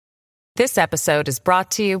This episode is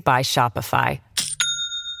brought to you by Shopify.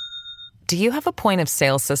 Do you have a point of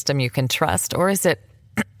sale system you can trust, or is it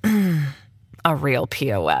a real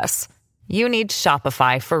POS? You need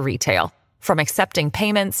Shopify for retail. From accepting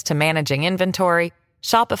payments to managing inventory,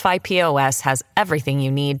 Shopify POS has everything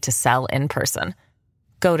you need to sell in person.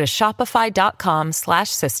 Go to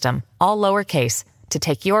shopify.com/system, all lowercase, to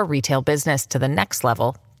take your retail business to the next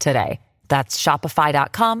level today. That's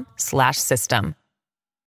shopify.com/system.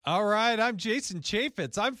 All right, I'm Jason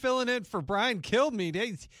Chaffetz. I'm filling in for Brian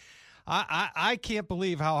Kilmeade. I can't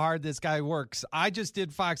believe how hard this guy works. I just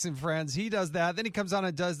did Fox and Friends. He does that. Then he comes on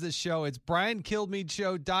and does this show. It's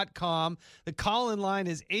BrianKilmeadShow.com. The call-in line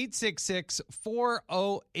is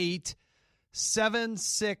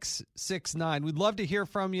 866-408-7669. We'd love to hear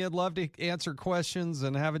from you. I'd love to answer questions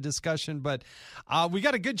and have a discussion. But we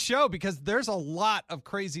got a good show because there's a lot of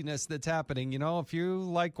craziness that's happening. You know, if you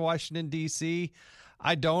like Washington, D.C.,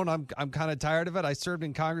 I don't. I'm kind of tired of it. I served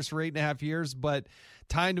in Congress for 8.5 years, but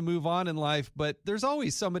time to move on in life. But there's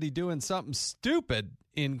always somebody doing something stupid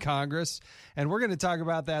in Congress, and we're going to talk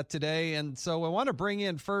about that today. And so I want to bring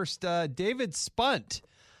in first David Spunt,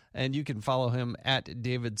 and you can follow him at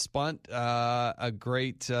David Spunt, a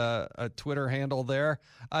great Twitter handle there.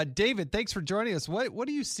 David, thanks for joining us. What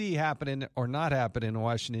do you see happening or not happening in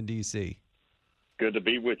Washington, D.C.? Good to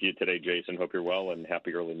be with you today, Jason. Hope you're well, and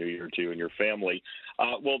happy early New Year to you and your family.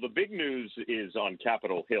 Well, the big news is on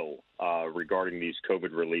Capitol Hill regarding these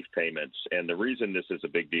COVID relief payments. And the reason this is a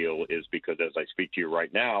big deal is because as I speak to you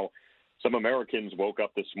right now, some Americans woke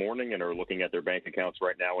up this morning and are looking at their bank accounts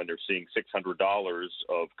right now, and they're seeing $600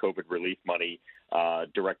 of COVID relief money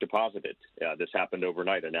direct deposited. This happened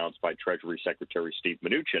overnight, announced by Treasury Secretary Steve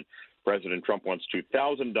Mnuchin. President Trump wants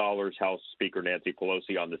 $2,000. House Speaker Nancy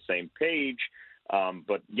Pelosi on the same page.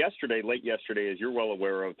 But yesterday, late yesterday, as you're well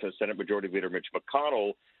aware of, Senate Majority Leader Mitch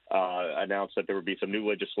McConnell announced that there would be some new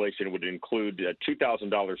legislation that would include a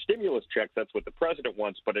 $2,000 stimulus check. That's what the president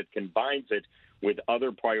wants, but it combines it with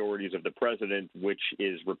other priorities of the president, which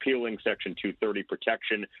is repealing Section 230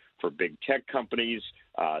 protection for big tech companies,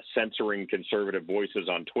 censoring conservative voices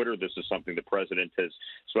on Twitter. This is something the president has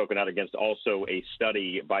spoken out against. Also, a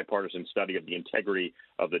bipartisan study of the integrity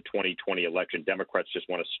of the 2020 election. Democrats just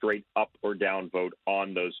want a straight up or down vote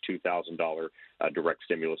on those $2,000 direct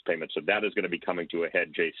stimulus payments. So that is going to be coming to a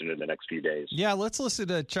head, Jason, in the next few days. Yeah, let's listen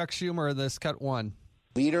to Chuck Schumer in this cut one.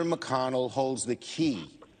 Leader McConnell holds the key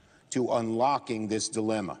to unlocking this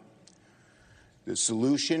dilemma. The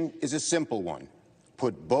solution is a simple one.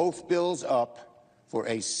 Put both bills up for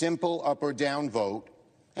a simple up or down vote,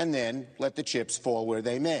 and then let the chips fall where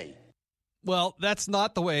they may. Well, that's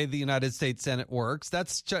not the way the United States Senate works.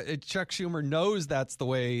 That's Chuck Schumer knows that's the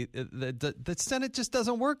way. The Senate just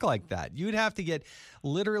doesn't work like that. You'd have to get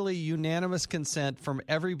literally unanimous consent from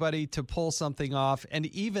everybody to pull something off, and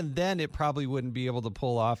even then it probably wouldn't be able to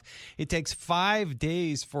pull off. It takes 5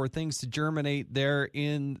 days for things to germinate there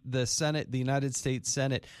in the Senate, the United States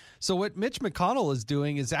Senate. So what Mitch McConnell is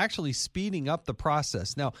doing is actually speeding up the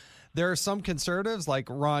process. Now, there are some conservatives like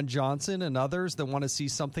Ron Johnson and others that want to see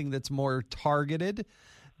something that's more targeted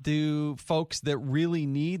to folks that really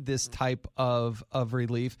need this type of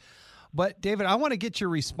relief. But, David, I want to get your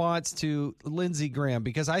response to Lindsey Graham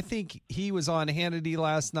because I think he was on Hannity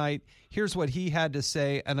last night. Here's what he had to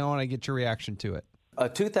say, and I want to get your reaction to it. A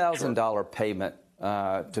 $2,000 payment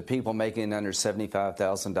to people making under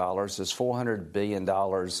 $75,000 is $400 billion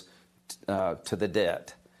to the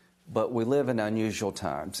debt. But we live in unusual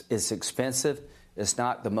times. It's expensive. It's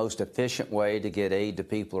not the most efficient way to get aid to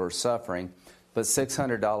people who are suffering. But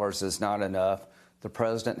 $600 is not enough. The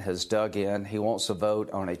president has dug in. He wants to vote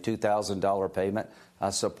on a $2,000 payment.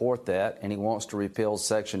 I support that. And he wants to repeal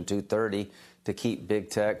Section 230 to keep big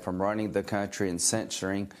tech from running the country and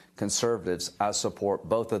censoring conservatives. I support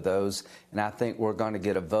both of those. And I think we're going to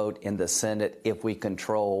get a vote in the Senate if we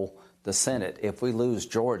control the Senate. If we lose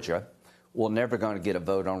Georgia, we're never going to get a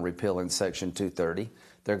vote on repealing Section 230.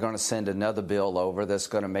 They're going to send another bill over that's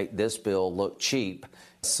going to make this bill look cheap.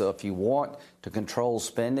 So if you want to control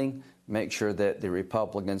spending, make sure that the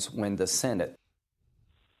Republicans win the Senate.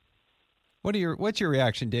 What's your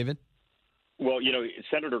reaction, David? Well, you know,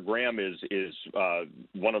 Senator Graham is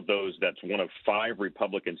one of those that's one of 5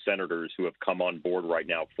 Republican senators who have come on board right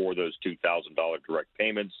now for those $2,000 direct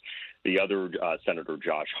payments. The other, Senator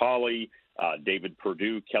Josh Hawley, David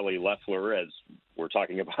Perdue, Kelly Loeffler, as we're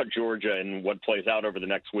talking about Georgia and what plays out over the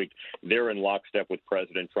next week, they're in lockstep with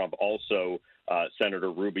President Trump. Also,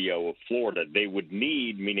 Senator Rubio of Florida. They would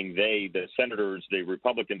need, meaning the senators, the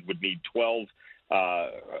Republicans would need 12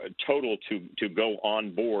 total to go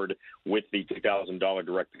on board with the $2,000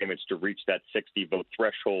 direct payments to reach that 60 vote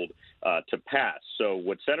threshold to pass. So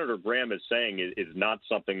what Senator Graham is saying is not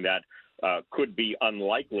something that could be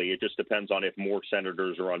unlikely. It just depends on if more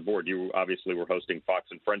senators are on board. You obviously were hosting Fox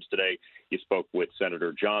and Friends today. You spoke with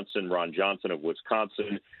Senator Johnson, Ron Johnson of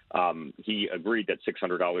Wisconsin. He agreed that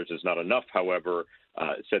 $600 is not enough, however,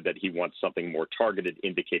 said that he wants something more targeted,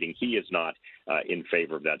 indicating he is not in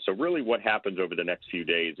favor of that. So really what happens over the next few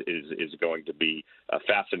days is going to be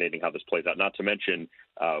fascinating how this plays out. Not to mention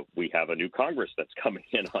we have a new Congress that's coming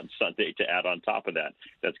in on Sunday to add on top of that.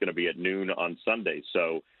 That's going to be at noon on Sunday.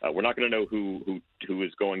 So we're not going to know who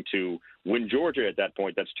is going to win Georgia at that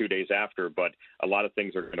point. That's 2 days after. But a lot of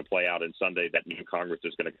things are going to play out in Sunday. That new Congress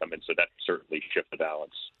is going to come in. So that certainly shift the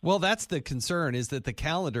balance. Well, that's the concern, is that the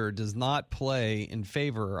calendar does not play in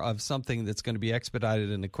favor of something that's going to be expedited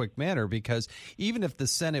in a quick manner, because even if the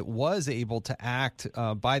Senate was able to act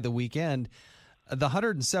by the weekend, the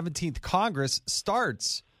 117th Congress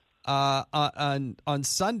starts on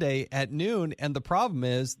Sunday at noon, and the problem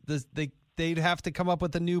is they'd have to come up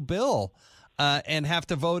with a new bill and have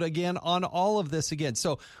to vote again on all of this again.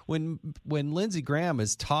 So when Lindsey Graham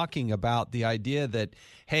is talking about the idea that,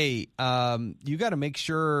 hey, you got to make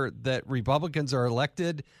sure that Republicans are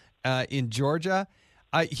elected in Georgia,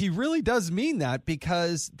 he really does mean that,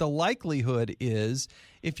 because the likelihood is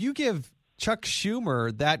if you give Chuck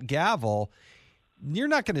Schumer that gavel, you're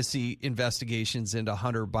not going to see investigations into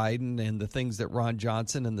Hunter Biden and the things that Ron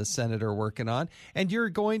Johnson and the Senate are working on. And you're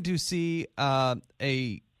going to see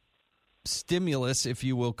a stimulus, if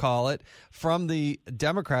you will call it, from the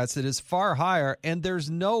Democrats that is far higher. And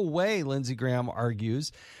there's no way, Lindsey Graham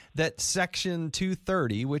argues, that Section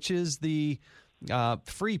 230, which is the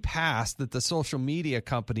free pass that the social media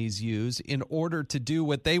companies use in order to do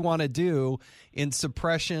what they want to do in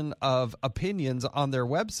suppression of opinions on their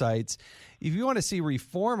websites. If you want to see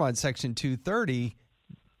reform on Section 230,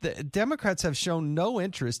 the Democrats have shown no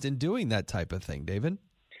interest in doing that type of thing, David.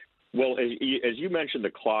 Well, as you mentioned, the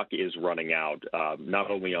clock is running out, not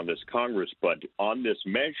only on this Congress, but on this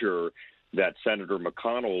measure that Senator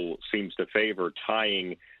McConnell seems to favor,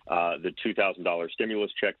 tying the $2,000 stimulus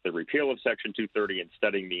check, the repeal of Section 230, and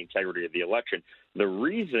studying the integrity of the election. The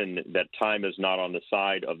reason that time is not on the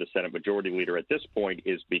side of the Senate Majority Leader at this point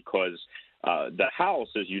is because the House,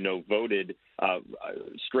 as you know, voted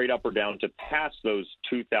straight up or down to pass those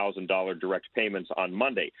 $2,000 direct payments on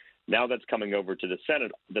Monday. Now that's coming over to the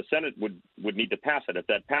Senate. The Senate would need to pass it. If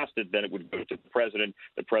that passed it, then it would go to the President.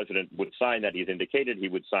 The President would sign that. He's indicated he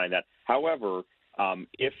would sign that. However,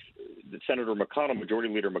 if Senator McConnell,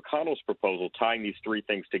 Majority Leader McConnell's proposal tying these three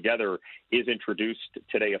things together is introduced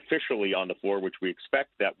today officially on the floor, which we expect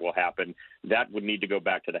that will happen, that would need to go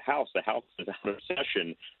back to the House. The House is out of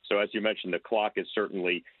session. So as you mentioned, the clock is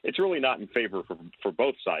it's really not in favor for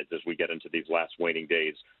both sides as we get into these last waning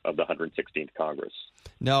days of the 116th Congress.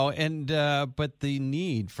 No, and but the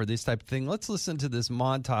need for this type of thing, let's listen to this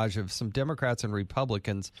montage of some Democrats and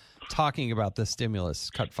Republicans talking about the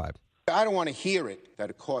stimulus. Cut 5. I don't want to hear it that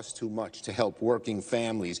it costs too much to help working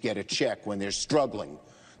families get a check when they're struggling.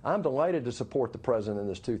 I'm delighted to support the president in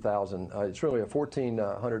this $2,000. It's really a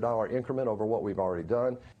 $1,400 increment over what we've already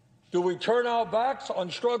done. Do we turn our backs on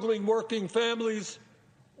struggling working families,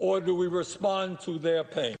 or do we respond to their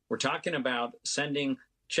pain? We're talking about sending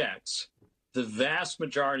checks, the vast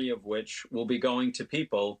majority of which will be going to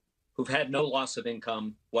people who've had no loss of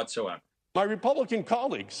income whatsoever. My Republican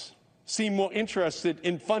colleagues seem more interested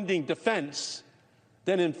in funding defense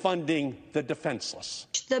than in funding the defenseless.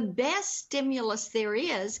 The best stimulus there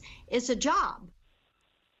is a job.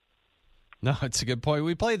 No, it's a good point.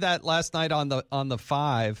 We played that last night on the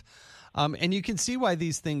 5, and you can see why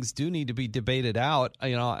these things do need to be debated out.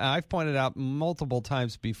 You know, I've pointed out multiple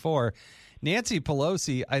times before, Nancy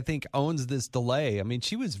Pelosi, I think, owns this delay. I mean,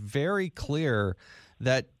 she was very clear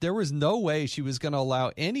that there was no way she was going to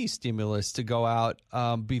allow any stimulus to go out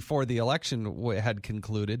before the election had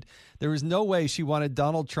concluded. There was no way she wanted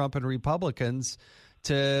Donald Trump and Republicans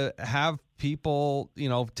to have people,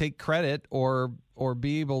 take credit or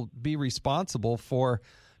be responsible for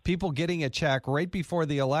people getting a check right before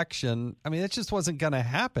the election. I mean, it just wasn't going to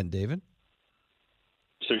happen, David.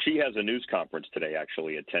 So she has a news conference today,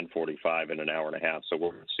 actually, at 10:45 in an hour and a half. So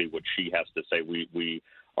we'll see what she has to say. We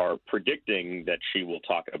are predicting that she will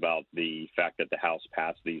talk about the fact that the House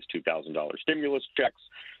passed these $2,000 stimulus checks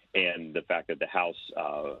and the fact that the House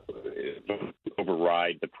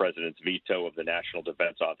override the president's veto of the National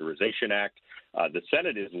Defense Authorization Act. The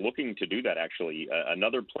Senate is looking to do that, actually.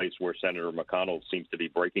 Another place where Senator McConnell seems to be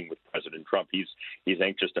breaking with President Trump. He's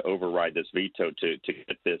anxious to override this veto to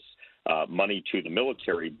get this money to the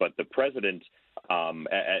military, but the president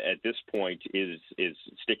at this point is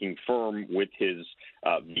sticking firm with his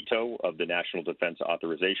veto of the National Defense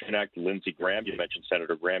Authorization Act. Lindsey Graham, you mentioned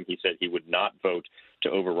Senator Graham, he said he would not vote to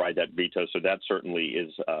override that veto, so that certainly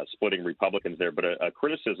is splitting Republicans there. But a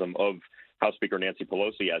criticism of House Speaker Nancy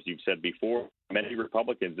Pelosi, as you've said before, many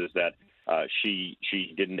Republicans, is that she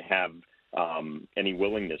didn't have any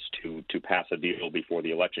willingness to pass a deal before the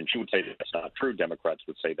election. She would say that's not true. Democrats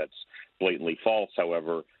would say that's blatantly false.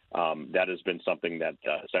 However, that has been something that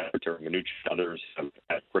Secretary Mnuchin and others have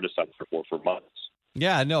criticized her for months.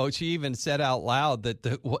 Yeah, no, she even said out loud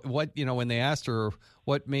that when they asked her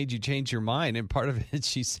what made you change your mind, and part of it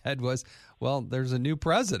she said was, well, there's a new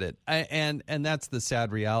president. And that's the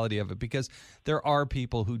sad reality of it, because there are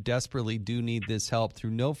people who desperately do need this help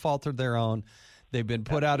through no fault of their own. They've been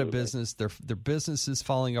put out of business. Their business is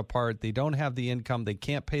falling apart. They don't have the income. They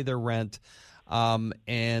can't pay their rent.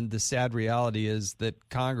 And the sad reality is that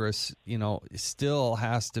Congress, still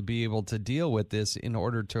has to be able to deal with this in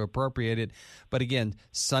order to appropriate it. But again,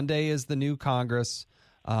 Sunday is the new Congress.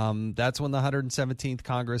 That's when the 117th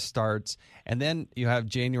Congress starts. And then you have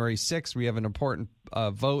January 6th. We have an important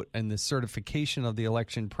vote and the certification of the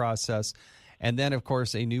election process. And then, of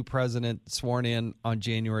course, a new president sworn in on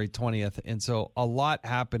January 20th. And so a lot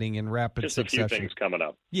happening in rapid succession. Just a few things coming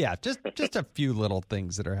up. Yeah, just a few little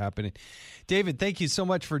things that are happening. David, thank you so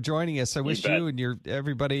much for joining us. I wish you and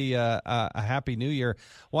everybody a happy new year.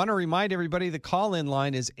 Want to remind everybody the call-in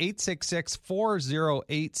line is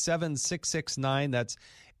 866-408-7669. That's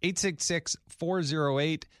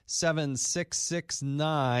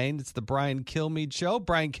 866-408-7669. It's the Brian Kilmeade Show,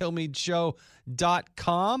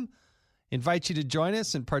 BrianKilmeadeShow.com. Invite you to join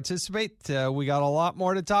us and participate. We got a lot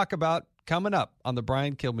more to talk about coming up on the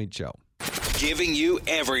Brian Kilmeade Show. Giving you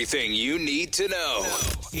everything you need to know.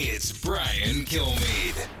 It's Brian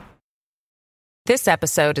Kilmeade. This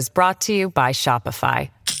episode is brought to you by Shopify.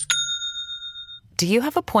 Do you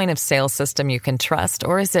have a point of sale system you can trust,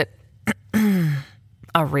 or is it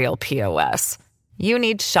a real POS? You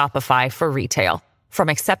need Shopify for retail. From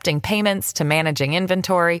accepting payments to managing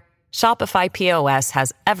inventory, Shopify POS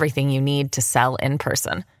has everything you need to sell in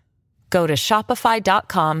person. Go to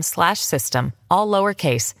shopify.com/system, all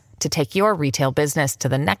lowercase, to take your retail business to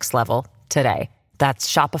the next level today. That's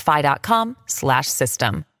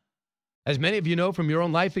shopify.com/system. As many of you know from your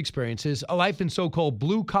own life experiences, a life in so-called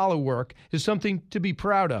blue-collar work is something to be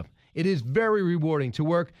proud of. It is very rewarding to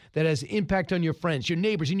work that has impact on your friends, your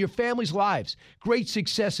neighbors, and your family's lives. Great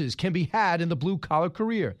successes can be had in the blue-collar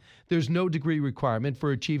career. There's no degree requirement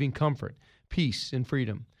for achieving comfort, peace, and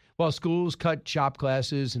freedom. While schools cut shop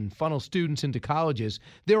classes and funnel students into colleges,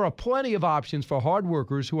 there are plenty of options for hard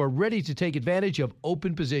workers who are ready to take advantage of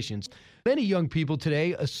open positions. Many young people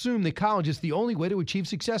today assume that college is the only way to achieve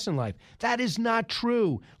success in life. That is not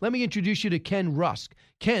true. Let me introduce you to Ken Rusk.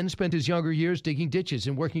 Ken spent his younger years digging ditches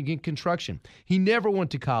and working in construction. He never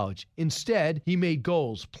went to college. Instead, he made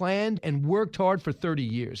goals, planned, and worked hard for 30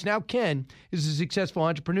 years. Now Ken is a successful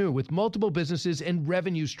entrepreneur with multiple businesses and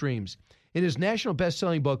revenue streams. In his national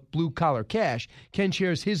best-selling book, Blue Collar Cash, Ken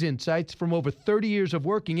shares his insights from over 30 years of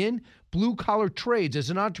working in blue-collar trades as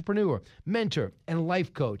an entrepreneur, mentor, and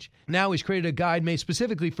life coach. Now he's created a guide made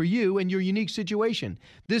specifically for you and your unique situation.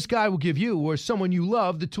 This guide will give you or someone you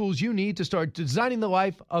love the tools you need to start designing the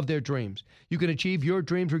life of their dreams. You can achieve your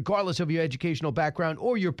dreams regardless of your educational background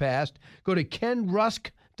or your past. Go to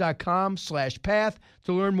kenrusk.com/path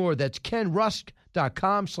to learn more. That's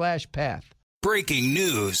kenrusk.com/path. Breaking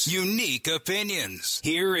news, unique opinions.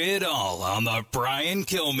 Hear it all on the Brian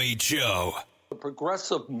Kilmeade Show. The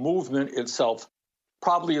progressive movement itself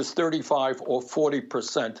probably is 35 or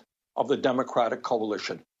 40% of the Democratic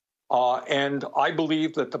coalition. And I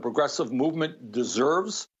believe that the progressive movement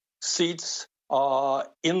deserves seats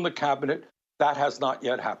in the cabinet. That has not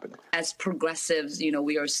yet happened. As progressives,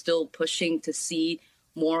 we are still pushing to see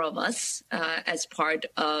more of us as part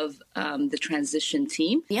of the transition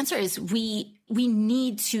team? The answer is we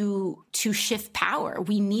need to shift power.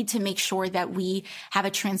 We need to make sure that we have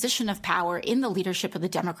a transition of power in the leadership of the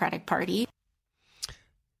Democratic Party.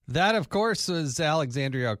 That, of course, was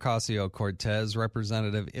Alexandria Ocasio-Cortez,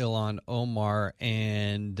 Representative Ilhan Omar,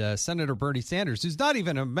 and Senator Bernie Sanders, who's not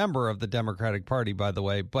even a member of the Democratic Party, by the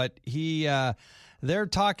way, but they're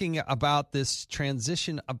talking about this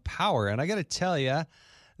transition of power. And I got to tell you,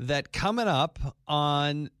 that coming up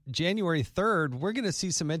on January 3rd, we're going to see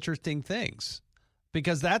some interesting things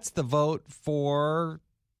because that's the vote for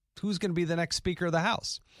who's going to be the next Speaker of the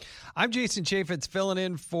House. I'm Jason Chaffetz filling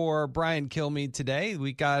in for Brian Kilmeade today.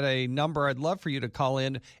 We got a number I'd love for you to call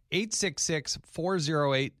in,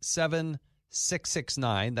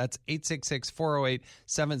 866-408-7669. That's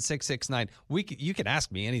 866-408-7669. You can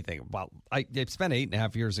ask me anything about, I spent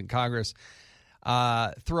 8.5 years in Congress.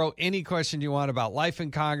 Throw any question you want about life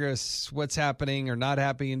in Congress, what's happening or not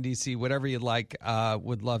happening in D.C., whatever you'd like.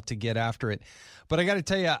 Would love to get after it. But I got to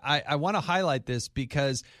tell you, I want to highlight this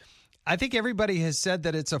because I think everybody has said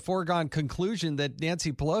that it's a foregone conclusion that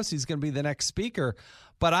Nancy Pelosi is going to be the next speaker.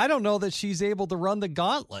 But I don't know that she's able to run the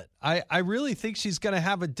gauntlet. I really think she's going to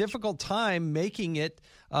have a difficult time making it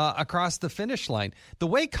across the finish line. The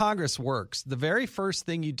way Congress works, the very first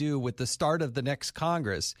thing you do with the start of the next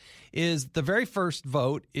Congress is the very first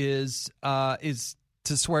vote is to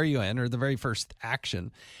swear you in, or the very first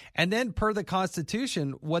action. And then per the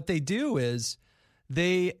Constitution, what they do is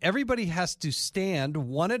everybody has to stand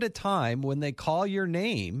one at a time when they call your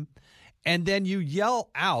name. And then you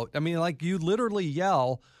yell out, you literally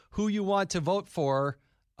yell who you want to vote for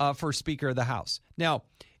Speaker of the House. Now,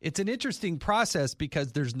 it's an interesting process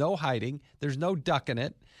because there's no hiding. There's no ducking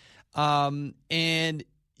it. And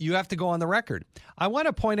you have to go on the record. I want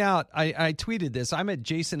to point out, I tweeted this. I'm at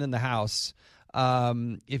Jason in the House.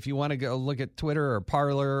 If you want to go look at Twitter or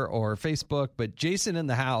Parler or Facebook, but Jason in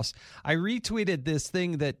the House, I retweeted this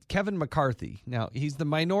thing that Kevin McCarthy, now he's the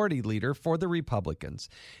minority leader for the Republicans.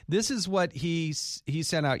 This is what he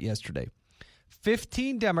sent out yesterday.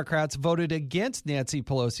 15 Democrats voted against Nancy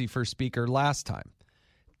Pelosi for Speaker last time.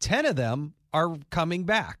 10 of them are coming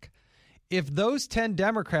back. If those 10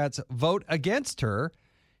 Democrats vote against her,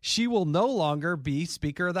 she will no longer be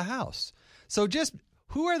Speaker of the House. So just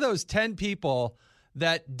who are those 10 people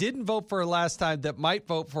that didn't vote for her last time that might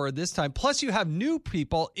vote for her this time? Plus, you have new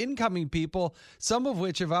people, incoming people, some of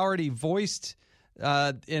which have already voiced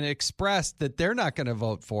and expressed that they're not going to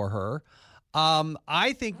vote for her.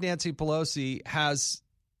 I think Nancy Pelosi has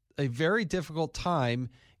a very difficult time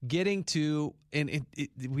getting to, and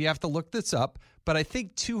we have to look this up, but I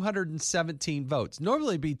think 217 votes.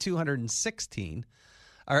 Normally it'd be 216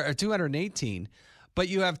 or 218, but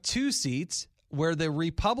you have two seats where the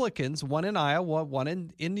Republicans, one in Iowa, one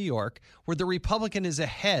in New York, where the Republican is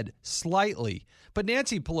ahead slightly. But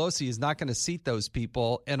Nancy Pelosi is not going to seat those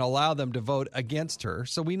people and allow them to vote against her.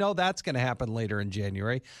 So we know that's going to happen later in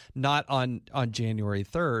January, not on January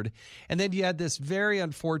 3rd. And then you had this very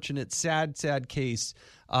unfortunate, sad case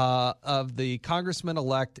of the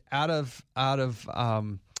congressman-elect out of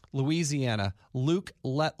Louisiana, Luke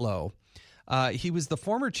Letlow. He was the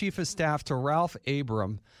former chief of staff to Ralph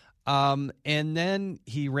Abram. And then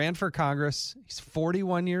he ran for Congress. He's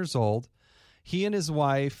 41 years old. He and his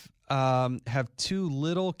wife have two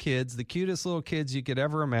little kids, the cutest little kids you could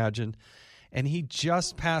ever imagine. And he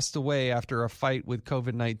just passed away after a fight with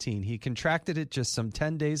COVID-19. He contracted it just some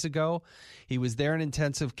 10 days ago. He was there in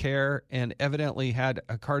intensive care and evidently had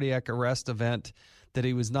a cardiac arrest event that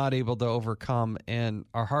he was not able to overcome. And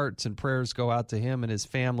our hearts and prayers go out to him and his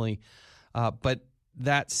family. But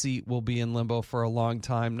that seat will be in limbo for a long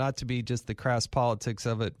time, not to be just the crass politics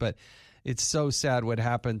of it, but it's so sad what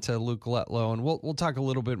happened to Luke Letlow, and we'll talk a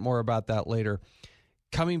little bit more about that later.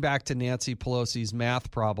 Coming back to Nancy Pelosi's math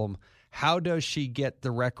problem, how does she get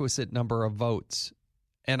the requisite number of votes?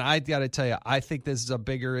 And I got to tell you, I think this is a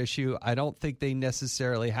bigger issue. I don't think they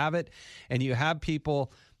necessarily have it, and you have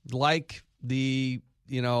people like the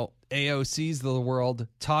AOCs of the world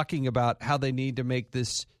talking about how they need to make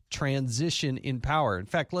this transition in power. In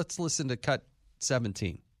fact, let's listen to cut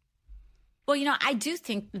 17. Well, I do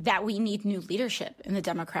think that we need new leadership in the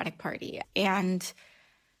Democratic Party, and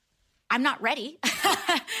I'm not ready.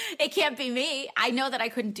 It can't be me. I know that I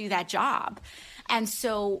couldn't do that job. And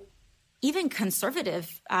so even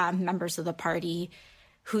conservative members of the party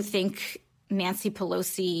who think Nancy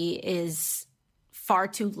Pelosi is far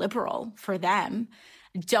too liberal for them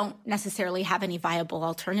don't necessarily have any viable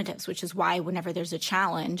alternatives, which is why whenever there's a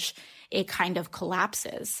challenge, it kind of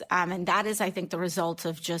collapses. And that is, I think, the result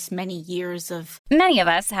of just many years of... Many of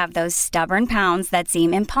us have those stubborn pounds that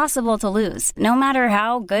seem impossible to lose, no matter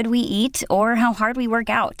how good we eat or how hard we work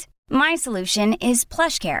out. My solution is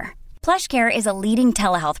PlushCare. PlushCare is a leading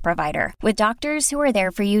telehealth provider with doctors who are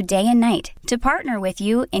there for you day and night to partner with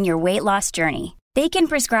you in your weight loss journey. They can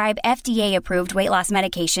prescribe FDA-approved weight loss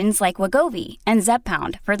medications like Wegovy and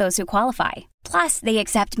Zepbound for those who qualify. Plus, they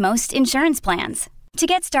accept most insurance plans. To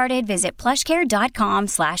get started, visit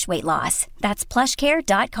plushcare.com/weightloss. That's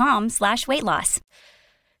plushcare.com/weightloss.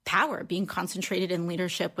 power being concentrated in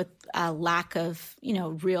leadership with a lack of,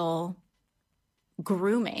 real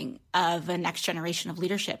grooming of a next generation of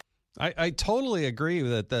leadership. I totally agree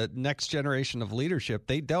that the next generation of leadership,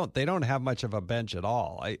 they don't have much of a bench at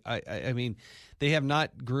all. I mean, they have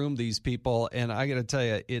not groomed these people, and I got to tell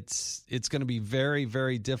you, it's going to be very,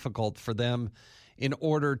 very difficult for them in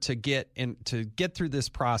order to get through this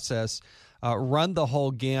process, run the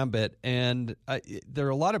whole gambit. And there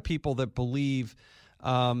are a lot of people that believe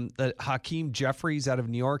that Hakeem Jeffries out of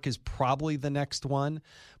New York is probably the next one.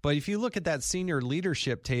 But if you look at that senior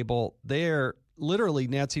leadership table, literally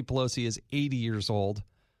Nancy Pelosi is 80 years old.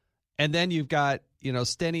 And then you've got,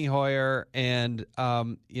 Steny Hoyer, and,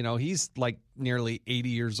 he's like nearly 80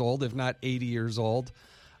 years old, if not 80 years old.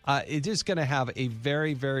 It's just going to have a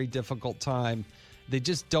very, very difficult time. They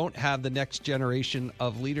just don't have the next generation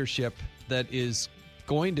of leadership that is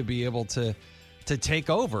going to be able to take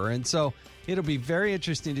over. And so it'll be very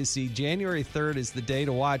interesting to see. January 3rd is the day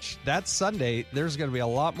to watch. That's Sunday. There's going to be a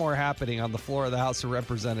lot more happening on the floor of the House of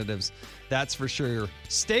Representatives. That's for sure.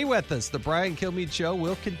 Stay with us. The Brian Kilmeade Show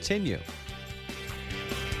will continue.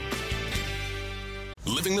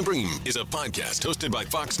 Living the Bream is a podcast hosted by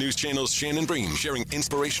Fox News Channel's Shannon Bream, sharing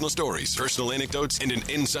inspirational stories, personal anecdotes, and an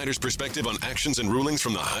insider's perspective on actions and rulings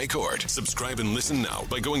from the High Court. Subscribe and listen now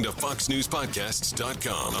by going to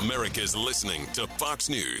foxnewspodcasts.com. America's listening to Fox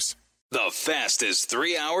News. The fastest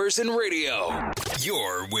 3 hours in radio.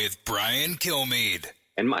 You're with Brian Kilmeade.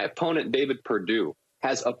 And my opponent, David Perdue,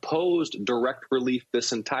 has opposed direct relief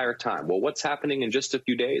this entire time. Well, what's happening in just a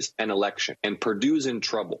few days? An election. And Perdue's in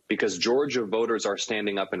trouble because Georgia voters are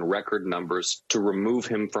standing up in record numbers to remove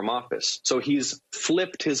him from office. So he's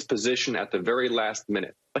flipped his position at the very last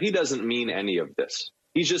minute. But he doesn't mean any of this.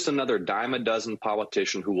 He's just another dime a dozen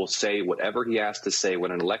politician who will say whatever he has to say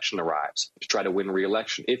when an election arrives to try to win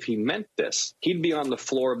re-election. If he meant this, he'd be on the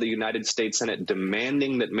floor of the United States Senate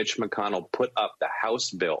demanding that Mitch McConnell put up the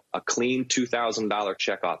House bill, a clean $2,000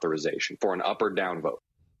 check authorization for an up or down vote.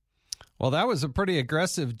 Well, that was a pretty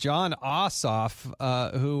aggressive Jon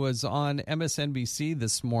Ossoff, who was on MSNBC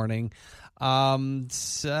this morning. So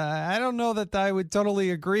I don't know that I would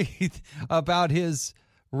totally agree about his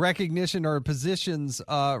recognition or positions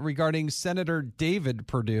regarding Senator David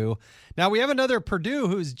Perdue. Now, we have another Perdue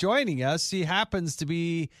who's joining us. He happens to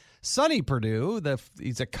be Sonny Perdue.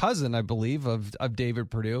 He's a cousin, I believe, of David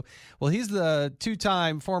Perdue. Well, he's the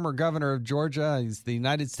two-time former governor of Georgia. He's the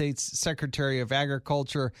United States Secretary of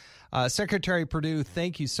Agriculture. Secretary Perdue,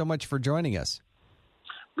 thank you so much for joining us.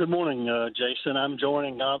 Good morning, Jason. I'm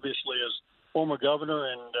joining, obviously, as former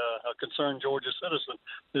governor and a concerned Georgia citizen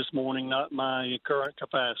this morning, not my current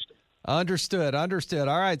capacity. Understood.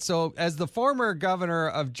 All right. So as the former governor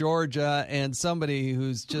of Georgia and somebody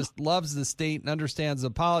who's just loves the state and understands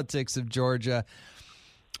the politics of Georgia,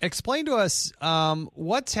 explain to us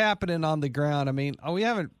what's happening on the ground. I mean, we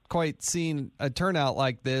haven't quite seen a turnout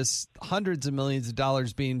like this, hundreds of millions of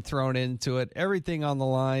dollars being thrown into it, everything on the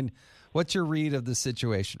line. What's your read of the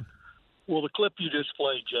situation? Well, the clip you just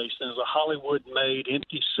played, Jason, is a Hollywood-made,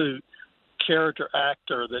 empty-suit character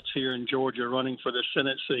actor that's here in Georgia running for the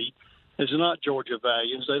Senate seat. It's not Georgia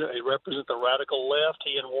values. They represent the radical left,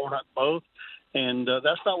 he and Warnock both, and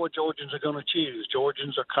that's not what Georgians are going to choose.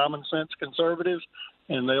 Georgians are common-sense conservatives,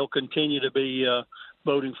 and they'll continue to be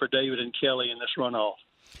voting for David and Kelly in this runoff.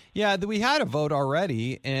 Yeah, we had a vote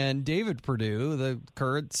already, and David Perdue, the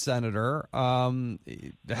current senator,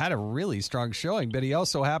 had a really strong showing, but he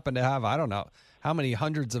also happened to have, I don't know how many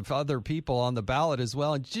hundreds of other people on the ballot as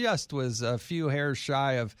well, and just was a few hairs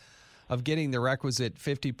shy of getting the requisite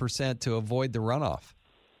 50% to avoid the runoff.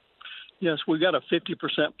 Yes, we got a 50%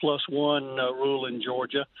 plus one rule in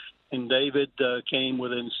Georgia, and David came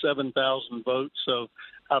within 7,000 votes, so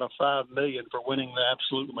out of 5 million for winning the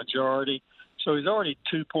absolute majority. So he's already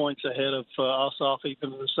 2 points ahead of Ossoff,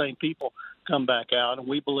 even if the same people come back out. And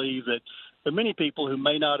we believe that there are many people who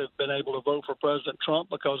may not have been able to vote for President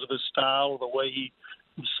Trump because of his style, the way he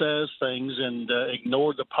says things, and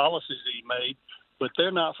ignored the policies that he made. But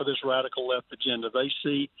they're not for this radical left agenda. They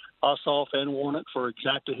see Ossoff and Warnock for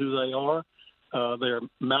exactly who they are. They're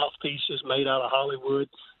mouthpieces made out of Hollywood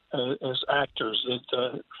as actors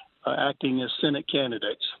that acting as Senate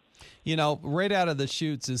candidates. You know, right out of the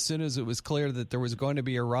chutes, as soon as it was clear that there was going to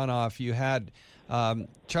be a runoff, you had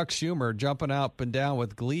Chuck Schumer jumping up and down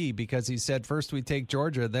with glee because he said, first we take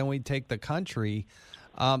Georgia, then we take the country.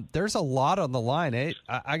 There's a lot on the line.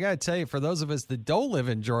 I got to tell you, for those of us that don't live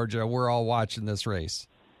in Georgia, we're all watching this race.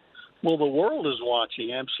 Well, the world is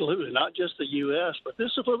watching, absolutely, not just the U.S., but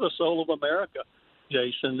this is for the soul of America,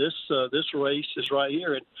 Jason. This race is right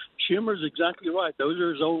here, and Schumer's exactly right. Those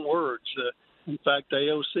are his own words. In fact,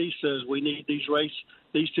 AOC says we need these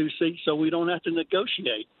 2 seats so we don't have to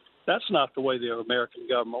negotiate. That's not the way the American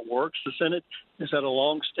government works. The Senate has had a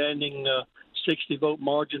long-standing 60-vote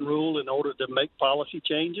margin rule in order to make policy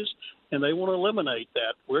changes, and they want to eliminate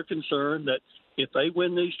that. We're concerned that if they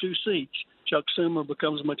win these 2 seats, Chuck Schumer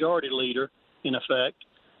becomes majority leader, in effect,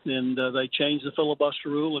 and they change the filibuster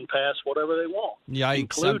rule and pass whatever they want,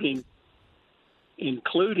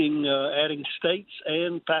 including adding states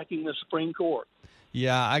and packing the Supreme Court.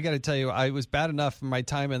 Yeah, I got to tell you, I was bad enough in my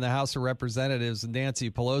time in the House of Representatives, Nancy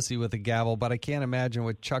Pelosi with a gavel, but I can't imagine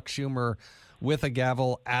with Chuck Schumer with a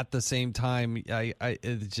gavel at the same time.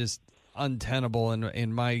 It's just untenable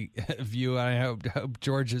in my view. I hope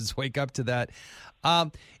Georgians wake up to that.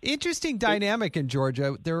 Interesting dynamic in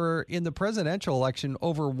Georgia. There were, in the presidential election,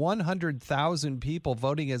 over 100,000 people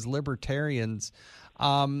voting as libertarians.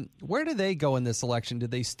 Where do they go in this election?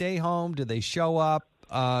 Did they stay home? Did they show up?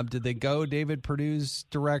 Did they go David Perdue's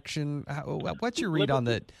direction? What's your read on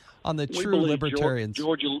the true libertarians?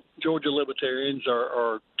 Georgia libertarians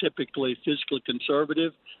are typically fiscally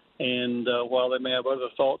conservative, and while they may have other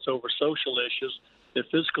thoughts over social issues, the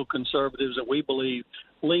fiscal conservatives that we believe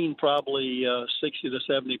lean probably 60 to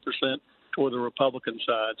 70% toward the Republican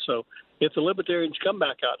side. So if the libertarians come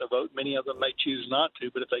back out to vote, many of them may choose not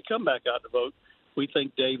to, but if they come back out to vote, we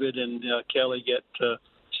think David and Kelly get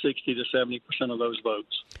 60 to 70% of those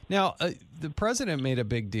votes. Now, the president made a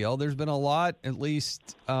big deal. There's been a lot, at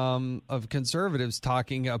least, of conservatives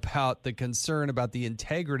talking about the concern about the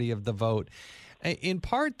integrity of the vote. In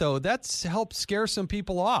part, though, that's helped scare some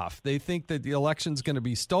people off. They think that the election's going to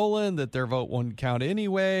be stolen, that their vote won't count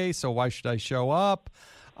anyway, so why should I show up?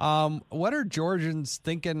 What are Georgians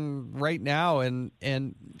thinking right now,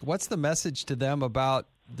 and what's the message to them about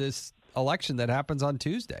this election that happens on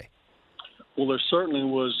Tuesday? Well, there certainly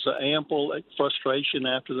was ample frustration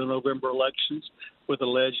after the November elections with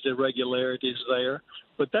alleged irregularities there.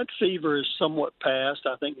 But that fever is somewhat past.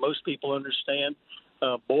 I think most people understand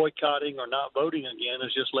boycotting or not voting again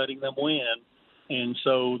is just letting them win. And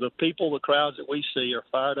so the crowds that we see are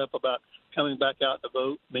fired up about coming back out to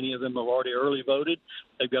vote. Many of them have already early voted.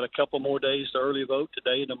 They've got a couple more days to early vote,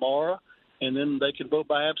 today and tomorrow. And then they can vote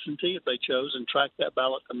by absentee if they chose and track that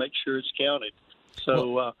ballot to make sure it's counted.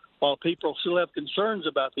 So while people still have concerns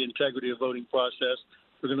about the integrity of the voting process,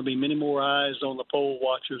 there are going to be many more eyes on the poll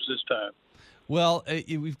watchers this time. Well,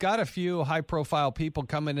 we've got a few high-profile people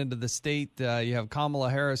coming into the state. You have Kamala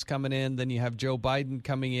Harris coming in, then you have Joe Biden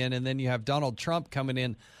coming in, and then you have Donald Trump coming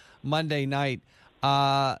in Monday night.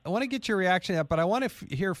 I want to get your reaction to that, but I want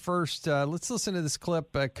to hear first, let's listen to this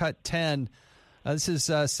clip, cut 10. This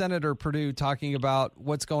is Senator Perdue talking about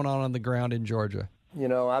what's going on the ground in Georgia. You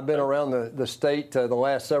know, I've been around the state the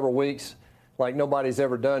last several weeks like nobody's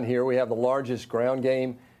ever done here. We have the largest ground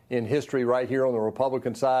game in history right here on the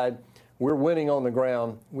Republican side. We're winning on the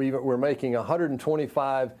ground. We're making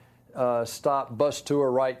 125 stop bus tour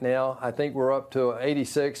right now. I think we're up to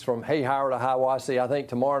 86 from Hayhire to Hiawassee. I think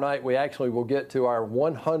tomorrow night we actually will get to our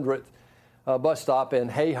 100th bus stop in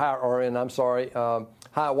Hiawassee,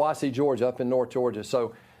 Georgia, up in North Georgia.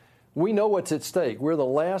 So we know what's at stake. We're the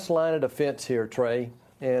last line of defense here, Trey,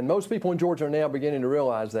 and most people in Georgia are now beginning to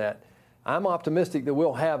realize that. I'm optimistic that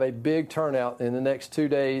we'll have a big turnout in the next 2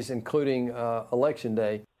 days, including Election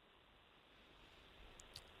Day.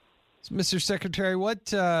 Mr. Secretary,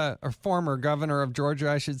 or former governor of Georgia,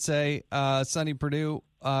 I should say, Sonny Perdue,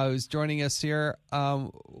 who's joining us here,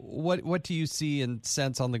 what do you see and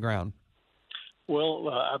sense on the ground? Well,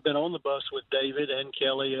 I've been on the bus with David and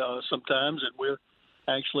Kelly sometimes, and we're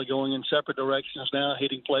actually going in separate directions now,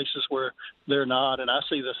 hitting places where they're not, and I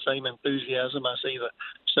see the same enthusiasm. I see the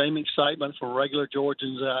same excitement for regular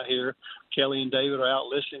Georgians out here. Kelly and David are out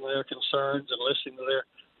listening to their concerns and listening to their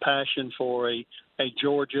passion for a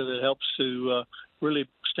Georgia that helps to really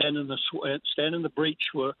stand in the breach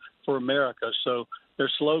for America. So their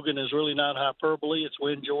slogan is really not hyperbole. It's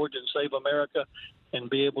win Georgia and save America, and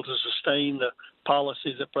be able to sustain the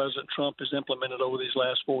policies that President Trump has implemented over these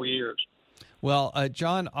last 4 years. Well,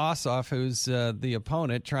 Jon Ossoff, who's the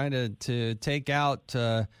opponent trying to take out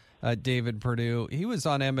David Perdue, he was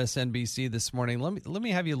on MSNBC this morning. Let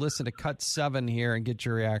me have you listen to cut 7 here and get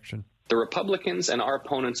your reaction. The Republicans and our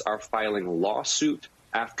opponents are filing lawsuit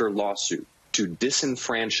after lawsuit to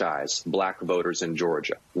disenfranchise black voters in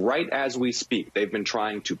Georgia. Right as we speak, they've been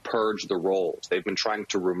trying to purge the rolls. They've been trying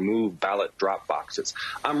to remove ballot drop boxes.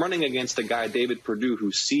 I'm running against a guy, David Perdue,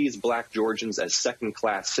 who sees black Georgians as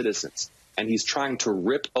second-class citizens, and he's trying to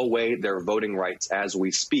rip away their voting rights as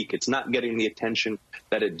we speak. It's not getting the attention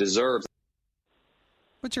that it deserves.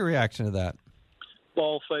 What's your reaction to that?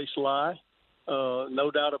 Bald-faced lie.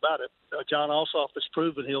 no doubt about it. John Ossoff has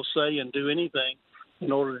proven he'll say and do anything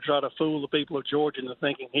in order to try to fool the people of Georgia into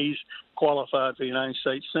thinking he's qualified for the United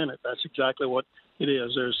States Senate. That's exactly what it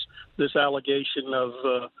is. There's this allegation of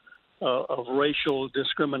racial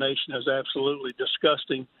discrimination is absolutely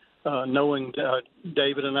disgusting. Knowing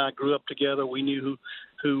David and I grew up together, we knew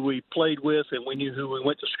who we played with and we knew who we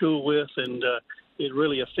went to school with, and it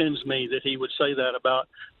really offends me that he would say that about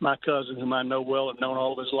my cousin, whom I know well and known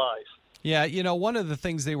all of his life. Yeah, one of the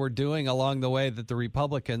things they were doing along the way that the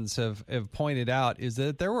Republicans have pointed out is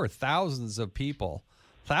that there were thousands of people,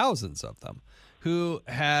 thousands of them, who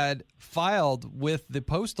had filed with the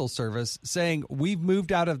Postal Service saying, we've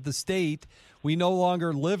moved out of the state, we no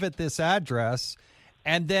longer live at this address,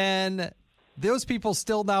 and then those people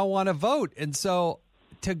still now want to vote. And so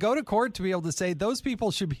to go to court to be able to say those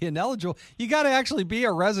people should be ineligible, you got to actually be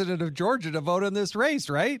a resident of Georgia to vote in this race,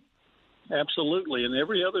 right? Absolutely, and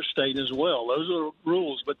every other state as well. Those are the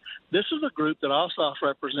rules. But this is a group that Ossoff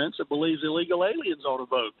represents that believes illegal aliens ought to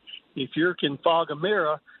vote. If you can fog a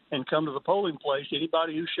mirror and come to the polling place,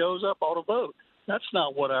 anybody who shows up ought to vote. That's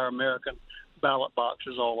not what our American ballot box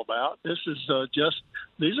is all about. This is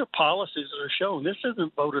these are policies that are shown. This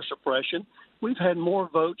isn't voter suppression. We've had more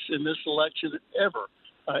votes in this election than ever.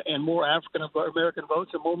 And more African-American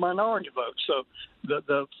votes and more minority votes. So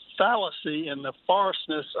the fallacy and the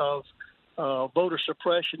farceness of voter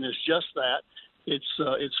suppression is just that. It's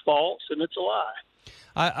false and it's a lie.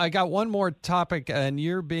 I got one more topic, and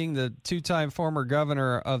you're being the two-time former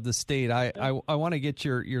governor of the state. I want to get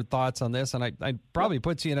your thoughts on this, and I probably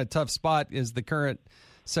puts you in a tough spot as the current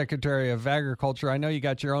Secretary of Agriculture. I know you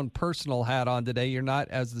got your own personal hat on today. You're not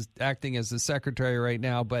acting as the secretary right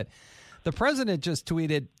now, but the president just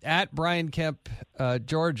tweeted at Brian Kemp,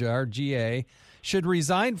 Georgia, our GA, should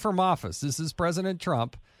resign from office. This is President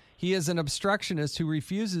Trump. He is an obstructionist who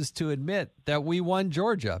refuses to admit that we won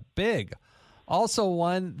Georgia. Big. Also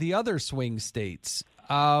won the other swing states.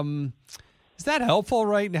 Is that helpful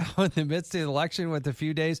right now in the midst of the election with a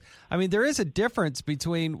few days? I mean, there is a difference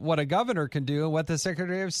between what a governor can do and what the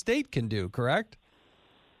Secretary of State can do, correct?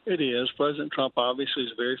 It is. President Trump obviously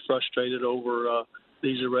is very frustrated over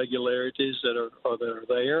these irregularities that are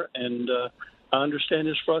there, and I understand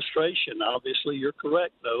his frustration. Obviously, you're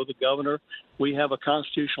correct, though. The governor, we have a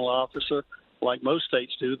constitutional officer, like most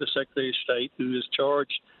states do, the Secretary of State, who is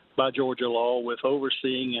charged by Georgia law with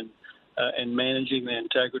overseeing and managing the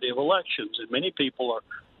integrity of elections. And many people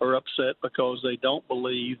are upset because they don't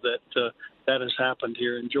believe that that has happened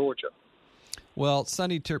here in Georgia. Well,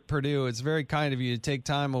 Sonny Perdue, it's very kind of you to take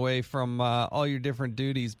time away from all your different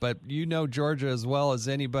duties, but you know Georgia as well as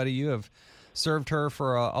anybody. You have served her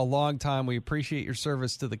for a long time. We appreciate your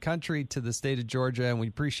service to the country, to the state of Georgia, and we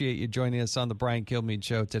appreciate you joining us on the Brian Kilmeade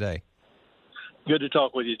Show today. Good to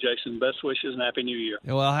talk with you, Jason. Best wishes and Happy New Year.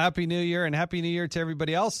 Well, Happy New Year, and Happy New Year to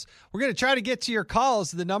everybody else. We're going to try to get to your calls.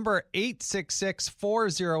 The number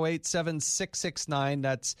 866-408-7669.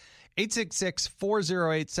 That's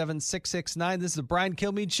 866-408-7669. This is the Brian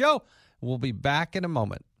Kilmeade Show. We'll be back in a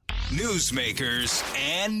moment. Newsmakers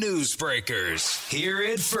and newsbreakers. Hear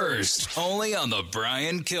it first, only on the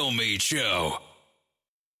Brian Kilmeade Show.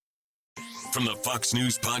 From the Fox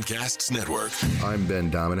News Podcasts Network. I'm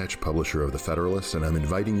Ben Domenech, publisher of The Federalist, and I'm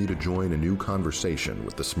inviting you to join a new conversation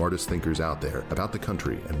with the smartest thinkers out there about the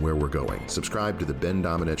country and where we're going. Subscribe to the Ben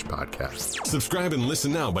Domenech Podcast. Subscribe and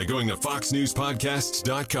listen now by going to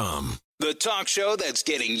foxnewspodcasts.com. The talk show that's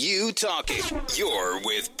getting you talking. You're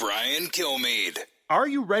with Brian Kilmeade. Are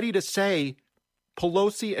you ready to say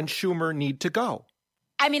Pelosi and Schumer need to go?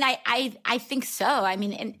 I mean, I think so. I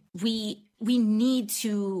mean, and we need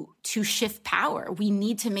to shift power. We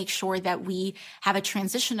need to make sure that we have a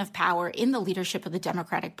transition of power in the leadership of the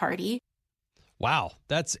Democratic Party. Wow.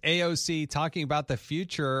 That's AOC talking about the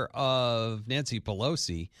future of Nancy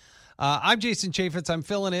Pelosi. I'm Jason Chaffetz. I'm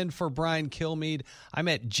filling in for Brian Kilmeade. I'm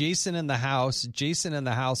at Jason in the House. Jason in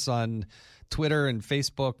the House on Twitter and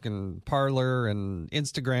Facebook and Parler and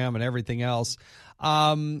Instagram and everything else.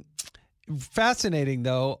 Fascinating,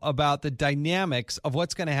 though, about the dynamics of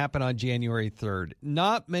what's going to happen on January 3rd.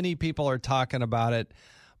 Not many people are talking about it,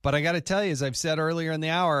 but I got to tell you, as I've said earlier in the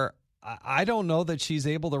hour, I don't know that she's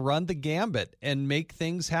able to run the gambit and make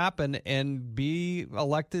things happen and be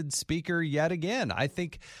elected speaker yet again. I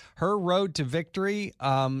think her road to victory,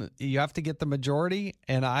 you have to get the majority,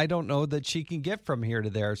 and I don't know that she can get from here to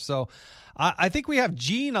there. So I think we have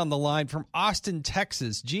Gene on the line from Austin,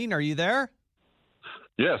 Texas. Gene, are you there?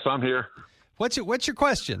 Yes, I'm here. What's your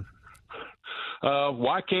question?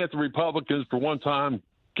 Why can't the Republicans, for one time,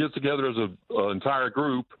 get together as an entire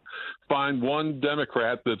group, find one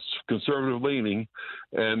Democrat that's conservative leaning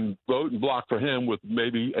and vote and block for him with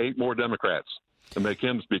maybe 8 more Democrats and make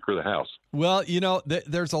him Speaker of the House. Well,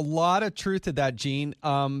 there's a lot of truth to that, Gene,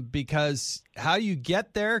 because how you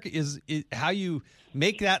get there is how you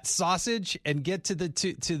make that sausage and get to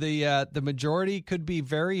the majority could be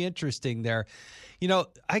very interesting there.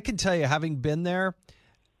 I can tell you, having been there,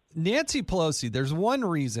 Nancy Pelosi, there's one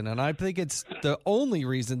reason, and I think it's the only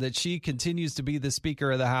reason that she continues to be the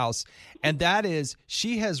Speaker of the House, and that is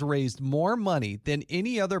she has raised more money than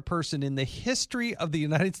any other person in the history of the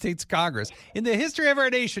United States Congress. In the history of our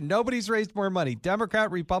nation, nobody's raised more money,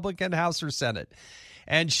 Democrat, Republican, House, or Senate.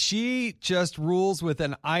 And she just rules with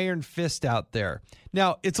an iron fist out there.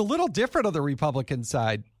 Now, it's a little different on the Republican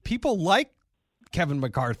side. People like Kevin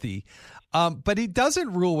McCarthy. But he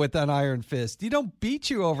doesn't rule with an iron fist. He don't beat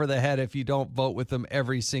you over the head if you don't vote with him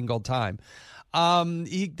every single time.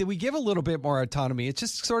 We give a little bit more autonomy. It's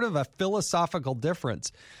just sort of a philosophical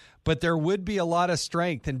difference. But there would be a lot of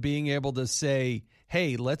strength in being able to say,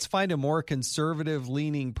 hey, let's find a more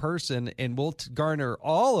conservative-leaning person, and we'll garner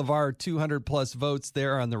all of our 200-plus votes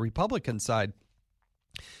there on the Republican side.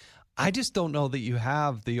 I just don't know that you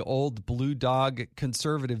have the old blue dog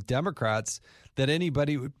conservative Democrats that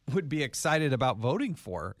anybody would be excited about voting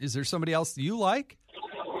for. Is there somebody else you like?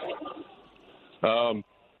 I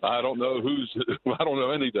don't know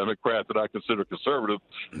any Democrat that I consider conservative,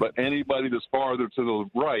 but anybody that's farther to the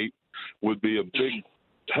right would be a big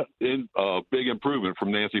improvement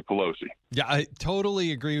from Nancy Pelosi. Yeah, I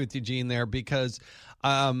totally agree with you, Gene, there, because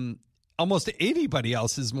almost anybody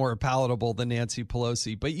else is more palatable than Nancy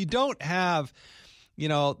Pelosi. But you don't have,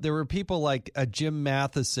 there were people like a Jim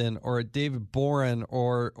Matheson or a David Boren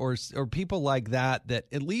or people like that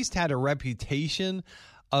at least had a reputation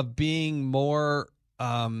of being more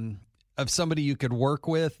of somebody you could work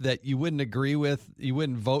with, that you wouldn't agree with, you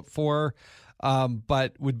wouldn't vote for,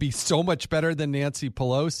 but would be so much better than Nancy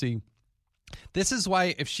Pelosi. This is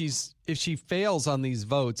why if she fails on these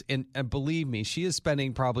votes, and believe me, she is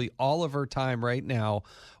spending probably all of her time right now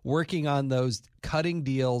working on those cutting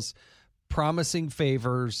deals, promising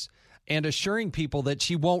favors, and assuring people that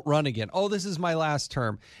she won't run again. Oh, this is my last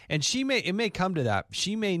term. And it may come to that.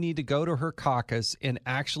 She may need to go to her caucus and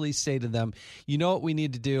actually say to them, what we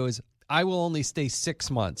need to do is I will only stay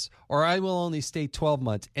 6 months, or I will only stay 12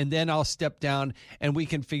 months, and then I'll step down and we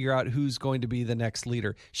can figure out who's going to be the next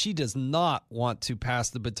leader. She does not want to pass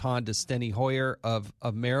the baton to Steny Hoyer of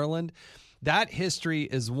Maryland. That history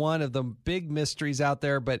is one of the big mysteries out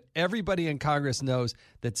there, but everybody in Congress knows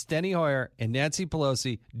that Steny Hoyer and Nancy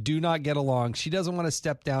Pelosi do not get along. She doesn't want to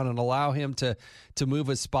step down and allow him to move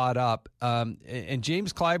a spot up. And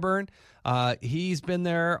James Clyburn, he's been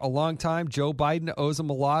there a long time. Joe Biden owes him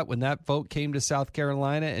a lot. When that vote came to South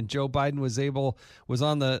Carolina and Joe Biden was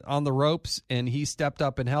on the ropes and he stepped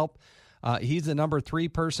up and helped. He's the number 3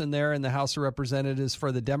 person there in the House of Representatives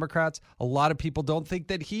for the Democrats. A lot of people don't think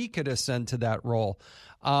that he could ascend to that role.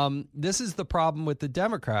 This is the problem with the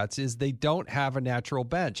Democrats, is they don't have a natural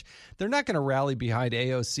bench. They're not going to rally behind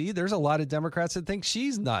AOC. There's a lot of Democrats that think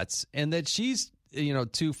she's nuts and that she's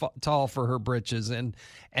too tall for her britches and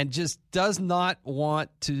just does not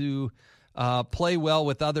want to play well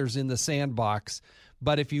with others in the sandbox.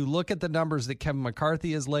 But if you look at the numbers that Kevin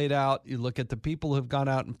McCarthy has laid out, you look at the people who have gone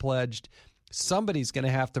out and pledged, somebody's going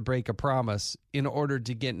to have to break a promise in order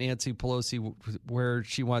to get Nancy Pelosi where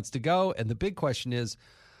she wants to go. And the big question is,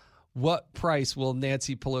 what price will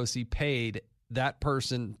Nancy Pelosi pay that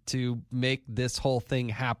person to make this whole thing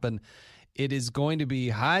happen? It is going to be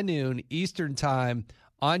high noon Eastern time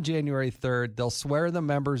on January 3rd. They'll swear the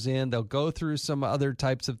members in. They'll go through some other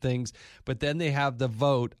types of things, but then they have the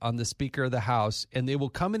vote on the Speaker of the House, and they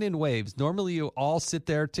will come in waves. Normally, you all sit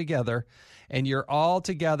there together, and you're all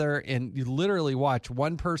together, and you literally watch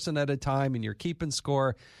one person at a time, and you're keeping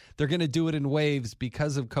score. They're going to do it in waves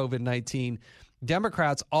because of COVID-19.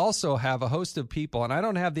 Democrats also have a host of people, and I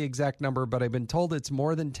don't have the exact number, but I've been told it's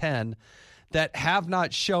more than 10, that have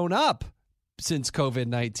not shown up since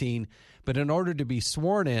COVID-19. But in order to be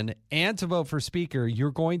sworn in and to vote for Speaker,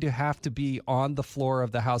 you're going to have to be on the floor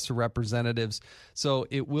of the House of Representatives. So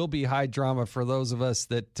it will be high drama for those of us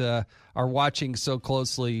that are watching so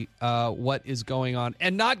closely what is going on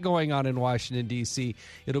and not going on in Washington, D.C.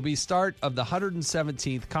 It'll be start of the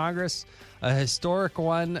 117th Congress, a historic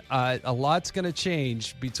one. A lot's going to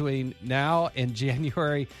change between now and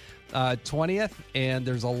January 20th, and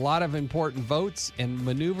there's a lot of important votes and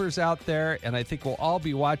maneuvers out there, and I think we'll all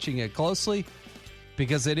be watching it closely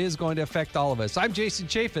because it is going to affect all of us. I'm Jason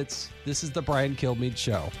Chaffetz. This is the Brian Kilmeade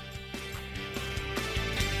Show.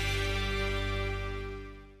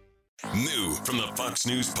 New from the Fox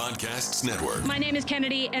News Podcasts Network. My name is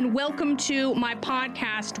Kennedy, and welcome to my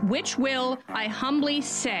podcast, which will, I humbly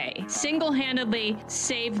say, single-handedly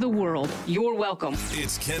save the world. You're welcome.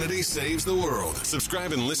 It's Kennedy Saves the World.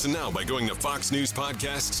 Subscribe and listen now by going to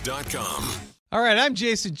foxnewspodcasts.com. All right, I'm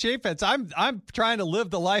Jason Chaffetz. I'm trying to live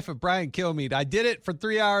the life of Brian Kilmeade. I did it for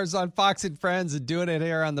 3 hours on Fox and Friends and doing it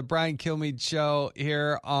here on the Brian Kilmeade Show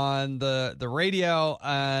here on the radio.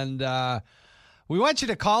 And we want you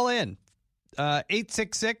to call in.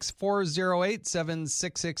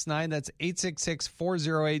 866-408-7669. That's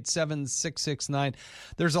 866-408-7669.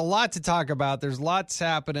 There's a lot to talk about. There's lots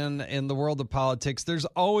happening in the world of politics. There's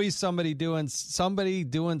always somebody doing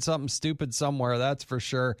something stupid somewhere, that's for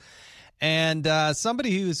sure. And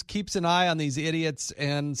somebody who keeps an eye on these idiots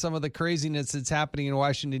and some of the craziness that's happening in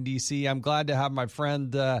Washington, D.C. I'm glad to have my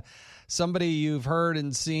friend, somebody you've heard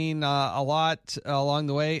and seen a lot along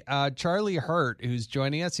the way, Charlie Hurt, who's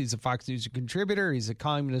joining us. He's a Fox News contributor. He's a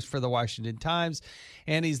columnist for the Washington Times,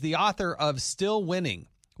 and he's the author of Still Winning: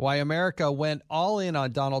 Why America Went All In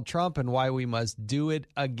on Donald Trump and Why We Must Do It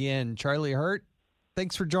Again. Charlie Hurt,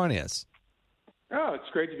 thanks for joining us. Oh, it's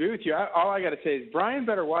great to be with you. All I got to say is Brian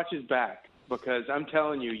better watch his back, because I'm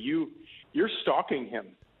telling you, you're stalking him.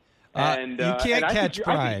 And you can't catch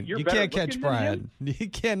Brian. You can't catch Brian. You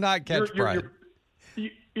cannot catch Brian.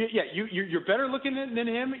 You're better looking than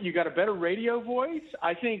him. You got a better radio voice.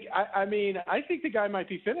 I think the guy might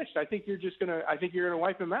be finished. I think you're gonna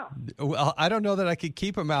wipe him out. Well, I don't know that I could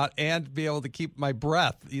keep him out and be able to keep my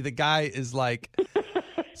breath. The guy is like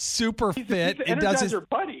super fit. He's an Energizer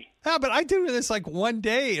buddy. Yeah, but I do this like one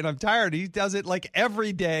day and I'm tired. He does it like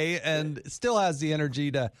every day and still has the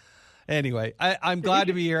energy to. Anyway, I'm glad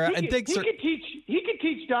to be here. He could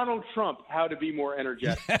teach Donald Trump how to be more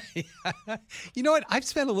energetic. Yeah. You know what? I've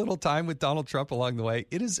spent a little time with Donald Trump along the way.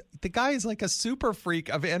 The guy is like a super freak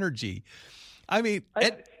of energy. I mean,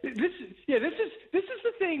 this is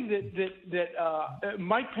the thing that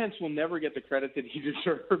Mike Pence will never get the credit that he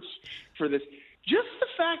deserves for this. Just the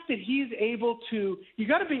fact that he's able to, you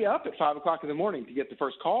got to be up at 5 o'clock in the morning to get the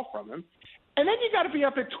first call from him. And then you got to be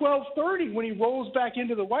up at 12:30 when he rolls back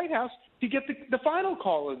into the White House to get the final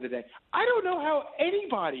call of the day. I don't know how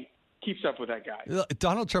anybody keeps up with that guy.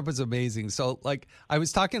 Donald Trump is amazing. So, like, I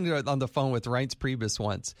was talking on the phone with Reince Priebus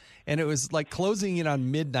once, and it was like closing in on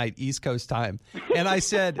midnight East Coast time. And I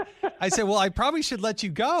said, well, I probably should let you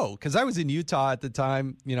go, because I was in Utah at the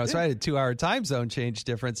time, so I had a 2-hour time zone change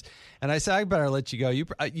difference. And I said, I better let you go.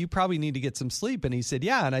 You probably need to get some sleep. And he said,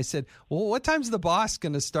 yeah. And I said, well, what time's the boss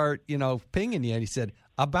going to start, pinging you? And he said,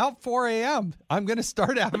 about 4 a.m. I'm going to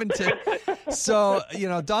start having to. So,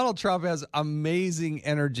 Donald Trump has amazing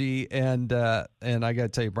energy, and I got to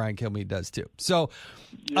tell you, Brian Kilmeade does too. So,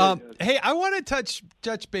 hey, I want to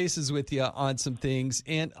touch bases with you on some things,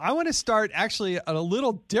 and I want to start actually on a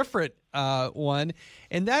little different one,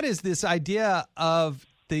 and that is this idea of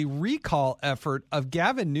the recall effort of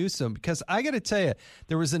Gavin Newsom, because I got to tell you,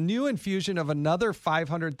 there was a new infusion of another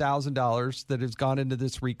 $500,000 that has gone into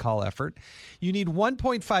this recall effort. You need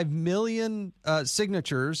 1.5 million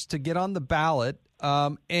signatures to get on the ballot,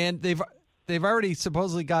 and they've already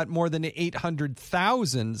supposedly got more than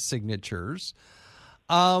 800,000 signatures,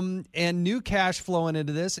 and new cash flowing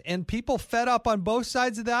into this, and people fed up on both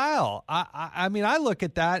sides of the aisle. I mean, I look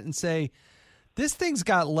at that and say, this thing's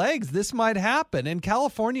got legs. This might happen. And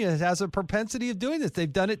California has a propensity of doing this. They've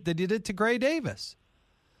done it. They did it to Gray Davis.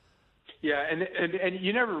 Yeah, and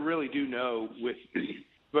you never really do know with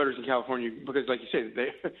voters in California, because, like you say,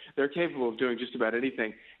 they're capable of doing just about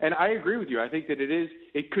anything. And I agree with you. I think that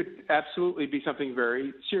it could absolutely be something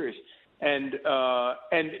very serious. And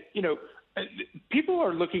people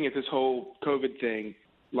are looking at this whole COVID thing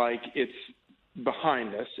like it's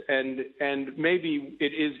behind us, and maybe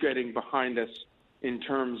it is getting behind us in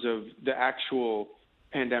terms of the actual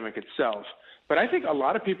pandemic itself. But I think a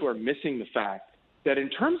lot of people are missing the fact that in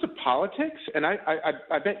terms of politics, and I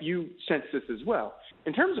bet you sense this as well,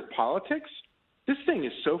 in terms of politics, this thing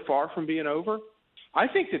is so far from being over. I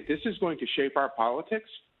think that this is going to shape our politics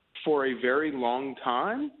for a very long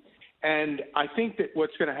time. And I think that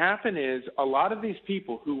what's going to happen is a lot of these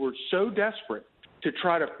people who were so desperate to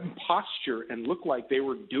try to posture and look like they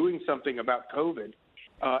were doing something about COVID,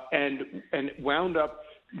 and wound up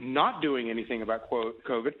not doing anything about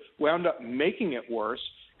COVID, wound up making it worse,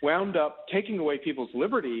 wound up taking away people's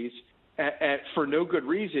liberties for no good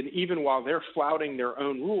reason, even while they're flouting their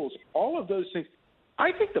own rules. All of those things.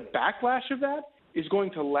 I think the backlash of that is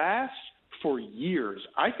going to last for years.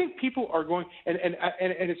 I think people are going, and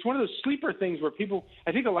it's one of those sleeper things where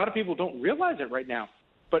I think a lot of people don't realize it right now.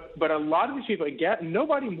 But a lot of these people,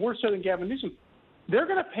 nobody more so than Gavin Newsom, they're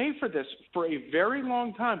going to pay for this for a very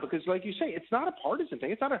long time because, like you say, it's not a partisan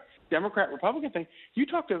thing. It's not a Democrat-Republican thing. You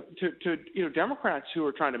talk to Democrats who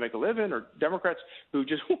are trying to make a living, or Democrats who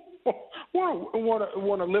just want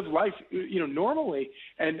to live life, normally,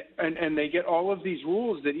 and they get all of these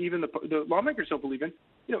rules that even the lawmakers don't believe in.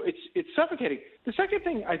 It's suffocating. The second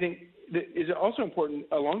thing I think that is also important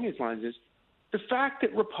along these lines is the fact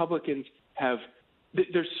that Republicans have.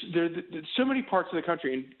 There's so many parts of the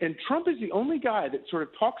country, and Trump is the only guy that sort of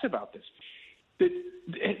talks about this. That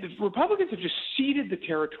the Republicans have just ceded the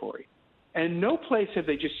territory, and no place have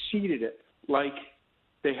they just ceded it like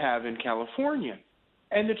they have in California.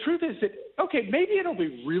 And the truth is that, okay, maybe it'll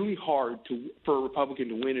be really hard for a Republican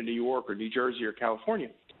to win in New York or New Jersey or California,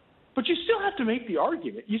 but you still have to make the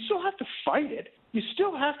argument. You still have to fight it. You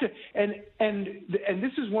still have to, and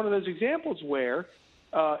this is one of those examples where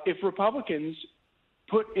if Republicans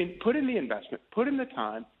put in the investment, put in the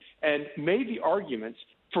time, and made the arguments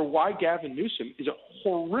for why Gavin Newsom is a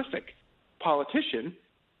horrific politician,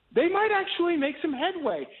 they might actually make some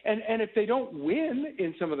headway. And if they don't win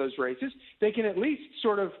in some of those races, they can at least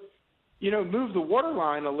sort of, move the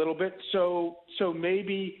waterline a little bit. So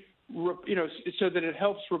maybe, so that it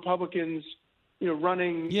helps Republicans,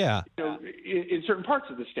 running, in certain parts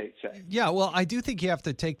of the state, say. Yeah, well, I do think you have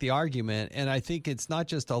to take the argument, and I think it's not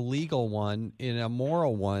just a legal one and a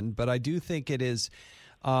moral one, but I do think it is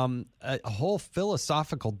a whole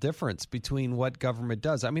philosophical difference between what government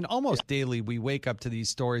does. I mean, almost daily we wake up to these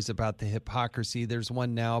stories about the hypocrisy. There's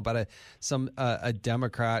one now about a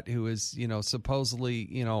Democrat who is,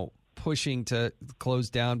 supposedly, pushing to close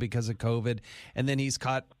down because of COVID, and then he's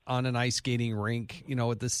caught on an ice skating rink,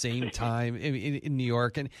 at the same time in New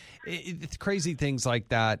York, and it's crazy things like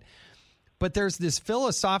that. But there's this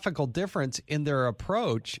philosophical difference in their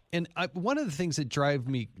approach, and one of the things that drives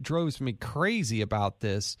me crazy about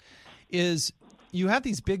this is you have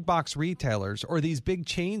these big box retailers or these big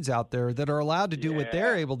chains out there that are allowed to do what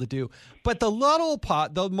they're able to do. But the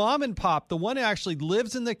the mom and pop, the one who actually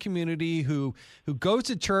lives in the community, who goes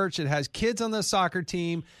to church and has kids on the soccer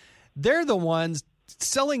team, they're the ones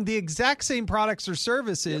selling the exact same products or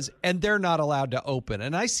services, and they're not allowed to open.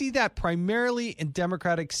 And I see that primarily in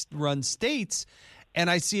Democratic-run states, and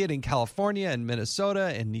I see it in California and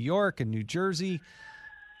Minnesota and New York and New Jersey.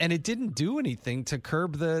 And it didn't do anything to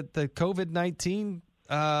curb the COVID-19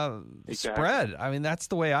 spread. I mean, that's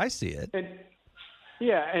the way I see it. And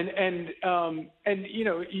you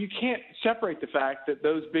can't separate the fact that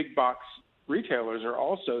those big box retailers are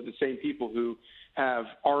also the same people who have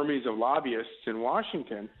armies of lobbyists in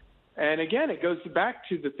Washington. And again, it goes back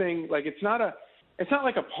to the thing, like it's not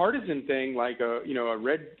like a partisan thing, like a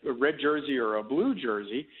red jersey or a blue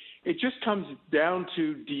jersey. It just comes down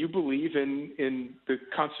to, do you believe in the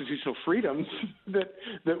constitutional freedoms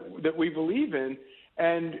that we believe in?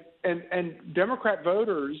 And Democrat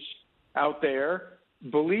voters out there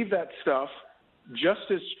believe that stuff just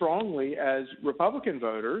as strongly as Republican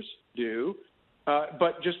voters do,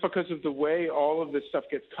 but just because of the way all of this stuff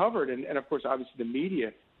gets covered, and of course, obviously, the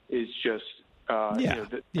media is just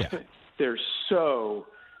they're so,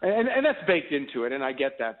 and that's baked into it, and I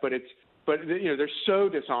get that, but they're so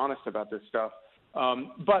dishonest about this stuff.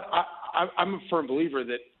 But I'm a firm believer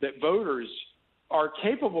that voters are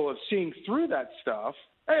capable of seeing through that stuff.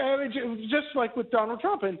 I mean, just like with Donald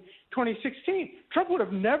Trump in 2016, Trump would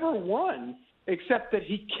have never won except that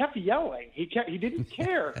he kept yelling. He didn't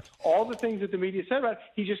care all the things that the media said about it.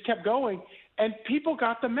 He just kept going, and people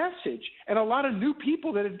got the message. And a lot of new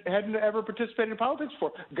people that hadn't ever participated in politics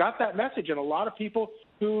before got that message, and a lot of people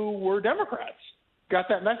who were Democrats got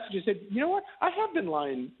that message and said, you know what, I have been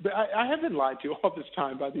lying. I have been lied to all this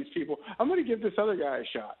time by these people. I'm going to give this other guy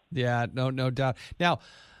a shot. Yeah, no doubt. Now,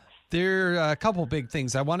 there are a couple big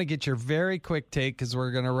things. I want to get your very quick take because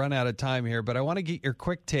we're going to run out of time here, but I want to get your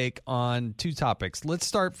quick take on two topics. Let's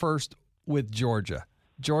start first with Georgia.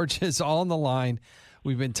 Georgia is all on the line.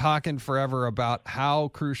 We've been talking forever about how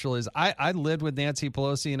crucial it is. I lived with Nancy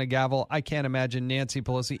Pelosi and a gavel. I can't imagine Nancy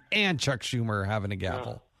Pelosi and Chuck Schumer having a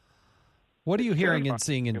gavel. What are you hearing and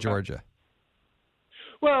seeing in Georgia?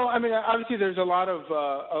 Well, I mean, obviously there's a lot of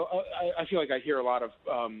I feel like I hear a lot of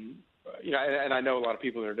and I know a lot of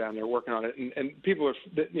people that are down there working on it, and people are,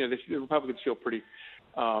 the Republicans feel pretty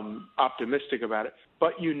optimistic about it.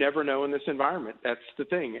 But you never know in this environment. That's the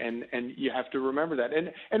thing, and you have to remember that.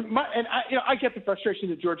 And I get the frustration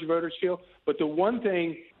that Georgia voters feel, but the one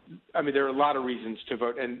thing I mean, there are a lot of reasons to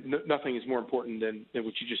vote, and nothing is more important than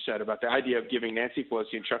what you just said about the idea of giving Nancy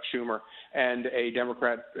Pelosi and Chuck Schumer and a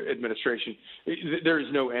Democrat administration. There is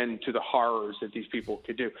no end to the horrors that these people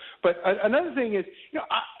could do. But another thing is,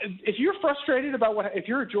 if you're frustrated about if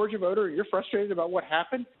you're a Georgia voter and you're frustrated about what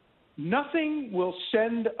happened, nothing will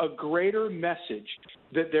send a greater message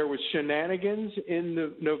that there was shenanigans in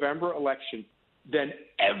the November election than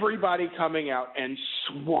everybody coming out and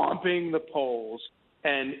swamping the polls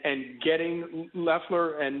and getting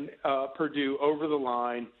Loeffler and Perdue over the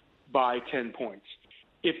line by 10 points.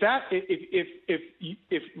 If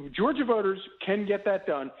Georgia voters can get that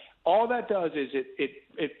done, all that does is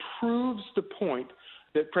it proves the point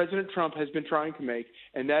that President Trump has been trying to make,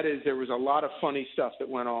 and that is there was a lot of funny stuff that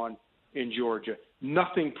went on in Georgia.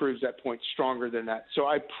 Nothing proves that point stronger than that. So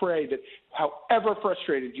I pray that however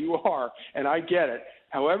frustrated you are, and I get it,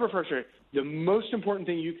 however frustrated, the most important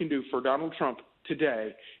thing you can do for Donald Trump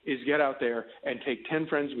today is get out there and take 10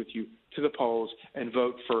 friends with you to the polls and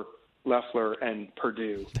vote for Loeffler and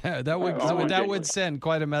Perdue. That would send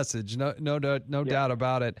quite a message. No doubt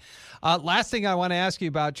about it. Last thing I want to ask you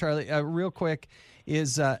about, Charlie, real quick,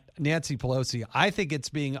 is Nancy Pelosi. I think it's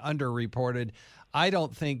being underreported. I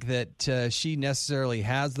don't think that she necessarily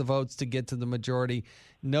has the votes to get to the majority.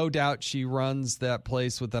 No doubt she runs that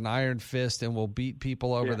place with an iron fist and will beat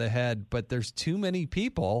people over the head. But there's too many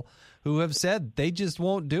people who have said they just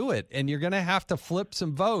won't do it. And you're going to have to flip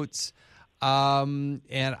some votes. And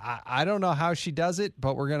I don't know how she does it,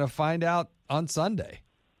 but we're going to find out on Sunday.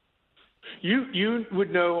 You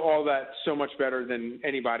would know all that so much better than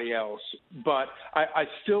anybody else, but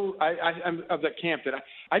I'm of the camp that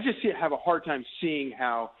I just have a hard time seeing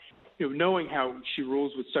how, knowing how she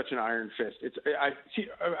rules with such an iron fist. I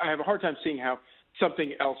have a hard time seeing how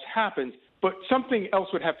something else happens, but something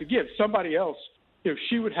else would have to give. Somebody else,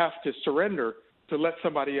 she would have to surrender to let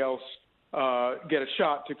somebody else get a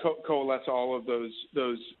shot to coalesce all of those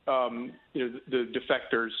the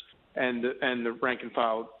defectors and the rank and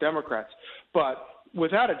file Democrats. But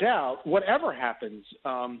without a doubt, whatever happens,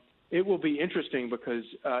 it will be interesting because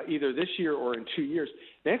either this year or in 2 years,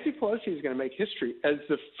 Nancy Pelosi is going to make history as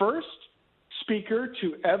the first speaker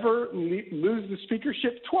to ever lose the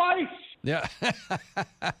speakership twice. Yeah.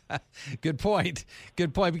 Good point.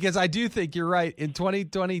 Because I do think you're right. In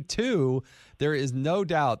 2022, there is no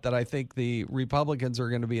doubt that I think the Republicans are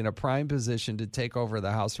going to be in a prime position to take over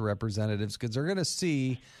the House of Representatives because they're going to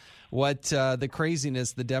see what the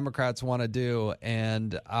craziness the Democrats want to do,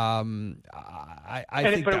 and I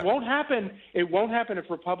think. But it won't happen. It won't happen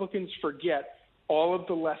if Republicans forget all of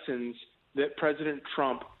the lessons that President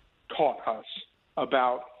Trump taught us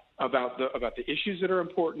about the issues that are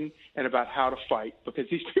important and about how to fight. Because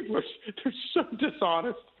these people they're so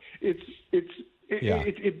dishonest. It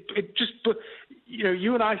just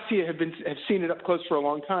you and I have seen it up close for a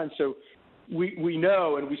long time. So. We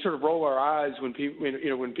know, and we sort of roll our eyes when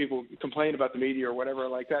people complain about the media or whatever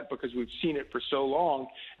like that because we've seen it for so long,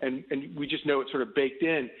 and we just know it's sort of baked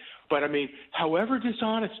in. But I mean, however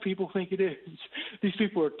dishonest people think it is, these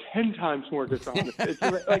people are 10 times more dishonest. It's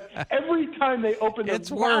like every time they open their mouth,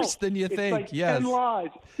 it's worse than you think. Like yes, 10 lies.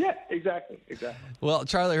 Yeah, exactly. Well,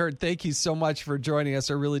 Charlie Hurd, thank you so much for joining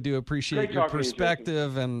us. I really do appreciate your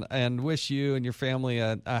perspective, and wish you and your family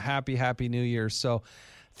a happy New Year. So.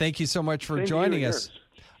 Thank you so much for joining us.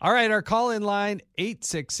 All right, our call-in line,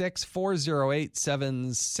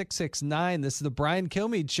 866-408-7669. This is the Brian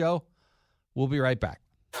Kilmeade Show. We'll be right back.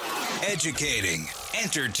 Educating,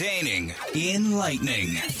 entertaining,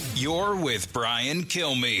 enlightening. You're with Brian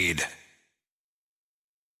Kilmeade.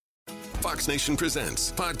 Fox Nation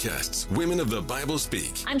presents podcasts Women of the Bible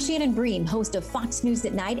Speak. I'm Shannon Bream, host of Fox News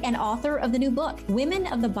at Night and author of the new book, Women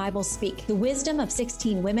of the Bible Speak, the wisdom of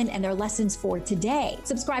 16 women and their lessons for today.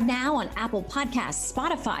 Subscribe now on Apple Podcasts,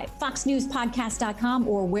 Spotify, FoxNewsPodcast.com,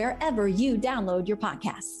 or wherever you download your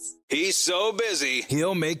podcasts. He's so busy,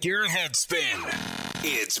 he'll make your head spin.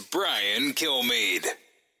 It's Brian Kilmeade.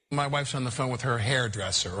 My wife's on the phone with her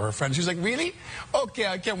hairdresser or her friend. She's like, really? Okay,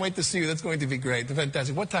 I can't wait to see you. That's going to be great.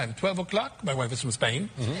 Fantastic. What time? 12 o'clock? My wife is from Spain.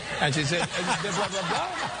 Mm-hmm. And she said, blah, blah, blah.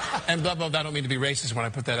 And blah, blah, blah. I don't mean to be racist when I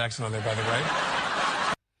put that accent on there, by the way.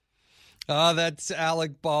 Oh, that's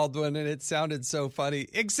Alec Baldwin, and it sounded so funny.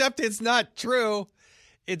 Except it's not true.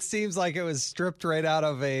 It seems like it was stripped right out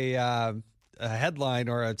of a headline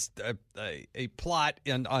or a plot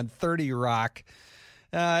on 30 Rock.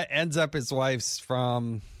 Ends up his wife's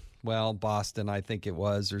from... Boston, I think it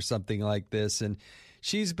was, or something like this. And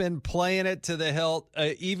she's been playing it to the hilt.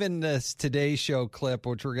 Even this Today Show clip,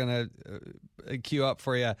 which we're going to queue up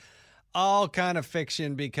for you, all kind of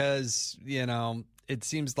fiction because, it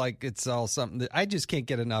seems like it's all something that I just can't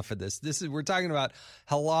get enough of this. We're talking about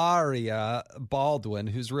Hilaria Baldwin,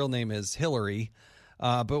 whose real name is Hillary,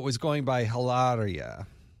 but was going by Hilaria.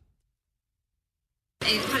 How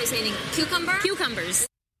do you say anything? Cucumber? Cucumbers.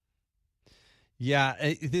 Yeah,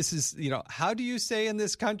 this is, how do you say in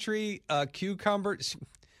this country, cucumber?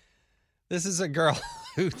 This is a girl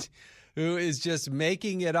who is just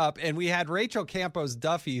making it up. And we had Rachel Campos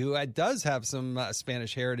Duffy, who does have some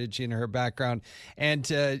Spanish heritage in her background.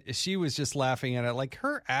 And she was just laughing at it, like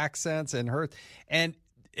her accents and and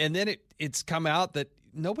then it's come out that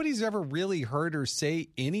nobody's ever really heard her say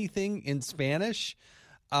anything in Spanish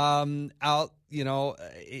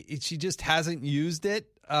she just hasn't used it.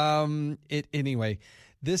 Anyway,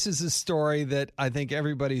 this is a story that I think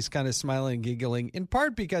everybody's kind of smiling and giggling, in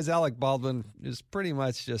part because Alec Baldwin is pretty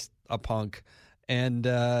much just a punk,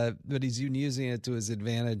 but he's using it to his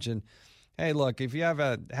advantage. And hey, look, if you have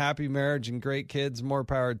a happy marriage and great kids, more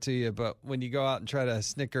power to you. But when you go out and try to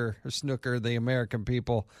snooker the American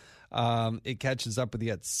people, it catches up with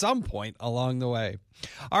you at some point along the way.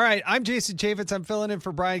 All right, I'm Jason Chaffetz. I'm filling in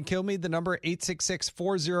for Brian Kilmeade. The number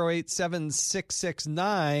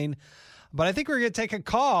 866-408-7669. But I think we're going to take a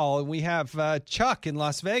call, and we have Chuck in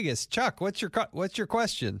Las Vegas. Chuck, what's your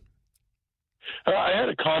question? I had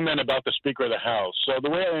a comment about the Speaker of the House. So the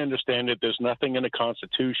way I understand it, there's nothing in the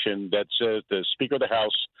Constitution that says the Speaker of the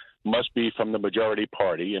House must be from the majority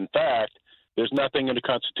party. In fact, there's nothing in the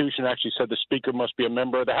Constitution that actually said the Speaker must be a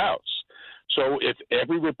member of the House. So if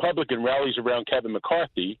every Republican rallies around Kevin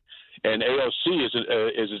McCarthy and AOC is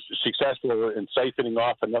successful in siphoning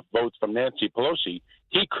off enough votes from Nancy Pelosi,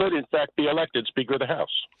 he could, in fact, be elected Speaker of the House.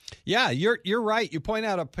 Yeah, you're right. You point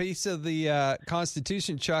out a piece of the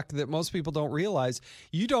Constitution, Chuck, that most people don't realize.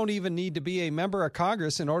 You don't even need to be a member of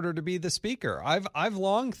Congress in order to be the Speaker. I've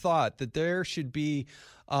long thought that there should be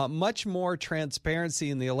much more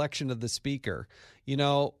transparency in the election of the Speaker.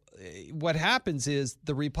 What happens is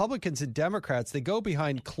the Republicans and Democrats, they go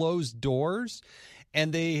behind closed doors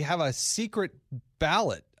and they have a secret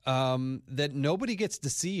ballot that nobody gets to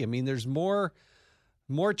see. I mean, there's more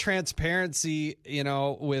transparency,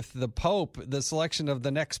 with the Pope, the selection of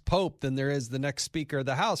the next Pope, than there is the next Speaker of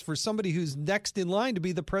the House for somebody who's next in line to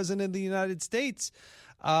be the President of the United States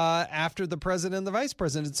after the President and the Vice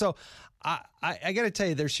President. So I got to tell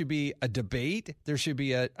you, there should be a debate. There should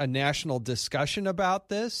be a national discussion about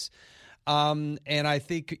this. And I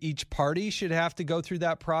think each party should have to go through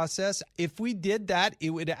that process. If we did that,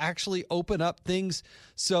 it would actually open up things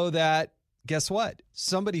so that, guess what?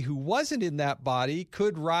 Somebody who wasn't in that body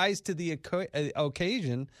could rise to the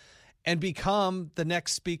occasion and become the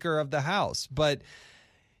next Speaker of the House. But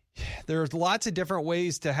there's lots of different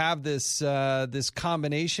ways to have this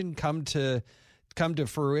combination come to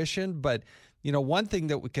fruition. But one thing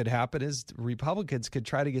that could happen is Republicans could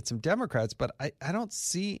try to get some Democrats, but I don't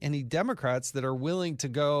see any Democrats that are willing to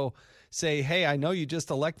go say, hey, I know you just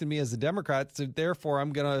elected me as a Democrat, so therefore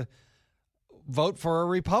I'm going to vote for a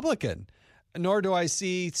Republican. Nor do I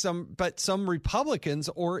see some Republicans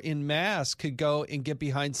or in mass could go and get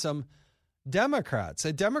behind some Democrats.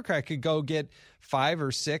 A Democrat could go get 5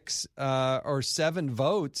 or 6 or 7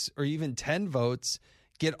 votes or even 10 votes,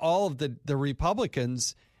 get all of the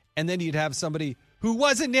Republicans, and then you'd have somebody who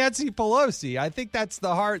wasn't Nancy Pelosi. I think that's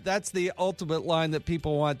the ultimate line that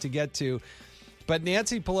people want to get to. But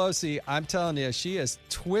Nancy Pelosi, I'm telling you, she is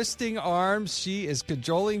twisting arms. She is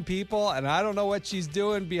cajoling people, and I don't know what she's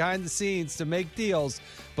doing behind the scenes to make deals.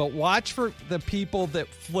 But watch for the people that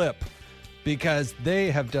flip, because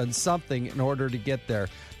they have done something in order to get there.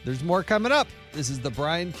 There's more coming up. This is the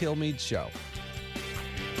Brian Kilmeade Show.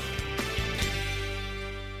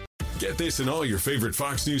 Get this and all your favorite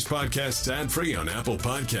Fox News podcasts ad-free on Apple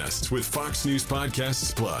Podcasts with Fox News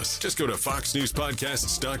Podcasts Plus. Just go to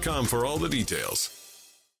foxnewspodcasts.com for all the details.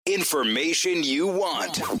 Information you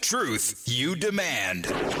want. Truth you demand.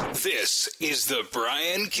 This is the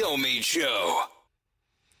Brian Kilmeade Show.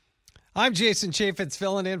 I'm Jason Chaffetz,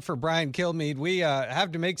 filling in for Brian Kilmeade. We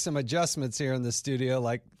have to make some adjustments here in the studio,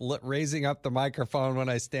 like raising up the microphone when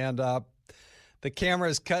I stand up. The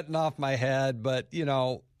camera's cutting off my head, but,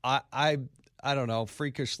 I don't know,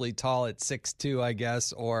 freakishly tall at 6'2", I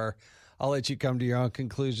guess, or I'll let you come to your own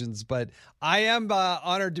conclusions. But I am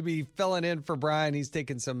honored to be filling in for Brian. He's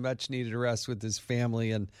taking some much-needed rest with his family,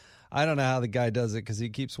 and I don't know how the guy does it because he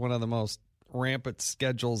keeps one of the most rampant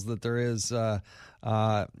schedules that there is in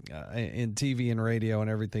TV and radio and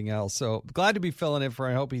everything else. So glad to be filling in for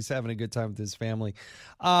him. I hope he's having a good time with his family.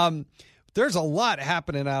 There's a lot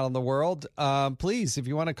happening out in the world. Please, if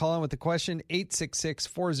you want to call in with a question,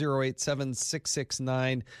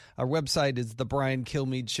 866-408-7669. Our website is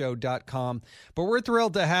thebriankilmeadshow.com. But we're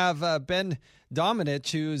thrilled to have Ben Domenech,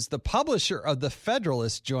 who's the publisher of The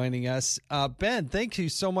Federalist, joining us. Ben, thank you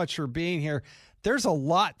so much for being here. There's a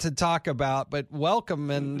lot to talk about, but welcome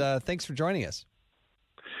and thanks for joining us.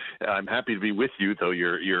 I'm happy to be with you, though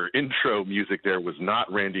your intro music there was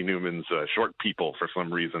not Randy Newman's Short People for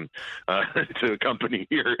some reason to accompany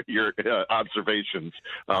your observations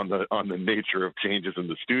on the nature of changes in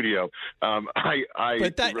the studio. I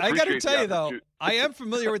got to tell you, though, I am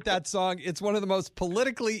familiar with that song. It's one of the most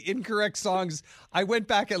politically incorrect songs. I went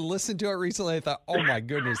back and listened to it recently. I thought, oh, my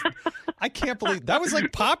goodness, I can't believe that was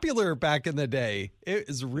like popular back in the day. It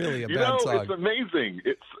is really a bad song. It's amazing.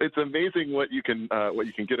 It's amazing what you can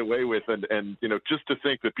get away with, and just to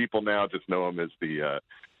think that people now just know him as the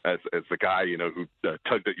guy who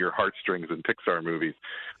tugged at your heartstrings in Pixar movies.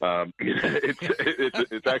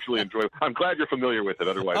 It's actually enjoyable. I'm glad you're familiar with it.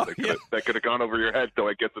 Otherwise, that could have gone over your head. So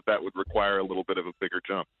I guess that would require a little bit of a bigger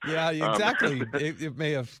jump. Yeah, exactly. It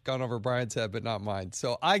may have gone over Brian's head, but not mine.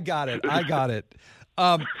 So I got it.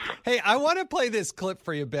 Hey, I want to play this clip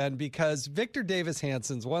for you, Ben, because Victor Davis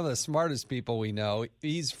Hanson's one of the smartest people we know.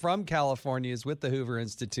 He's from California. He's with the Hoover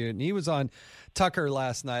Institute, and he was on Tucker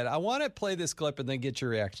last night. I want to play this clip and then get your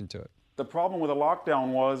reaction to it. The problem with the lockdown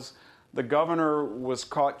was the governor was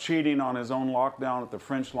caught cheating on his own lockdown at the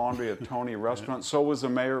French Laundry at Tony restaurant. So was the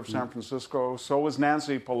mayor of San Francisco. So was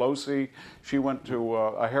Nancy Pelosi. She went to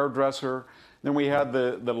a hairdresser. Then we had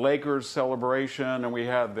the Lakers celebration, and we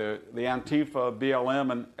had the Antifa,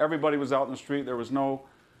 BLM, and everybody was out in the street. There was no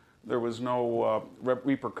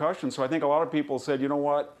repercussion. So I think a lot of people said, you know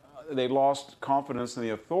what? They lost confidence in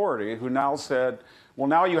the authority, who now said, well,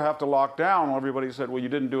 now you have to lock down. Well, everybody said, well, you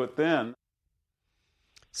didn't do it then.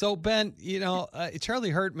 So, Ben,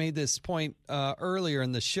 Charlie Hurt made this point earlier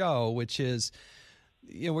in the show, which is,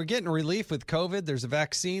 we're getting relief with COVID. There's a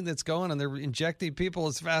vaccine that's going, and they're injecting people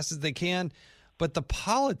as fast as they can. But the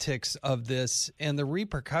politics of this and the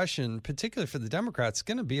repercussion, particularly for the Democrats, is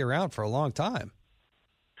going to be around for a long time.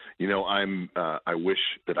 I wish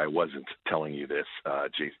that I wasn't telling you this,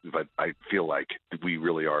 Jason, but I feel like we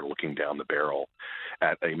really are looking down the barrel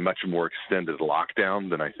at a much more extended lockdown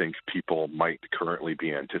than I think people might currently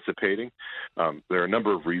be anticipating. There are a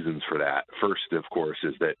number of reasons for that. First, of course,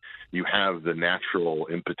 is that you have the natural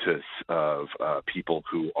impetus of people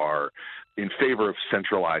who are in favor of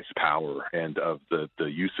centralized power and of the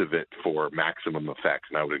use of it for maximum effect.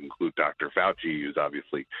 And I would include Dr. Fauci, who's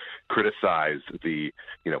obviously criticized the,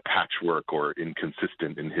 patchwork or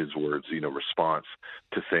inconsistent, in his words, response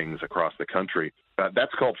to things across the country.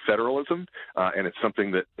 That's called federalism, and it's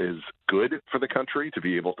something that is good for the country to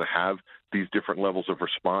be able to have these different levels of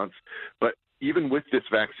response. But even with this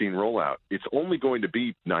vaccine rollout, it's only going to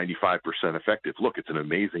be 95% effective. Look, it's an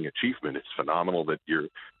amazing achievement. It's phenomenal that you're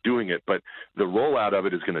doing it, but the rollout of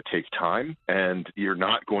it is going to take time, and you're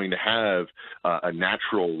not going to have a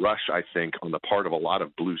natural rush, I think, on the part of a lot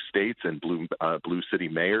of blue states and blue city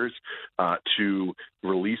mayors to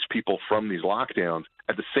release people from these lockdowns.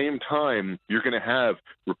 At the same time, you're going to have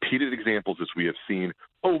repeated examples, as we have seen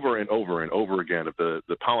over and over and over again, of the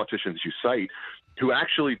politicians you cite who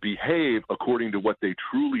actually behave according to what they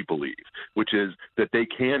truly believe, which is that they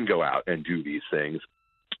can go out and do these things.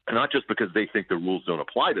 Not just because they think the rules don't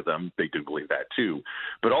apply to them, they do believe that too,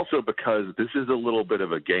 but also because this is a little bit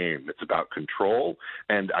of a game. It's about control,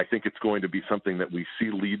 and I think it's going to be something that we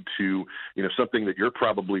see lead to, something that you're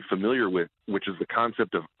probably familiar with, which is the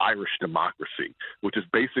concept of Irish democracy, which is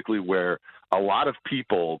basically where a lot of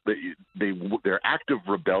people, their act of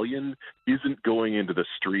rebellion isn't going into the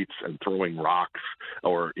streets and throwing rocks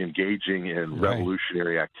or engaging in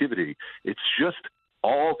revolutionary activity. It's just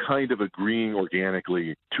all kind of agreeing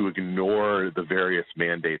organically to ignore the various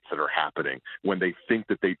mandates that are happening when they think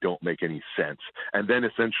that they don't make any sense, and then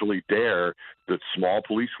essentially dare the small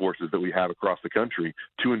police forces that we have across the country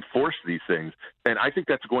to enforce these things. And I think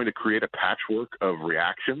that's going to create a patchwork of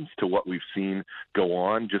reactions to what we've seen go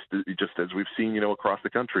on, just as we've seen, across the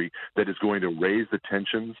country, that is going to raise the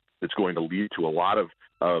tensions. It's going to lead to a lot of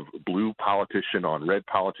blue politician on red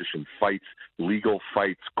politician fights, legal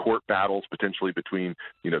fights, court battles potentially between,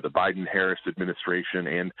 the Biden-Harris administration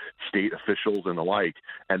and state officials and the like.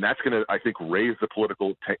 And that's going to, I think, raise the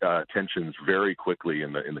political tensions very quickly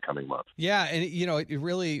in the coming months. Yeah, and it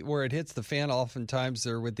really, where it hits the fan oftentimes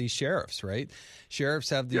are with these sheriffs, right? Sheriffs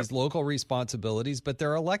have these local responsibilities, but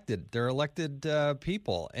they're elected. They're elected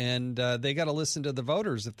people, and they got to listen to the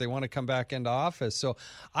voters if they want to come back into office. So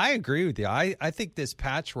I agree with you. I think this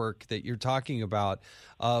patchwork that you're talking about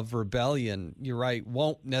of rebellion, you're right,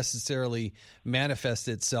 won't necessarily manifest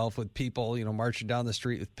itself with people, marching down the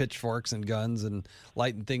street with pitchforks and guns and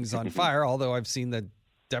lighting things on fire, although I've seen the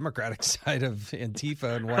Democratic side of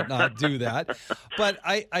Antifa and whatnot do that. But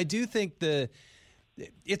I do think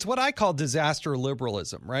it's what I call disaster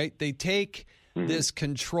liberalism, right? They take this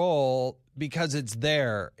control because it's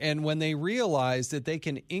there. And when they realize that they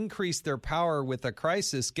can increase their power with a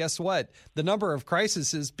crisis, guess what? The number of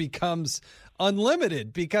crises becomes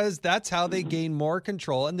unlimited because that's how they gain more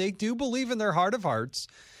control. And they do believe in their heart of hearts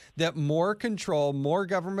that more control, more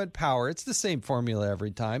government power, it's the same formula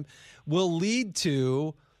every time, will lead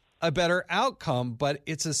to a better outcome, but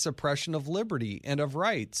it's a suppression of liberty and of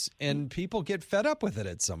rights. And people get fed up with it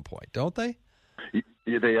at some point, don't they?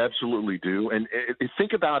 Yeah, they absolutely do. And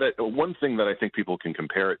think about it. One thing that I think people can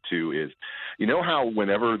compare it to is, how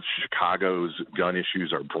whenever Chicago's gun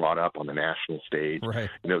issues are brought up on the national stage, right,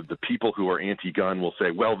 the people who are anti-gun will say,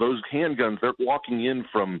 well, those handguns, they're walking in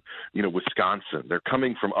from, Wisconsin. They're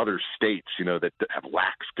coming from other states, that have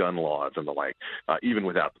lax gun laws and the like, even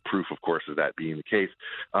without the proof, of course, of that being the case.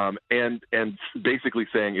 And basically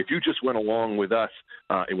saying, if you just went along with us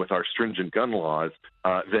and with our stringent gun laws,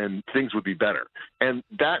 then things would be better. And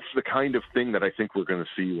that's the kind of thing that I think we're going to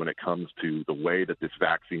see when it comes to the way that this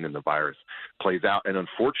vaccine and the virus plays out. And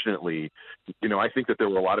unfortunately, I think that there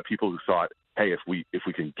were a lot of people who thought, hey, if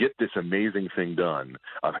we can get this amazing thing done,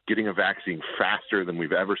 getting a vaccine faster than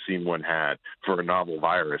we've ever seen one had for a novel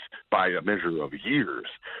virus by a measure of years,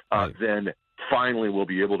 then finally we'll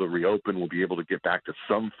be able to reopen, we'll be able to get back to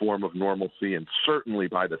some form of normalcy, and certainly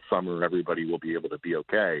by the summer everybody will be able to be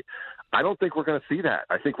okay. I don't think we're going to see that.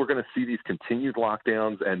 I think we're going to see these continued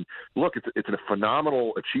lockdowns. And look, it's a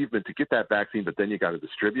phenomenal achievement to get that vaccine, but then you got to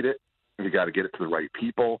distribute it, and you got to get it to the right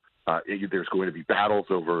people. There's going to be battles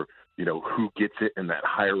over, who gets it in that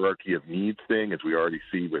hierarchy of needs thing, as we already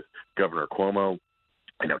see with Governor Cuomo.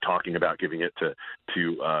 Talking about giving it to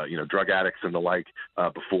drug addicts and the like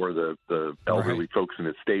before the elderly folks in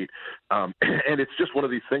his state. And it's just one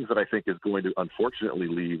of these things that I think is going to unfortunately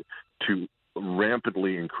lead to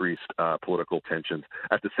rampantly increased political tensions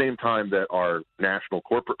at the same time that our national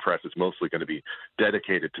corporate press is mostly going to be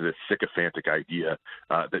dedicated to this sycophantic idea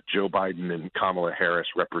that Joe Biden and Kamala Harris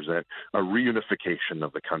represent a reunification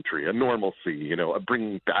of the country, a normalcy, a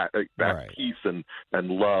bringing back right, peace and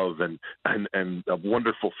love and a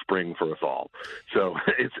wonderful spring for us all. So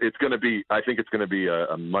it's going to be, I think it's going to be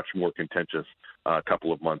a much more contentious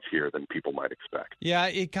couple of months here than people might expect. Yeah,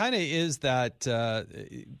 it kind of is that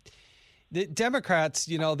the Democrats,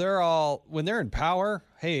 they're all, when they're in power,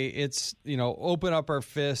 hey, it's, open up our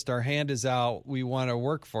fist, our hand is out, we want to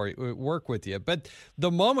work with you. But the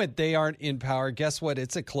moment they aren't in power, guess what?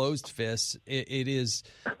 It's a closed fist. It is,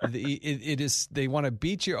 they want to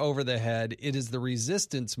beat you over the head. It is the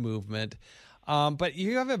resistance movement. But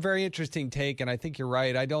you have a very interesting take, and I think you're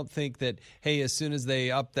right. I don't think that, hey, as soon as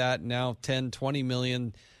they up that now 10, 20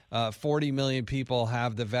 million 40 million people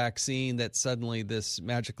have the vaccine, that suddenly this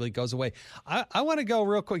magically goes away. I want to go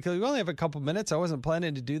real quickly. We only have a couple minutes. I wasn't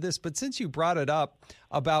planning to do this, but since you brought it up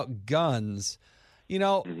about guns,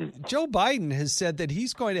 Joe Biden has said that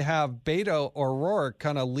he's going to have Beto O'Rourke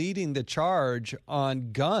kind of leading the charge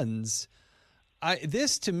on guns.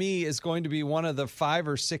 This, to me, is going to be one of the 5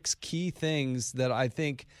 or 6 key things that I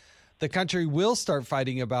think the country will start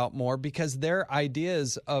fighting about more, because their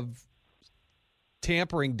ideas of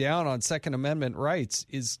tampering down on Second Amendment rights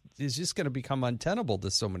is just going to become untenable to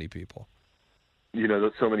so many people.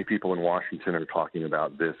 So many people in Washington are talking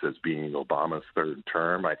about this as being Obama's third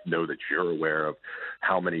term. I know that you're aware of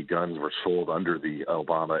how many guns were sold under the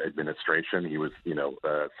Obama administration. He was,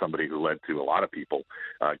 somebody who led to a lot of people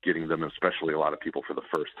getting them, especially a lot of people for the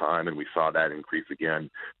first time. And we saw that increase again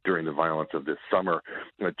during the violence of this summer.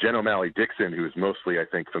 Jen O'Malley Dixon, who is mostly, I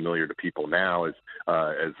think, familiar to people now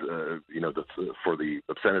for the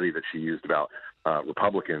obscenity that she used about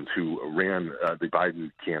Republicans who ran the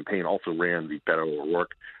Biden campaign, also ran the Beto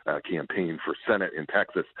O'Rourke campaign for Senate in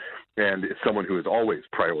Texas, and is someone who has always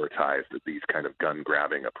prioritized these kind of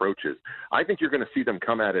gun-grabbing approaches. I think you're going to see them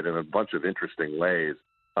come at it in a bunch of interesting ways,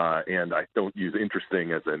 and I don't use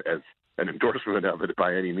interesting as an endorsement of it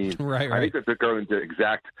by any means. Right. I think that they're going to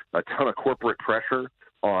exact a ton of corporate pressure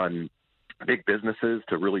on big businesses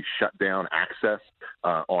to really shut down access,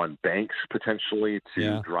 on banks potentially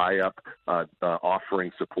to dry up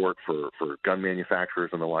offering support for gun manufacturers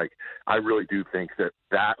and the like. I really do think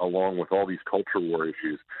that along with all these culture war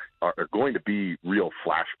issues are going to be real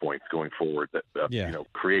flashpoints going forward that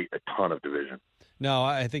create a ton of division. No,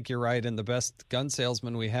 I think you're right. And the best gun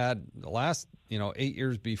salesman we had the last, 8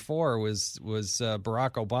 years before was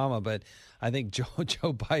Barack Obama. But I think Joe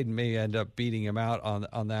Biden may end up beating him out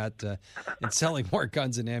on that and selling more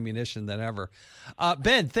guns and ammunition than ever.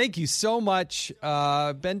 Ben, thank you so much.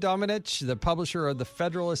 Ben Domenech, the publisher of The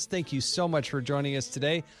Federalist, thank you so much for joining us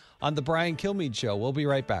today on The Brian Kilmeade Show. We'll be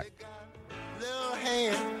right back. Little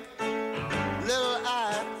hand, little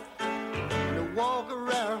eye, they walk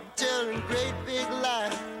around telling great big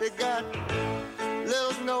lies. They got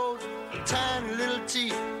little nose, tiny little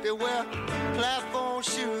teeth. They wear platform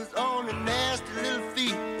shoes on the nasty little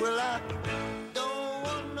feet. Well, I don't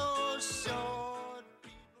want no short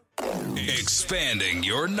people. Expanding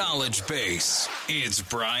your knowledge base. It's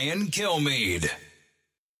Brian Kilmeade.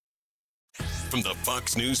 From the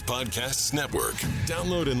Fox News Podcasts Network.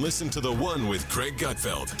 Download and listen to The One with Craig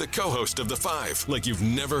Gutfeld, the co-host of The Five, like you've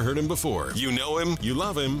never heard him before. You know him, you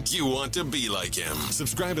love him, you want to be like him.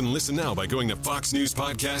 Subscribe and listen now by going to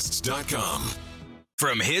foxnewspodcasts.com.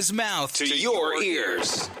 From his mouth to your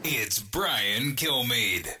ears, it's Brian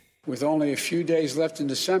Kilmeade. With only a few days left in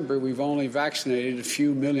December, we've only vaccinated a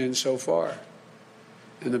few million so far.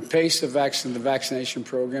 And the pace of the vaccination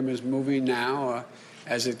program is moving now.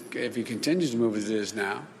 If it continues to move as it is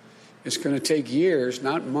now, it's going to take years,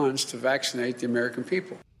 not months, to vaccinate the American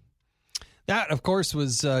people. That, of course,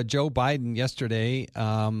 was Joe Biden yesterday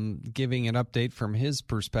giving an update from his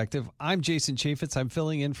perspective. I'm Jason Chaffetz. I'm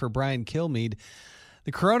filling in for Brian Kilmeade.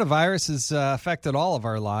 The coronavirus has affected all of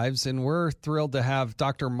our lives, and we're thrilled to have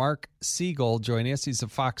Dr. Mark Siegel joining us. He's a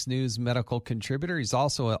Fox News medical contributor. He's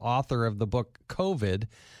also an author of the book COVID,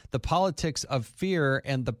 The Politics of Fear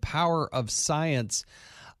and the Power of Science.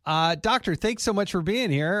 Doctor, thanks so much for being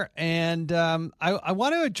here. And I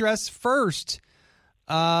want to address first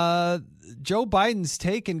Joe Biden's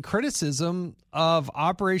take and criticism of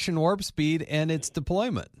Operation Warp Speed and its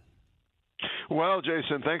deployment. Well,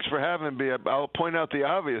 Jason, thanks for having me. I'll point out the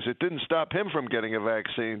obvious. It didn't stop him from getting a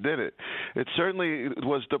vaccine, did it? It certainly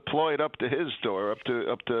was deployed up to his door, up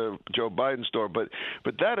to Joe Biden's door. But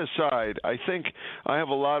that aside, I think I have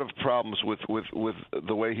a lot of problems with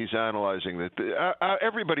the way he's analyzing it.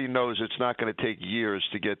 Everybody knows it's not going to take years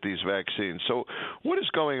to get these vaccines. So what is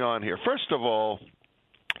going on here? First of all,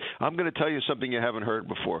 I'm going to tell you something you haven't heard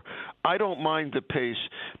before. I don't mind the pace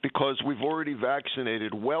because we've already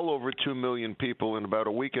vaccinated well over 2 million people in about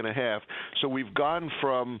a week and a half. So we've gone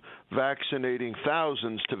from vaccinating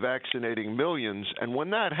thousands to vaccinating millions. And when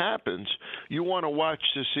that happens, you want to watch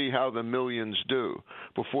to see how the millions do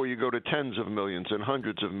before you go to tens of millions and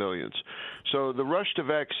hundreds of millions. So the rush to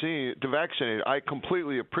vaccinate, I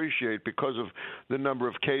completely appreciate because of the number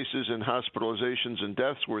of cases and hospitalizations and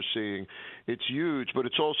deaths we're seeing. It's huge, but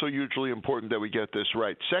it's also hugely important that we get this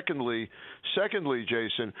right. Secondly,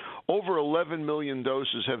 Jason, over 11 million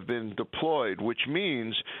doses have been deployed, which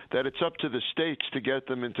means that it's up to the states to get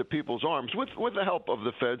them into people's arms with the help of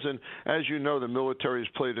the feds. And as you know, the military has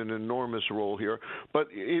played an enormous role here. But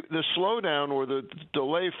the slowdown or the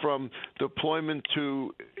delay from deployment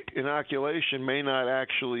to inoculation may not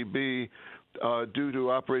actually be due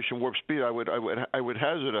to Operation Warp Speed. I would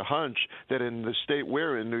hazard a hunch that in the state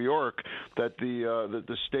we're in, New York, that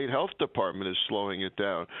the state health department is slowing it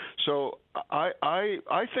down. So I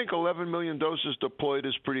think 11 million doses deployed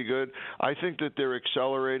is pretty good. I think that they're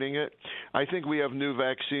accelerating it. I think we have new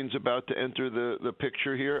vaccines about to enter the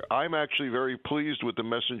picture here. I'm actually very pleased with the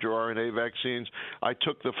messenger RNA vaccines. I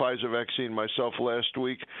took the Pfizer vaccine myself last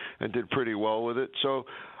week and did pretty well with it. So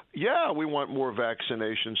yeah, we want more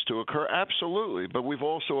vaccinations to occur, absolutely, but we've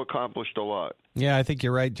also accomplished a lot. Yeah, I think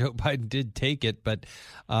you're right. Joe Biden did take it, but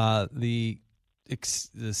the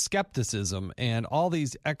skepticism and all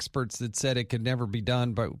these experts that said it could never be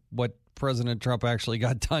done, but what President Trump actually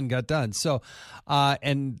got done. So,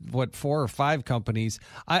 and what 4 or 5 companies.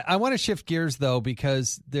 I want to shift gears, though,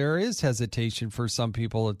 because there is hesitation for some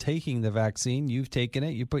people of taking the vaccine. You've taken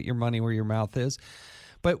it. You put your money where your mouth is.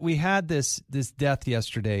 But we had this death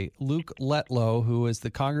yesterday. Luke Letlow, who is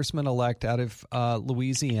the congressman-elect out of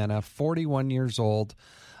Louisiana, 41 years old.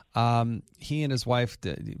 He and his wife,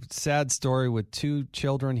 sad story with 2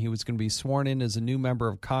 children. He was going to be sworn in as a new member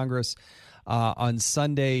of Congress on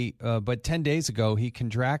Sunday. But 10 days ago, he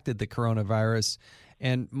contracted the coronavirus.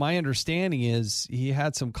 And my understanding is he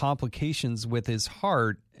had some complications with his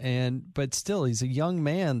heart. But still, he's a young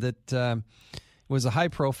man that was a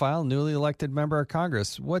high-profile, newly elected member of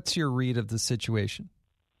Congress. What's your read of the situation?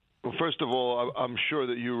 Well, first of all, I'm sure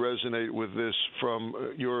that you resonate with this from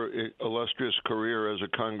your illustrious career as a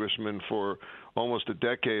congressman for almost a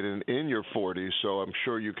decade and in your 40s. So I'm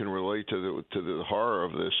sure you can relate to the horror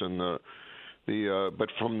of this and But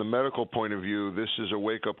from the medical point of view, this is a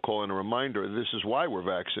wake-up call and a reminder. This is why we're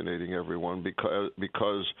vaccinating everyone,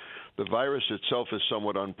 because the virus itself is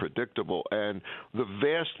somewhat unpredictable, and the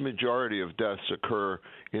vast majority of deaths occur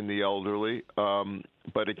in the elderly,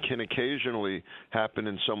 but it can occasionally happen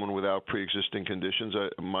in someone without pre-existing conditions.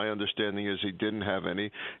 My understanding is he didn't have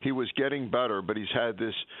any. He was getting better, but he's had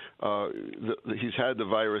this. He's had the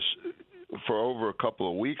virus for over a couple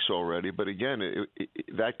of weeks already, but again,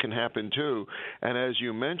 that can happen too. And as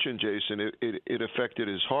you mentioned, Jason, it affected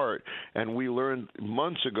his heart, and we learned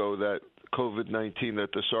months ago that COVID-19,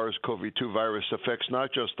 that the SARS-CoV-2 virus affects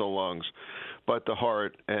not just the lungs, but the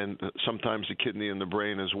heart and sometimes the kidney and the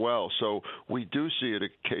brain as well. So we do see it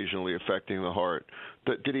occasionally affecting the heart.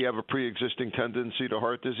 Did he have a pre-existing tendency to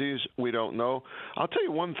heart disease? We don't know. I'll tell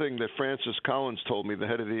you one thing that Francis Collins told me, the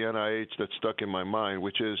head of the NIH, that stuck in my mind,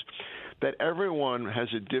 which is that everyone has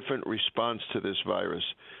a different response to this virus.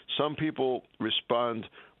 Some people respond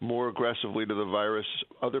more aggressively to the virus.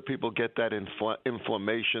 Other people get that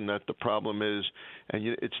inflammation that the problem is, and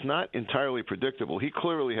it's not entirely predictable. He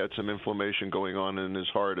clearly had some inflammation going on in his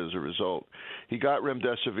heart as a result. He got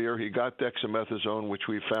remdesivir, he got dexamethasone, which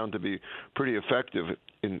we found to be pretty effective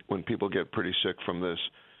when people get pretty sick from this.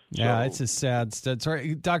 Yeah, it's a sad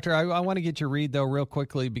story. Doctor, I want to get your read, though, real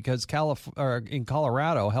quickly, because in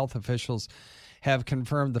Colorado, health officials have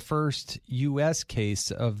confirmed the first U.S.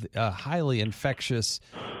 case of a highly infectious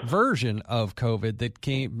version of COVID that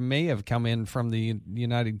may have come in from the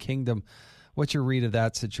United Kingdom. What's your read of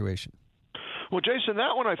that situation? Well, Jason,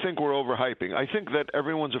 that one I think we're overhyping. I think that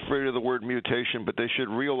everyone's afraid of the word mutation, but they should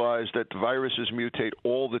realize that viruses mutate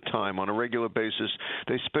all the time on a regular basis.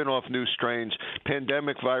 They spin off new strains.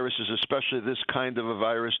 Pandemic viruses, especially this kind of a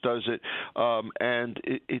virus, does it, and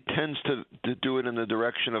it tends to do it in the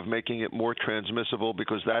direction of making it more transmissible,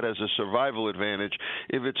 because that has a survival advantage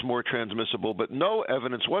if it's more transmissible, but no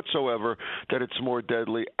evidence whatsoever that it's more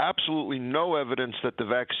deadly. Absolutely no evidence that the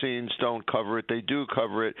vaccines don't cover it. They do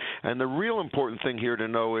cover it, and the real important thing here to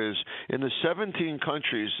know is in the 17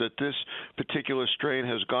 countries that this particular strain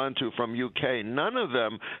has gone to from UK, none of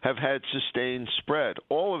them have had sustained spread.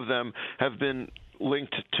 All of them have been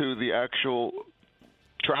linked to the actual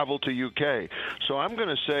travel to UK. So I'm going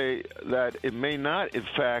to say that it may not, in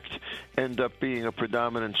fact, end up being a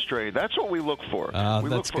predominant strain. That's what we look for. We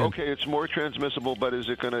look for, okay, it's more transmissible, but is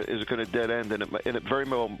it going to dead end? And it very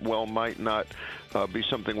well might not be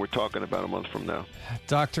something we're talking about a month from now.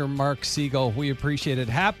 Dr. Mark Siegel, we appreciate it.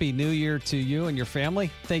 Happy New Year to you and your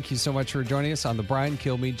family. Thank you so much for joining us on the Brian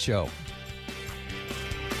Kilmeade Show.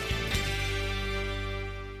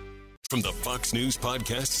 From the Fox News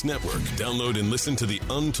Podcasts Network, download and listen to The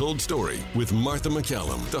Untold Story with Martha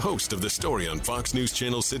McCallum. The host of The Story on Fox News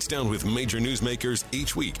Channel sits down with major newsmakers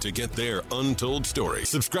each week to get their untold story.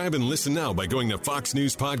 Subscribe and listen now by going to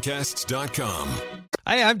foxnewspodcasts.com.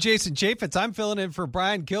 Hi, I'm Jason Chaffetz. I'm filling in for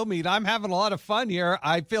Brian Kilmeade. I'm having a lot of fun here.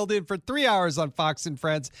 I filled in for 3 hours on Fox and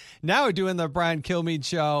Friends. Now we're doing the Brian Kilmeade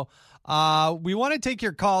Show. We want to take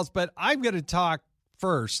your calls, but I'm going to talk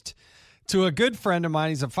first to a good friend of mine.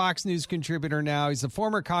 He's a Fox News contributor now. He's a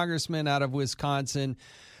former congressman out of Wisconsin,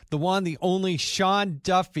 the one, the only Sean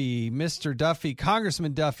Duffy, Mr. Duffy,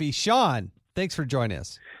 Congressman Duffy. Sean, thanks for joining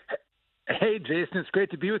us. Hey, Jason, it's great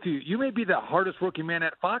to be with you. You may be the hardest working man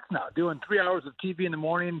at Fox now, doing 3 hours of TV in the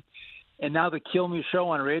morning and now the Kill Me Show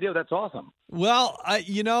on radio. That's awesome. Well,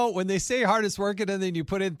 when they say hardest working and then you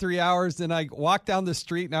put in 3 hours, then I walk down the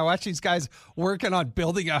street and I watch these guys working on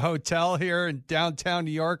building a hotel here in downtown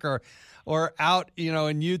New York or out,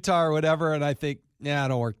 in Utah or whatever. And I think, I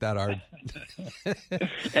don't work that hard.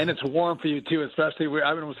 And it's warm for you too, especially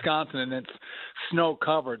I'm in Wisconsin and it's snow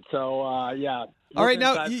covered. So, yeah. All right.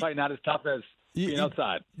 Now, probably not as tough as being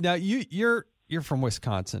outside. Now you're from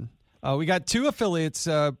Wisconsin. We got two affiliates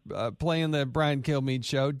playing the Brian Kilmeade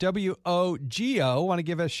Show. WOGO, want to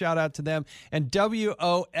give a shout out to them, and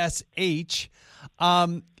WOSH.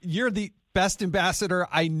 You're the best ambassador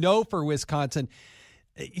I know for Wisconsin.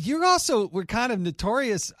 We're kind of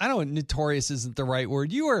notorious. I don't know, notorious isn't the right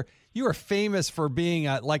word. You are famous for being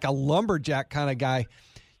like a lumberjack kind of guy.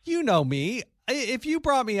 You know me. If you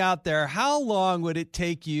brought me out there, how long would it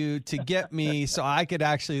take you to get me so I could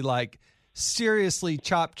actually seriously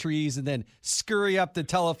chop trees and then scurry up the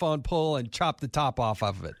telephone pole and chop the top off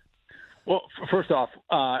of it? Well, first off,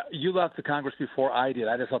 you left the Congress before I did.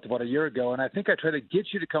 I just left about a year ago, and I think I tried to get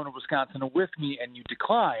you to come to Wisconsin with me, and you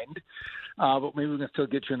declined. But maybe we can still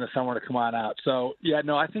get you in the summer to come on out. So,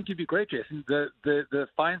 I think you'd be great, Jason. The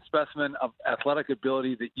fine specimen of athletic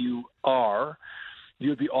ability that you are,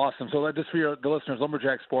 You'd be awesome. So just for the listeners,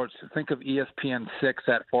 Lumberjack Sports, think of ESPN 6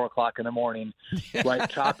 at 4 o'clock in the morning, right?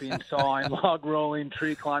 Chopping, sawing, log rolling,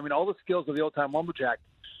 tree climbing, all the skills of the old-time lumberjack.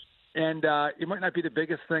 And it might not be the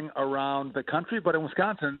biggest thing around the country, but in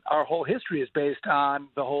Wisconsin, our whole history is based on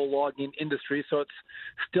the whole logging industry. So it's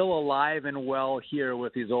still alive and well here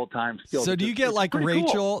with these old-time skills. So do you get like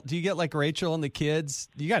Rachel? Cool. Do you get like Rachel and the kids?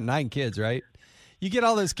 You got 9 kids, right? You get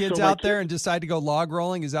all those kids out there and decide to go log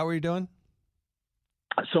rolling? Is that what you're doing?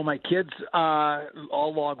 So my kids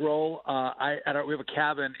all log roll. We have a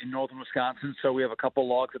cabin in northern Wisconsin, so we have a couple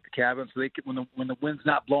logs at the cabin. So they can, when the wind's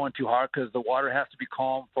not blowing too hard, because the water has to be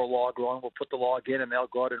calm for log rolling, we'll put the log in and they'll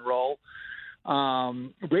go out and roll.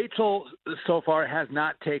 Rachel so far has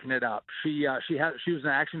not taken it up. She was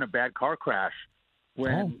actually in a bad car crash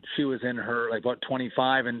when she was in her about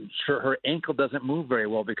 25, and her ankle doesn't move very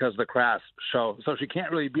well because of the crash. So she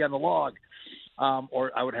can't really be on the log,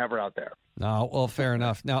 or I would have her out there. No, well, fair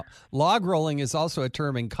enough. Now, log rolling is also a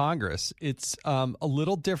term in Congress. It's a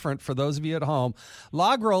little different for those of you at home.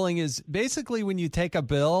 Log rolling is basically when you take a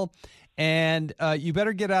bill and you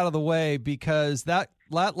better get out of the way because that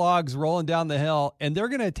log's rolling down the hill and they're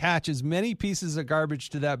going to attach as many pieces of garbage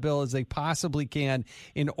to that bill as they possibly can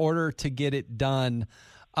in order to get it done.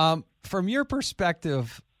 From your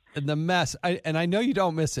perspective, the mess, and I know you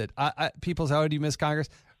don't miss it. People say, oh, do you miss Congress?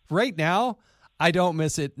 Right now, I don't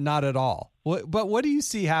miss it, not at all. But what do you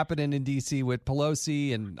see happening in D.C. with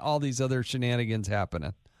Pelosi and all these other shenanigans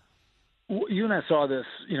happening? You and I saw this,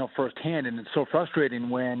 firsthand, and it's so frustrating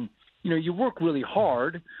when, you work really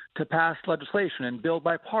hard to pass legislation and build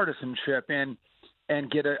bipartisanship and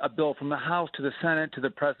get a bill from the House to the Senate to the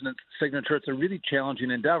president's signature. It's a really challenging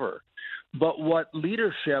endeavor. But what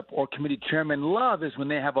leadership or committee chairmen love is when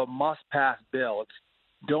they have a must-pass bill. It's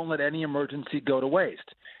don't let any emergency go to waste.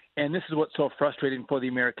 And this is what's so frustrating for the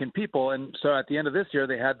American people. And so at the end of this year,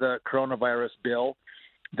 they had the coronavirus bill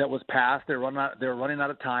that was passed. They're running out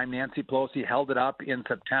of time. Nancy Pelosi held it up in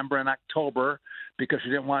September and October because she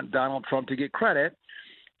didn't want Donald Trump to get credit.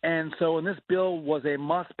 And so when this bill was a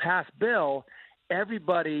must-pass bill,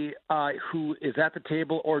 everybody who is at the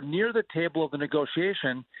table or near the table of the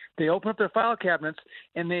negotiation, they open up their file cabinets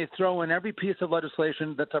and they throw in every piece of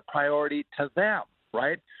legislation that's a priority to them,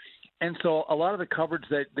 right? And so a lot of the coverage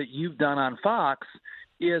that you've done on Fox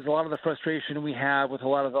is a lot of the frustration we have with a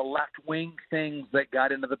lot of the left-wing things that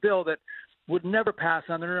got into the bill that would never pass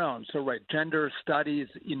on their own. So, right, gender studies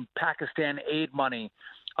in Pakistan aid money,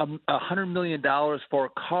 $100 million for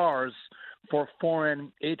cars for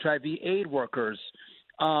foreign HIV aid workers,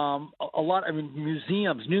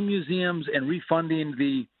 museums, new museums, and refunding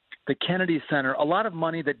the Kennedy Center, a lot of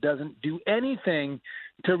money that doesn't do anything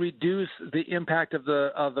to reduce the impact of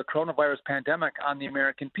the coronavirus pandemic on the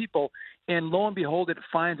American people. And lo and behold, it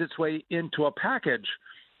finds its way into a package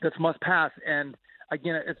that's must pass. And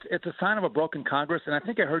again, it's a sign of a broken Congress. And I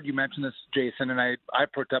think I heard you mention this, Jason, and I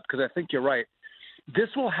perked up because I think you're right. This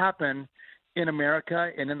will happen in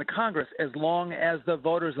America and in the Congress as long as the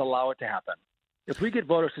voters allow it to happen. If we get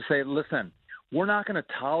voters to say, listen, we're not going to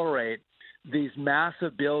tolerate these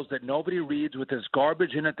massive bills that nobody reads with this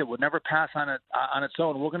garbage in it that would never pass on its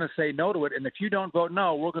own, we're going to say no to it. And if you don't vote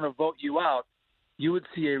no, we're going to vote you out. You would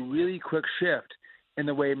see a really quick shift in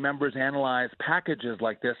the way members analyze packages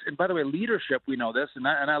like this. And by the way, leadership, we know this, and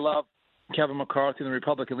I love Kevin McCarthy and the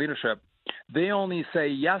Republican leadership. They only say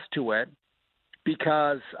yes to it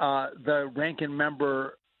because the ranking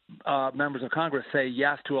members of Congress say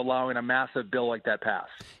yes to allowing a massive bill like that pass.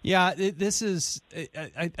 Yeah, this is,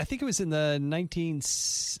 I think it was in the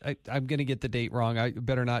I'm going to get the date wrong. I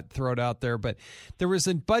better not throw it out there, but there was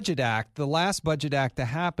a budget act. The last budget act to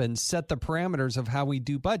happen set the parameters of how we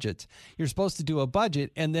do budgets. You're supposed to do a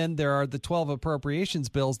budget, and then there are the 12 appropriations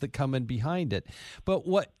bills that come in behind it. But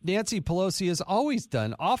what Nancy Pelosi has always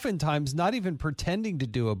done, oftentimes not even pretending to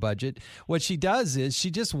do a budget, what she does is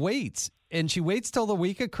she just waits. And she waits till the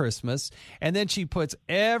week of Christmas, and then she puts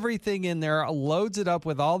everything in there, loads it up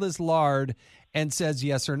with all this lard, and says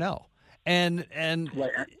yes or no. And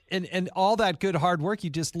all that good hard work, you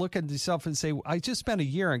just look at yourself and say, I just spent a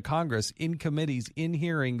year in Congress, in committees, in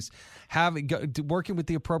hearings, working with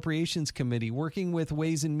the Appropriations Committee, working with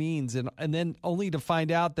Ways and Means, and then only to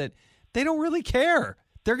find out that they don't really care.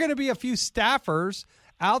 They're going to be a few staffers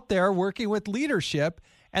out there working with leadership,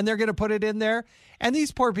 and they're going to put it in there. And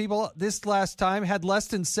these poor people this last time had less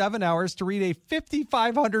than 7 hours to read a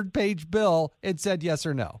 5,500-page bill and said yes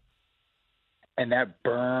or no. And that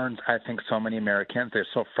burns, I think, so many Americans. They're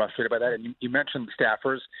so frustrated by that. And you mentioned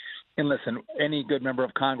staffers. And listen, any good member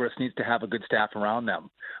of Congress needs to have a good staff around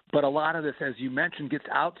them. But a lot of this, as you mentioned, gets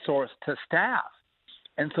outsourced to staff.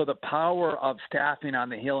 And so the power of staffing on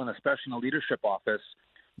the Hill, and especially in a leadership office,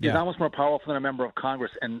 is almost more powerful than a member of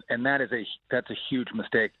Congress, and that's a huge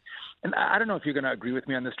mistake. And I don't know if you're going to agree with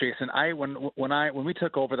me on this, Jason. When we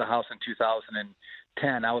took over the House in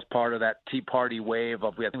 2010, I was part of that Tea Party wave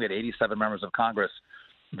of, I think we had 87 members of Congress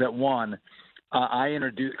that won.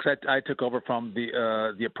 I took over from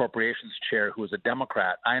the appropriations chair, who was a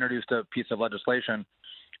Democrat. I introduced a piece of legislation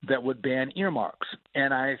that would ban earmarks,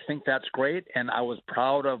 and I think that's great. And I was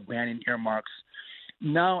proud of banning earmarks.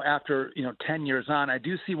 Now, after 10 years on, I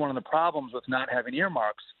do see one of the problems with not having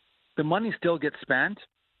earmarks. The money still gets spent.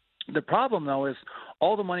 The problem, though, is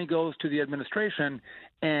all the money goes to the administration,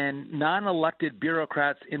 and non-elected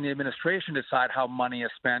bureaucrats in the administration decide how money is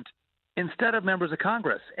spent instead of members of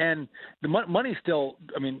Congress. And the money still,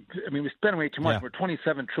 we spend way too much. We're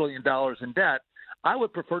 $27 trillion in debt. I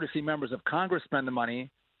would prefer to see members of Congress spend the money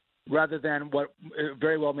rather than what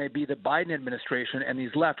very well may be the Biden administration and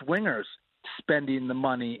these left-wingers spending the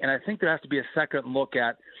money. And I think there has to be a second look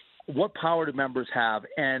at what power do members have,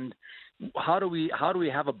 and how do we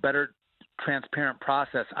have a better transparent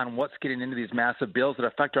process on what's getting into these massive bills that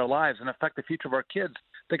affect our lives and affect the future of our kids.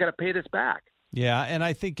 They got to pay this back. Yeah, and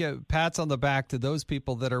I think pats on the back to those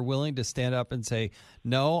people that are willing to stand up and say,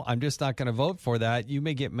 no, I'm just not going to vote for that. You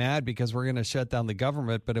may get mad because we're going to shut down the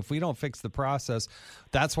government, but if we don't fix the process,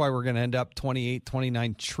 that's why we're going to end up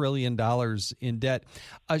 $29 trillion in debt.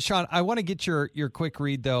 Sean, I want to get your quick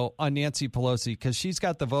read, though, on Nancy Pelosi, because she's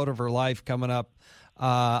got the vote of her life coming up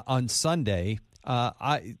on Sunday.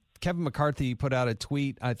 Kevin McCarthy put out a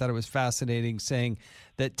tweet, I thought it was fascinating, saying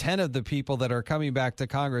that 10 of the people that are coming back to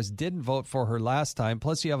Congress didn't vote for her last time.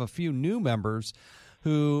 Plus, you have a few new members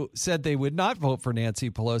who said they would not vote for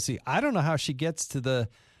Nancy Pelosi. I don't know how she gets to the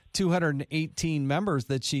 218 members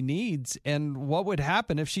that she needs, and what would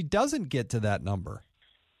happen if she doesn't get to that number.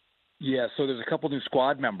 Yeah, so there's a couple new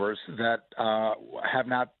squad members that have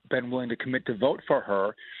not been willing to commit to vote for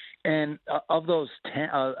her. And of those 10,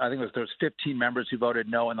 I think there's 15 members who voted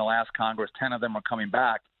no in the last Congress. 10 of them are coming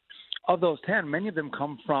back. Of those 10, many of them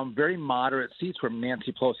come from very moderate seats where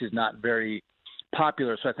Nancy Pelosi is not very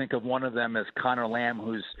popular. So I think of one of them as Connor Lamb,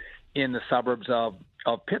 who's in the suburbs of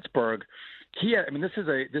Pittsburgh. This is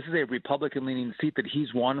a Republican-leaning seat that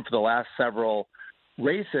he's won for the last several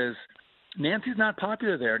races. Nancy's not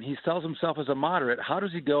popular there, and he sells himself as a moderate. How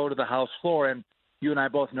does he go to the House floor? And you and I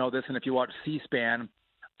both know this, and if you watch C-SPAN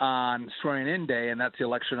on swearing-in day, and that's the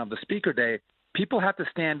election of the Speaker Day, people have to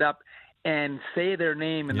stand up and say their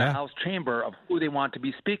name in the House chamber of who they want to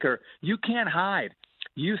be Speaker. You can't hide.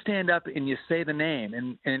 You stand up and you say the name.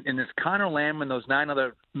 And this Connor Lamb and those 9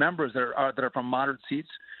 other members that are from moderate seats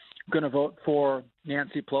going to vote for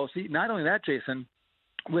Nancy Pelosi. Not only that, Jason,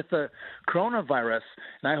 with the coronavirus,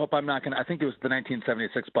 and I hope I'm not going to, I think it was the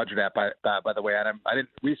 1976 Budget Act, by the way, Adam. I didn't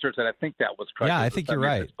research that. I think that was correct. Yeah, I think you're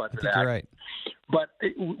right. You're right. But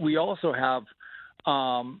we also have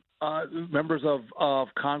members of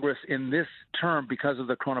Congress in this term, because of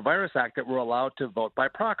the Coronavirus Act, that were allowed to vote by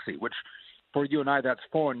proxy, which for you and I, that's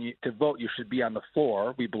foreign. To vote, you should be on the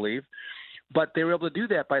floor, we believe. But they were able to do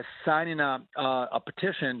that by signing a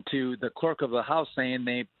petition to the clerk of the House saying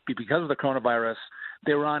because of the coronavirus,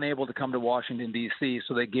 they were unable to come to Washington, D.C.,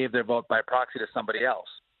 so they gave their vote by proxy to somebody else.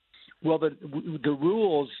 Well, the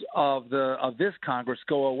rules of this Congress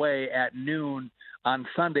go away at noon on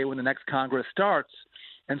Sunday when the next Congress starts,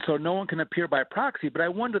 and so no one can appear by proxy. But I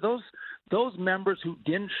wonder, those members who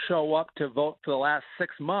didn't show up to vote for the last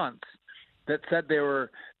 6 months, that said they were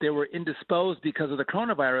indisposed because of the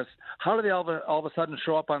coronavirus, how do they all of a sudden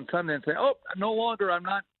show up on Sunday and say, "Oh, no longer, I'm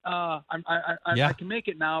not, I can make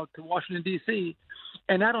it now to Washington D.C."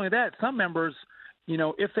 And not only that, some members,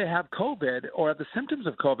 if they have COVID or have the symptoms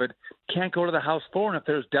of COVID, can't go to the House floor. And if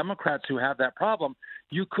there's Democrats who have that problem,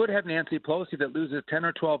 you could have Nancy Pelosi that loses 10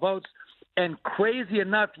 or 12 votes. And crazy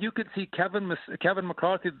enough, you could see Kevin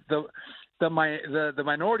McCarthy, the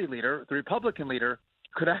minority leader, the Republican leader,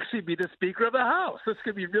 could actually be the Speaker of the House. This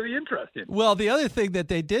could be really interesting. Well, the other thing that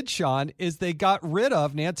they did, Sean, is they got rid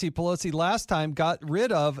of, Nancy Pelosi last time got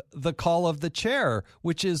rid of the call of the chair,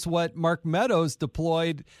 which is what Mark Meadows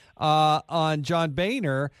deployed on John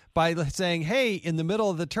Boehner by saying, hey, in the middle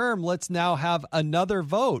of the term, let's now have another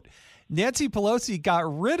vote. Nancy Pelosi got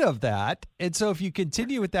rid of that. And so if you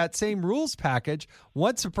continue with that same rules package,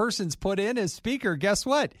 once a person's put in as Speaker, guess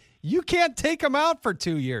what? You can't take them out for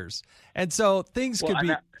 2 years. And so things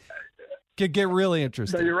could get really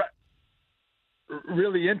interesting. So you're right.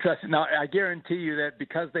 Really interesting. Now, I guarantee you that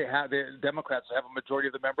because the Democrats have a majority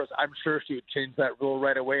of the members, I'm sure she would change that rule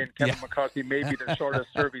right away, and Kevin McCarthy may be the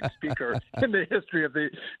shortest-serving Speaker in the history of the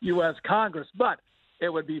U.S. Congress. But it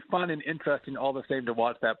would be fun and interesting all the same to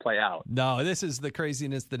watch that play out. No, this is the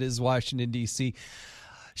craziness that is Washington, D.C.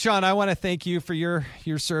 Sean, I want to thank you for your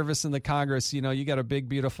service in the Congress. You know, you got a big,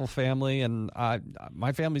 beautiful family, and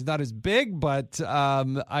my family's not as big, but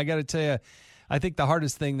I got to tell you, I think the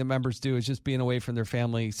hardest thing that members do is just being away from their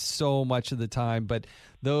family so much of the time. But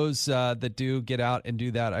those that do get out and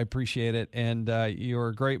do that, I appreciate it. And you're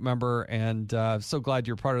a great member, and so glad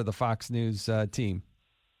you're part of the Fox News team.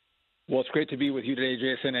 Well, it's great to be with you today,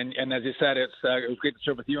 Jason. And as you said, it was great to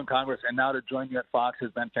serve with you in Congress, and now to join you at Fox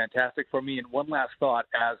has been fantastic for me. And one last thought,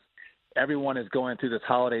 as everyone is going through this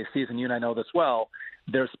holiday season, you and I know this well,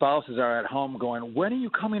 their spouses are at home going, when are you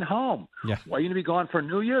coming home? Yeah. Are you going to be gone for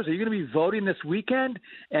New Year's? Are you going to be voting this weekend?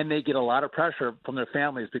 And they get a lot of pressure from their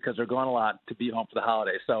families because they're going a lot to be home for the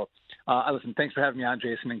holidays. So, listen, thanks for having me on,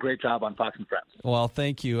 Jason, and great job on Fox and Friends. Well,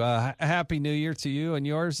 thank you. Happy New Year to you and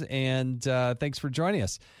yours, and thanks for joining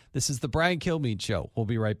us. This is the Brian Kilmeade Show. We'll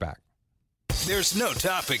be right back. There's no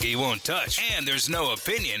topic he won't touch, and there's no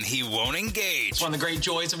opinion he won't engage. It's one of the great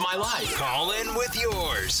joys of my life. Call in with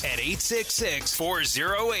yours at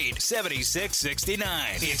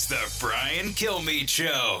 866-408-7669. It's the Brian Kilmeade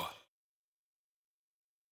Show.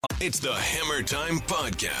 It's the Hammer Time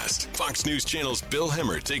Podcast. Fox News Channel's Bill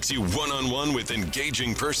Hemmer takes you one-on-one with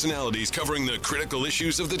engaging personalities covering the critical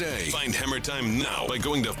issues of the day. Find Hammer Time now by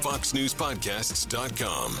going to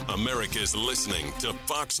foxnewspodcasts.com. America's listening to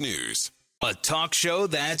Fox News. A talk show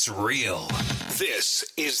that's real. This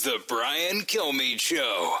is the Brian Kilmeade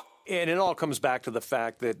Show. And it all comes back to the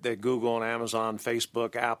fact that Google and Amazon,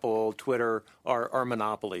 Facebook, Apple, Twitter are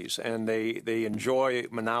monopolies, and they enjoy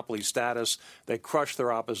monopoly status. They crush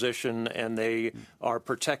their opposition, and they are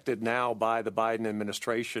protected now by the Biden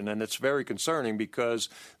administration. And it's very concerning because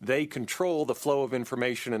they control the flow of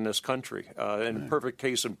information in this country. And a perfect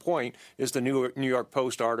case in point is the New York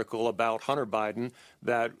Post article about Hunter Biden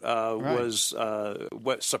that was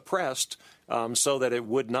suppressed so that it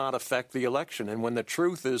would not affect the election. And when the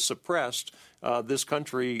truth is suppressed, this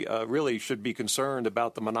country really should be concerned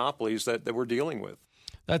about the monopolies that we're dealing with.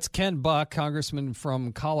 That's Ken Buck, congressman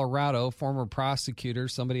from Colorado, former prosecutor,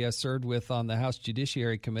 somebody I served with on the House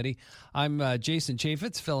Judiciary Committee. I'm Jason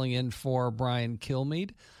Chaffetz, filling in for Brian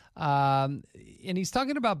Kilmeade. And he's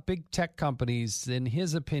talking about big tech companies, in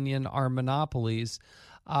his opinion, are monopolies.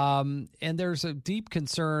 And there's a deep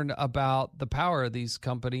concern about the power of these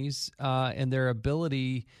companies and their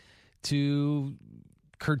ability to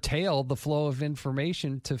curtail the flow of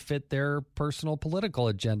information to fit their personal political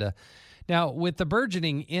agenda. Now, with the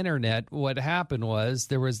burgeoning internet, what happened was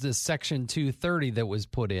there was this Section 230 that was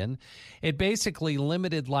put in. It basically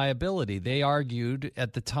limited liability. They argued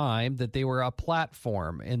at the time that they were a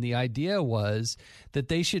platform, and the idea was that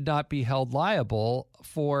they should not be held liable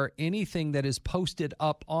for anything that is posted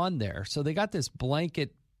up on there. So they got this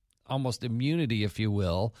blanket almost immunity, if you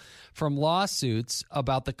will, from lawsuits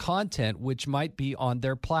about the content which might be on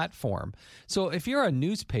their platform. So if you're a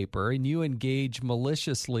newspaper and you engage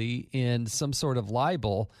maliciously in some sort of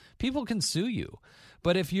libel, people can sue you.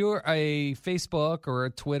 But if you're a Facebook or a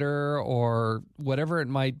Twitter or whatever it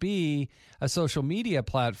might be, a social media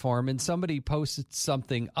platform, and somebody posts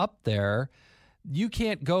something up there, you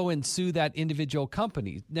can't go and sue that individual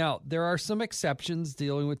company. Now, there are some exceptions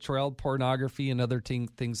dealing with child pornography and other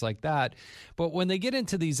things like that. But when they get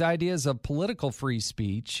into these ideas of political free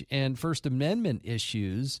speech and First Amendment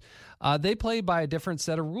issues, they play by a different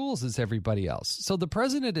set of rules as everybody else. So the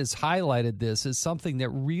president has highlighted this as something that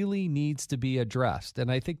really needs to be addressed.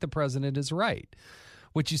 And I think the president is right.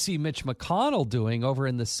 What you see Mitch McConnell doing over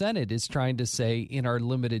in the Senate is trying to say, in our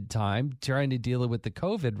limited time, trying to deal with the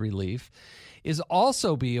COVID relief, is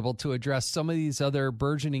also be able to address some of these other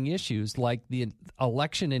burgeoning issues like the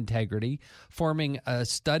election integrity, forming a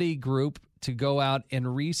study group to go out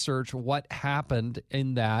and research what happened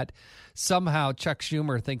in that. Somehow Chuck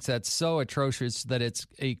Schumer thinks that's so atrocious that it's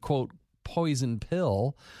a, quote, poison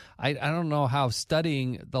pill. I don't know how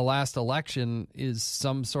studying the last election is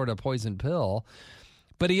some sort of poison pill.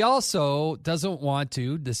 But he also doesn't want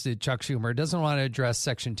to, this is Chuck Schumer, doesn't want to address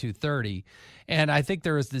Section 230. And I think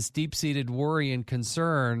there is this deep-seated worry and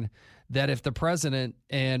concern that if the president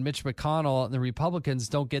and Mitch McConnell and the Republicans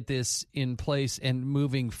don't get this in place and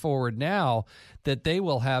moving forward now, that they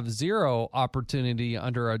will have zero opportunity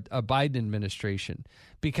under a Biden administration,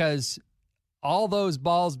 because all those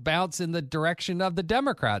balls bounce in the direction of the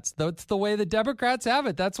Democrats. That's the way the Democrats have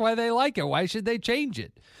it. That's why they like it. Why should they change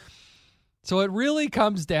it? So it really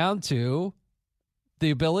comes down to the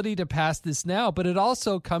ability to pass this now, but it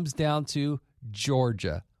also comes down to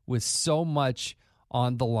Georgia, with so much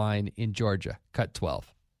on the line in Georgia. Cut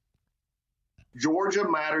 12. Georgia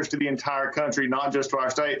matters to the entire country, not just to our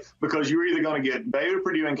state, because you're either going to get David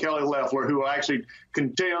Perdue and Kelly Loeffler, who will actually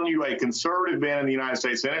continue a conservative bent in the United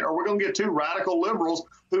States Senate, or we're going to get two radical liberals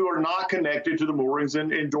who are not connected to the moorings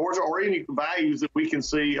in Georgia or any values that we can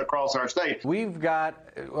see across our state. We've got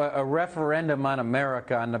a referendum on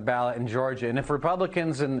America on the ballot in Georgia, and if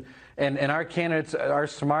Republicans and our candidates are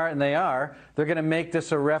smart, and they're going to make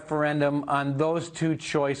this a referendum on those two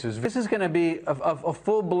choices. This is going to be a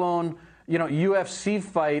full-blown UFC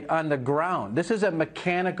fight on the ground. This is a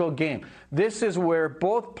mechanical game. This is where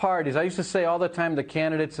both parties, I used to say all the time to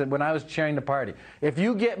candidates when I was chairing the party, if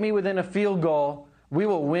you get me within a field goal, we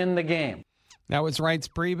will win the game. That was Reince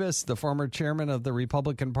Priebus, the former chairman of the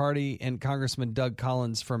Republican Party, and Congressman Doug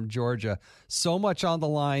Collins from Georgia. So much on the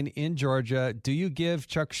line in Georgia. Do you give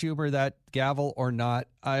Chuck Schumer that gavel or not?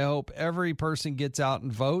 I hope every person gets out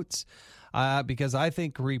and votes. Because I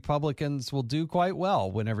think Republicans will do quite well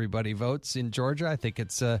when everybody votes in Georgia. I think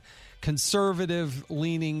it's a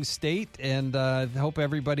conservative-leaning state, and I hope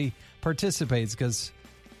everybody participates, because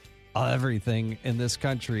everything in this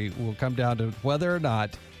country will come down to whether or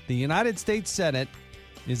not the United States Senate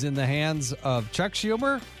is in the hands of Chuck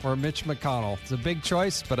Schumer or Mitch McConnell. It's a big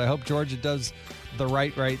choice, but I hope Georgia does the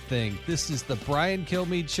right thing. This is the Brian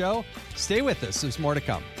Kilmeade Show. Stay with us. There's more to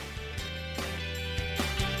come.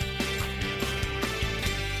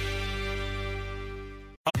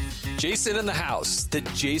 Jason in the House, the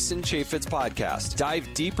Jason Chaffetz podcast.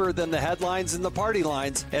 Dive deeper than the headlines and the party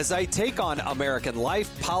lines as I take on American life,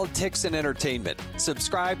 politics, and entertainment.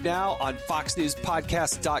 Subscribe now on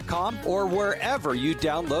FoxNewsPodcast.com or wherever you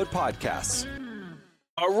download podcasts.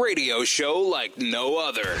 A radio show like no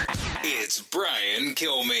other. It's Brian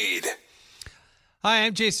Kilmeade. Hi,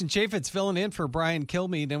 I'm Jason Chaffetz, filling in for Brian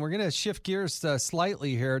Kilmeade, and we're going to shift gears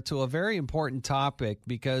slightly here to a very important topic,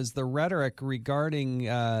 because the rhetoric regarding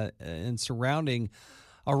and surrounding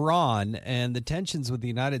Iran and the tensions with the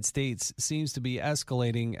United States seems to be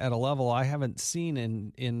escalating at a level I haven't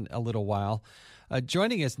seen in a little while.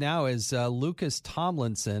 Joining us now is Lucas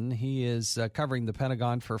Tomlinson. He is covering the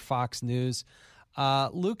Pentagon for Fox News.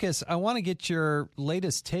 Lucas, I want to get your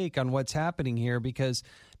latest take on what's happening here, because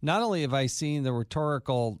not only have I seen the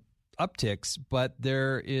rhetorical upticks, but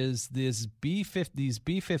there is these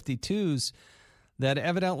B-52s that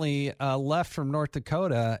evidently left from North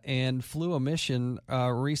Dakota and flew a mission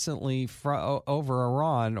recently over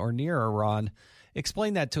Iran or near Iran.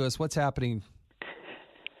 Explain that to us. What's happening?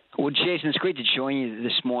 Well, Jason, it's great to join you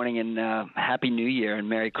this morning, and Happy New Year and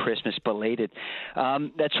Merry Christmas belated.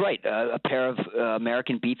 That's right. A pair of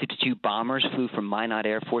American B-52 bombers flew from Minot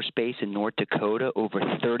Air Force Base in North Dakota over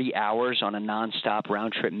 30 hours on a nonstop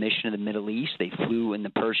round-trip mission to the Middle East. They flew in the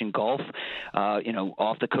Persian Gulf,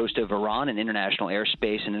 off the coast of Iran in international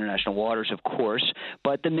airspace and international waters, of course.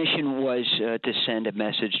 But the mission was to send a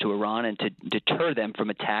message to Iran and to deter them from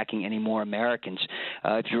attacking any more Americans.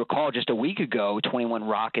 If you recall, just a week ago, 21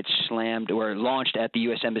 rockets slammed or launched at the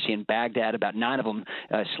U.S. Embassy in Baghdad. About 9 of them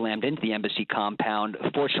slammed into the embassy compound.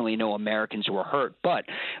 Fortunately, no Americans were hurt. But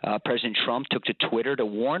President Trump took to Twitter to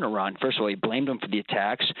warn Iran. First of all, he blamed them for the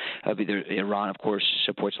attacks. Iran, of course,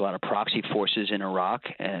 supports a lot of proxy forces in Iraq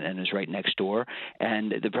and is right next door.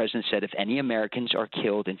 And the president said if any Americans are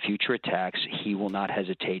killed in future attacks, he will not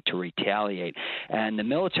hesitate to retaliate. And the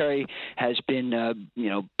military has been,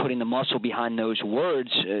 putting the muscle behind those words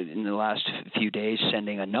in the last few days,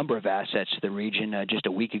 sending a number of assets to the region. Just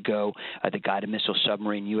a week ago, the guided missile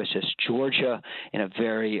submarine USS Georgia, in a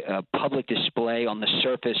very public display on the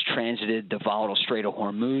surface, transited the volatile Strait of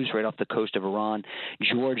Hormuz right off the coast of Iran.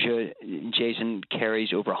 Georgia, Jason,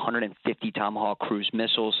 carries over 150 Tomahawk cruise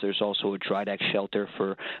missiles. There's also a dry deck shelter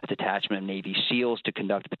for a detachment of Navy SEALs to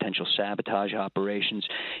conduct potential sabotage operations.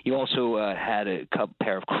 You also had a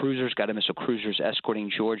pair of cruisers, guided missile cruisers, escorting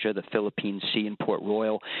Georgia, the Philippine Sea, and Port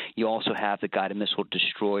Royal. You also have the guided missile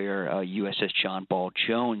destroyer USS John Ball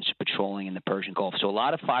Jones patrolling in the Persian Gulf. So a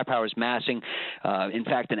lot of firepower is massing. In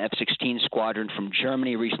fact, an F-16 squadron from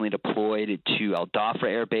Germany recently deployed to Al Dhafra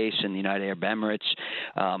Air Base in the United Arab Emirates.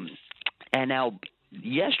 And now,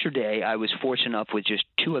 yesterday, I was fortunate enough with just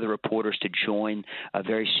 2 other reporters to join a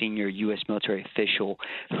very senior U.S. military official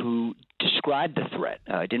who described the threat.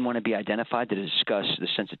 Didn't want to be identified to discuss the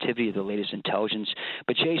sensitivity of the latest intelligence.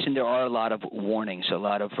 But, Jason, there are a lot of warnings, a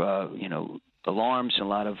lot of, alarms, a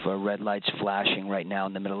lot of red lights flashing right now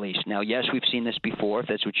in the Middle East. Now, yes, we've seen this before, if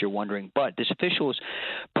that's what you're wondering, but this official was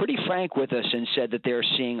pretty frank with us and said that they're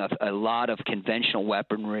seeing a lot of conventional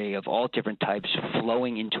weaponry of all different types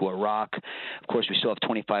flowing into Iraq. Of course, we still have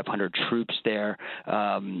 2,500 troops there,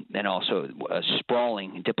 and also a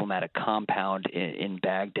sprawling diplomatic compound in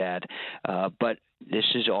Baghdad. But This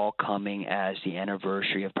is all coming as the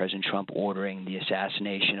anniversary of President Trump ordering the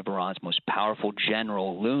assassination of Iran's most powerful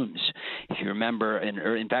general looms. If you remember,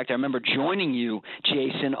 in fact, I remember joining you,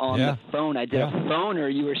 Jason, on the phone. I did a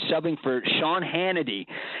phoner. You were subbing for Sean Hannity.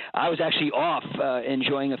 I was actually off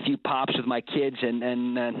enjoying a few pops with my kids and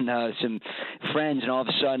some friends, and all of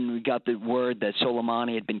a sudden we got the word that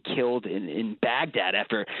Soleimani had been killed in Baghdad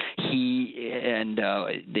after he and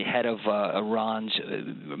the head of Iran's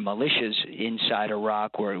militias inside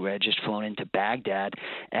Iraq were had just flown into Baghdad.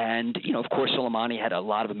 And, of course, Soleimani had a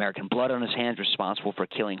lot of American blood on his hands, responsible for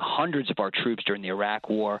killing hundreds of our troops during the Iraq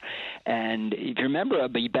War. And if you remember,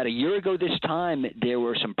 about a year ago this time, there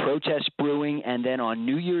were some protests brewing, and then on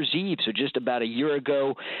New Year's Eve, so just about a year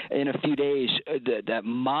ago in a few days, that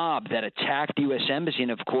mob that attacked the U.S. Embassy,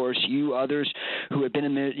 and, of course, you others who had been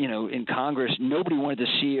in Congress, nobody wanted to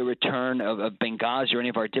see a return of Benghazi or any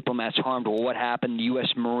of our diplomats harmed. Well, what happened? The U.S.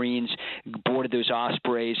 Marines boarded those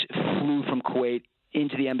Ospreys, flew from Kuwait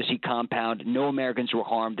into the embassy compound. No Americans were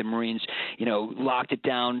harmed. The Marines, locked it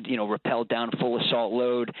down, rappelled down full assault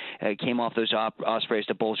load, came off those Ospreys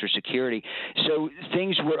to bolster security. So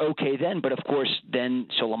things were okay then. But, of course, then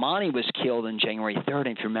Soleimani was killed on January 3rd.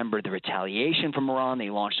 And if you remember the retaliation from Iran, they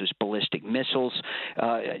launched those ballistic missiles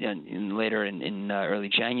later in early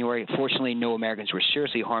January. Fortunately, no Americans were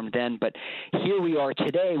seriously harmed then. But here we are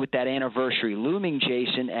today with that anniversary looming,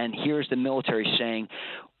 Jason, and here's the military saying,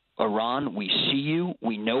 Iran, we see you.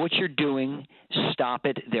 We know what you're doing. Stop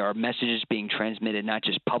it. There are messages being transmitted not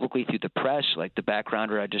just publicly through the press, like the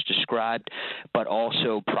backgrounder I just described, but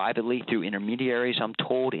also privately through intermediaries, I'm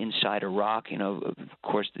told, inside Iraq. Of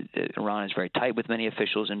course, Iran is very tight with many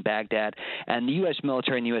officials in Baghdad. And the U.S.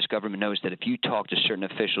 military and the U.S. government knows that if you talk to certain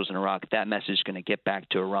officials in Iraq, that message is going to get back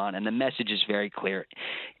to Iran. And the message is very clear.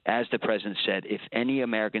 As the president said, if any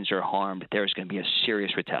Americans are harmed, there's going to be a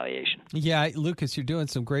serious retaliation. Yeah, Lucas, you're doing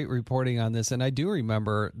some great reporting on this, and I do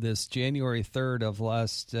remember this January 3rd of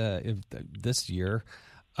this year,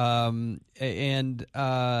 I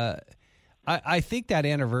think that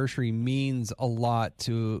anniversary means a lot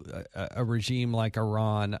to a regime like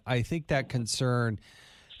Iran. I think that concern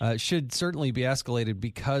should certainly be escalated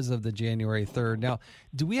because of the January 3rd. Now,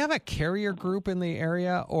 do we have a carrier group in the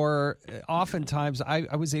area? Or oftentimes,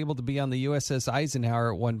 I was able to be on the USS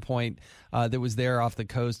Eisenhower at one point that was there off the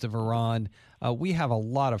coast of Iran. We have a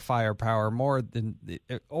lot of firepower, more than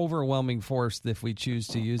overwhelming force if we choose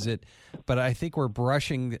to use it. But I think we're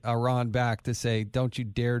brushing Iran back to say, don't you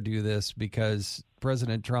dare do this, because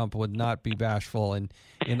President Trump would not be bashful in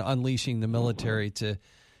unleashing the military to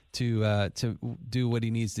do what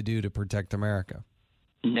he needs to do to protect America.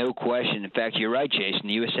 No question. In fact, you're right, Jason.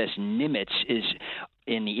 The USS Nimitz is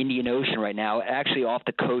in the Indian Ocean right now, actually off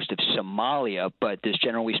the coast of Somalia. But this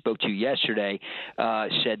general we spoke to yesterday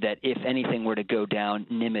said that if anything were to go down,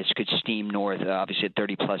 Nimitz could steam north, obviously at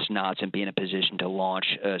 30-plus knots, and be in a position to launch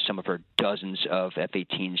some of her dozens of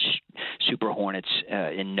F-18 Super Hornets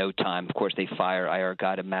in no time. Of course, they fire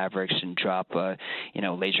IR-guided Mavericks and drop,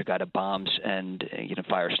 laser-guided bombs and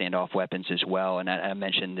fire standoff weapons as well. And I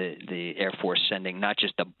mentioned the Air Force sending not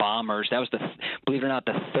just the bombers. That was believe it or not,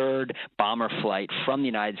 the third bomber flight from the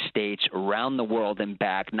United States around the world and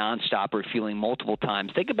back, nonstop, refueling multiple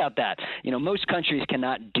times. Think about that. Most countries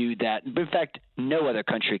cannot do that. But in fact, no other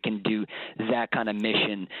country can do that kind of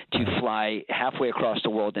mission to fly halfway across the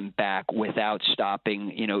world and back without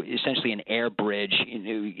stopping, essentially an air bridge,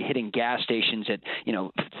 hitting gas stations at,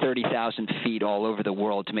 30,000 feet all over the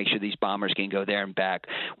world to make sure these bombers can go there and back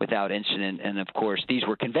without incident. And, of course, these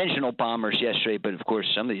were conventional bombers yesterday, but, of course,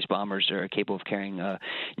 some of these bombers are capable of carrying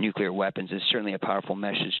nuclear weapons. It's certainly a powerful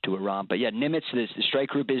message to Iran. But, yeah, Nimitz, the strike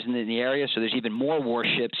group is in the area, so there's even more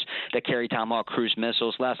warships that carry Tomahawk cruise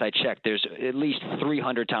missiles. Last I checked, there's at least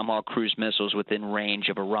 300 Tomahawk cruise missiles within range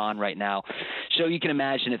of Iran right now. So you can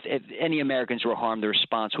imagine if any Americans were harmed, the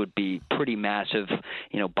response would be pretty massive.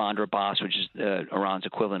 Bandar Abbas, which is Iran's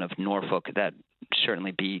equivalent of Norfolk, that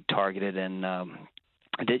certainly be targeted. And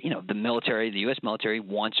the military, the U.S. military,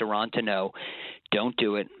 wants Iran to know, don't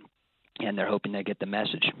do it, and they're hoping they get the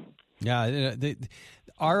message. Yeah,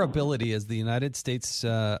 our ability as the United States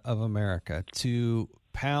of America to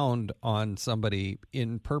pound on somebody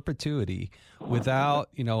in perpetuity without,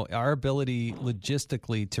 our ability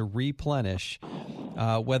logistically to replenish,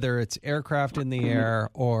 whether it's aircraft in the air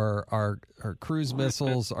or our cruise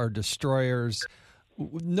missiles, our destroyers.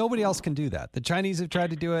 Nobody else can do that. The Chinese have tried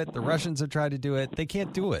to do it. The Russians have tried to do it. They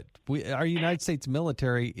can't do it. Our United States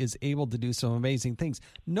military is able to do some amazing things.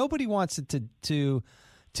 Nobody wants it to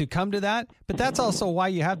to come to that. But that's also why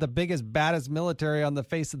you have the biggest, baddest military on the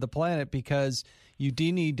face of the planet, because you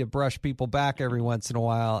do need to brush people back every once in a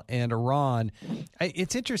while. And Iran,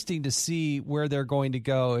 it's interesting to see where they're going to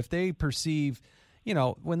go. If they perceive,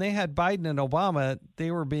 when they had Biden and Obama,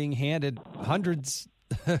 they were being handed hundreds,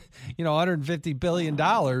 $150 billion.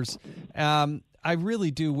 I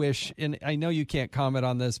really do wish, and I know you can't comment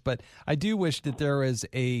on this, but I do wish that there was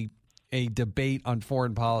a debate on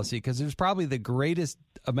foreign policy, because there's probably the greatest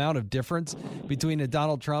amount of difference between a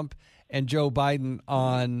Donald Trump and Joe Biden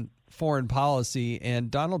on foreign policy, and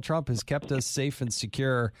Donald Trump has kept us safe and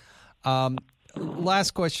secure.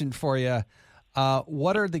 Last question for you.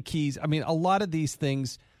 What are the keys? I mean, a lot of these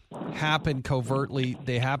things happen covertly.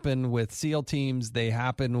 They happen with SEAL teams. They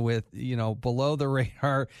happen with, below the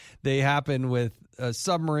radar. They happen with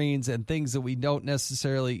submarines and things that we don't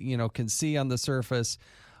necessarily, can see on the surface.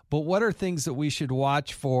 But what are things that we should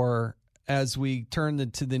watch for as we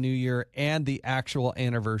turn to the new year and the actual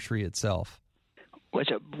anniversary itself? Well, it's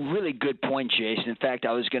a really good point, Jason. In fact,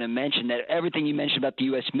 I was going to mention that everything you mentioned about the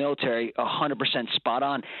U.S. military, 100% spot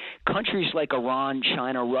on. Countries like Iran,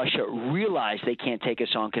 China, Russia realize they can't take us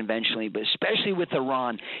on conventionally, but especially with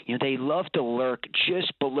Iran, they love to lurk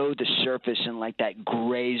just below the surface in like that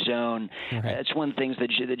gray zone. Right. That's one of the things that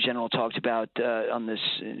the general talked about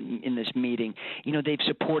in this meeting. They've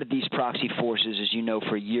supported these proxy forces, as you know,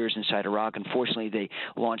 for years inside Iraq. Unfortunately, they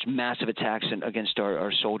launched massive attacks against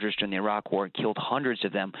our soldiers during the Iraq War and killed hundreds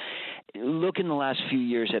of them. Look in the last few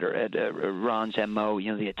years at Iran's MO,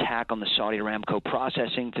 the attack on the Saudi Aramco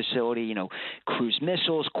processing facility, cruise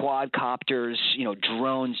missiles, quadcopters,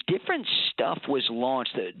 drones, different stuff was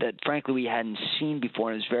launched that frankly we hadn't seen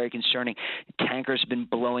before, and it was very concerning. Tankers have been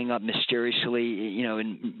blowing up mysteriously,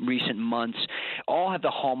 in recent months. All have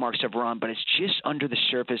the hallmarks of Iran, but it's just under the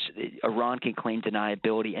surface. Iran can claim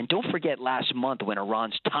deniability. And don't forget last month when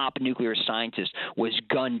Iran's top nuclear scientist was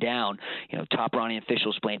gunned down, top Iranian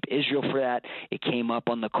officials blamed Israel for that. It came up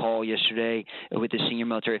on the call yesterday with the senior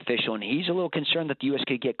military official, and he's a little concerned that the U.S.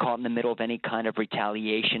 could get caught in the middle of any kind of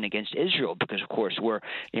retaliation against Israel because, of course, we're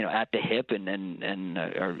at the hip and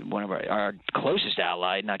are one of our closest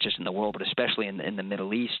ally, not just in the world, but especially in the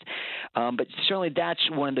Middle East. But certainly that's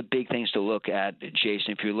one of the big things to look at,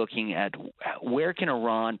 Jason, if you're looking at where can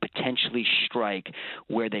Iran potentially strike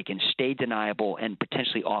where they can stay deniable and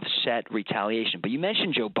potentially offset retaliation. But you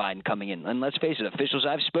mentioned Joe Biden coming in, and let's face it, officials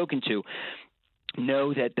I've spoken to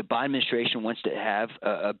know that the Biden administration wants to have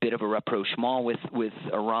a bit of a rapprochement with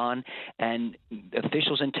Iran, and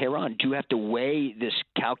officials in Tehran do have to weigh this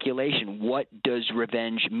calculation. What does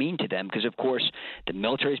revenge mean to them? Because, of course, the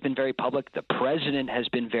military has been very public. The president has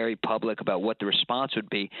been very public about what the response would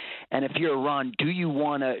be. And if you're Iran, do you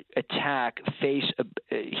want to attack, face a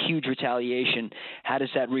huge retaliation? How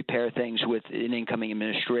does that repair things with an incoming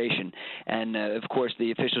administration? And, of course,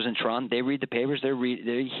 the officials in Tehran, they read the papers.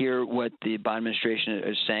 They hear what the Biden administration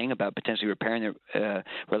is saying about potentially repairing their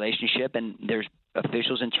relationship, and there's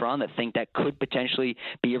officials in Tehran that think that could potentially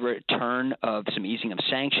be a return of some easing of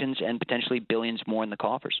sanctions and potentially billions more in the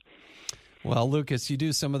coffers. Well, Lucas, you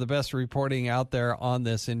do some of the best reporting out there on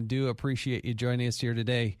this, and do appreciate you joining us here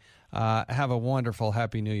today. Have a wonderful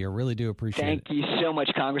Happy New Year. Really do appreciate it. Thank you so much,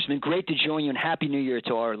 Congressman. Great to join you, and Happy New Year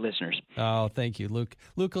to our listeners. Oh, thank you,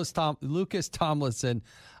 Lucas Tomlinson,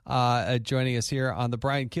 joining us here on the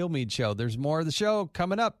Brian Kilmeade Show. There's more of the show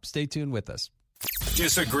coming up. Stay tuned with us.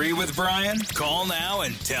 Disagree with Brian? Call now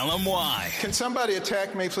and tell him why. Can somebody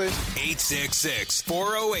attack me, please?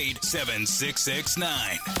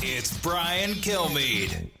 866-408-7669. It's Brian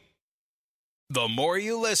Kilmeade. The more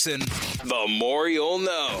you listen, the more you'll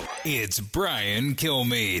know. It's Brian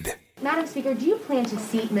Kilmeade. Madam Speaker, do you plan to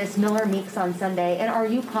seat Ms. Miller Meeks on Sunday, and are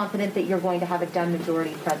you confident that you're going to have a done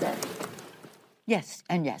majority present? Yes,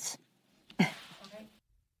 and yes.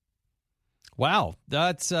 Wow,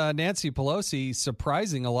 that's Nancy Pelosi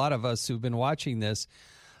surprising a lot of us who've been watching this.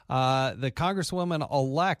 The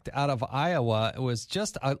Congresswoman-elect out of Iowa was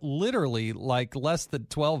just literally like less than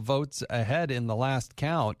 12 votes ahead in the last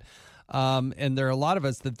count. And there are a lot of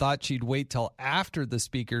us that thought she'd wait till after the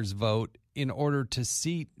Speaker's vote in order to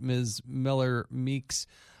seat Ms. Miller Meeks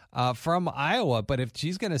from Iowa. But if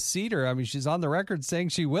she's going to seat her, I mean, she's on the record saying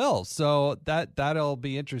she will. So that'll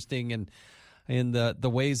be interesting in the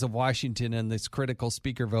ways of Washington and this critical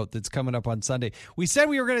Speaker vote that's coming up on Sunday. We said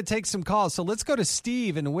we were going to take some calls, so let's go to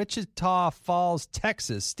Steve in Wichita Falls,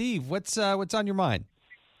 Texas. Steve, what's on your mind?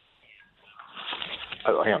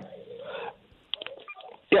 Oh, hang on.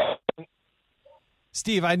 Yeah.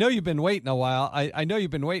 Steve, I know you've been waiting a while. I know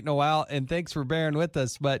you've been waiting a while, and thanks for bearing with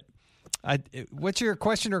us. But what's your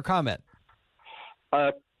question or comment?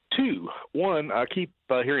 Two. One, I keep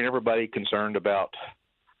hearing everybody concerned about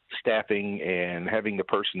staffing and having the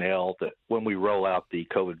personnel that when we roll out the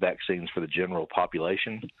COVID vaccines for the general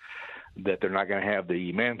population, that they're not going to have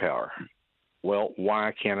the manpower. Well,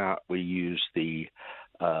 why cannot we use the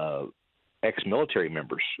ex-military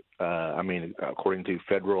members? According to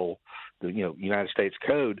federal, United States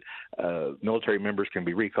code, military members can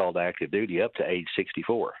be recalled to active duty up to age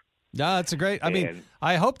 64. No, that's a great.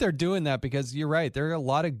 I hope they're doing that because you're right. There are a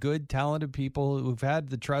lot of good, talented people who've had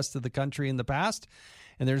the trust of the country in the past,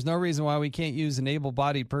 and there's no reason why we can't use an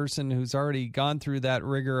able-bodied person who's already gone through that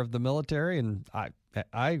rigor of the military. And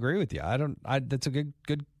I agree with you. That's a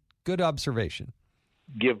good observation.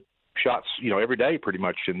 Give shots, every day pretty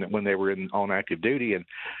much when they were on active duty. And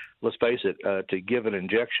let's face it, to give an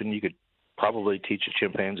injection, you could probably teach a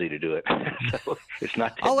chimpanzee to do it. So it's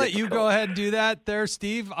not that I'll let difficult. you go ahead and do that there,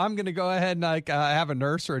 Steve. I'm going to go ahead and have a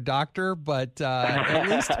nurse or a doctor, but at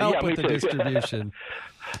least help with the distribution.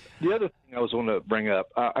 The other thing I was going to bring up,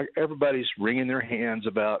 everybody's wringing their hands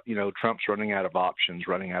about, Trump's running out of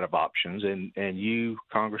options. And you,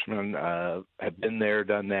 Congressman, have been there,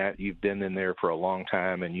 done that. You've been in there for a long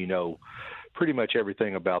time, and you know pretty much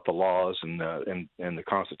everything about the laws and the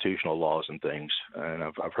constitutional laws and things. And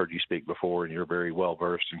I've heard you speak before, and you're very well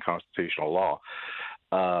versed in constitutional law.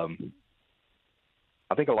 I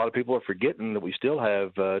think a lot of people are forgetting that we still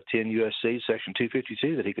have 10 U.S.C. Section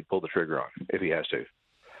 252 that he could pull the trigger on if he has to,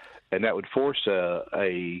 and that would force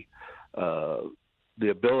the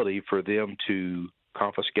ability for them to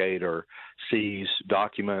confiscate or seize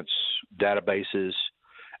documents, databases,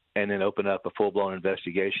 and then open up a full-blown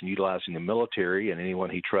investigation utilizing the military and anyone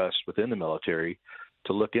he trusts within the military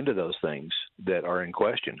to look into those things that are in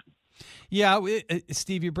question. Yeah,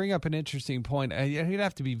 Steve, you bring up an interesting point. You'd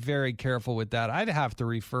have to be very careful with that. I'd have to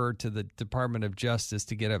refer to the Department of Justice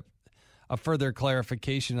to get a further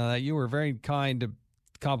clarification on that. You were very kind to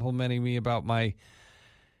complimenting me about my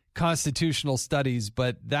constitutional studies,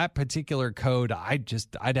 but that particular code,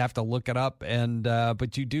 I'd have to look it up. And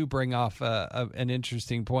but you do bring off an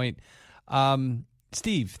interesting point.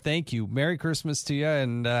 Steve, thank you. Merry Christmas to you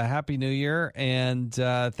and Happy New Year. And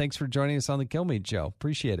thanks for joining us on the Kilmeade Show.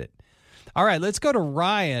 Appreciate it. All right, let's go to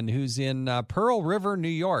Ryan, who's in Pearl River, New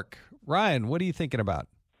York. Ryan, what are you thinking about?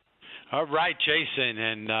 All right, Jason,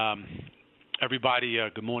 and everybody,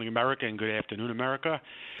 good morning, America, and good afternoon, America.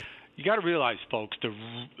 You got to realize, folks, the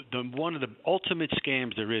one of the ultimate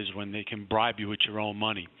scams there is when they can bribe you with your own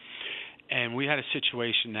money. And we had a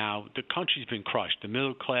situation now, the country's been crushed. The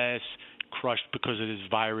middle class crushed because of this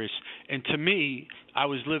virus. And to me, I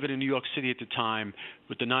was living in New York City at the time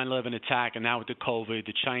with the 9/11 attack, and now with the COVID,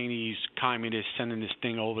 the Chinese communists sending this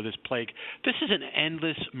thing over, this plague. This is an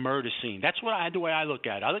endless murder scene. That's the way I look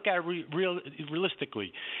at it. I look at it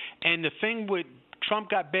realistically. And the thing with Trump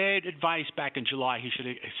got bad advice back in July. He should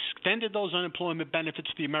have extended those unemployment benefits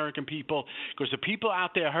to the American people, because the people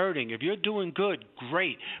out there hurting. If you're doing good,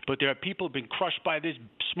 great. But there are people who've been crushed by this.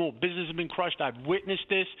 Small business have been crushed. I've witnessed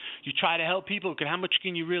this. You try to help people. How much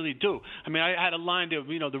can you really do? I mean, I had a line there,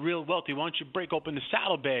 the real wealthy, why don't you break open the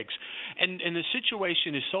saddlebags? And the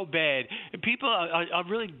situation is so bad. And people are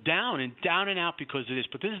really down and out because of this.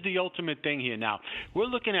 But this is the ultimate thing here now. We're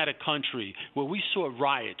looking at a country where we saw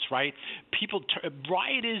riots, right?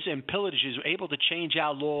 Rioters and pillagers were able to change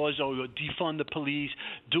our laws or defund the police,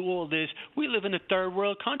 do all this. We live in a third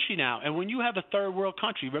world country now. And when you have a third world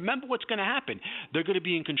country, remember what's going to happen. They're going to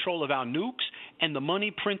be in control of our nukes and the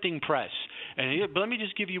money printing press. But let me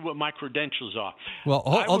just give you what my credentials are. Well,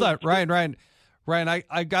 hold on, Ryan,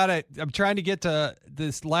 I got it. I'm trying to get to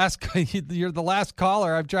this last. You're the last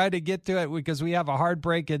caller. I'm trying to get to it because we have a hard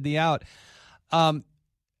break in the out.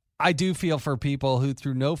 I do feel for people who,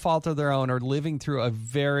 through no fault of their own, are living through a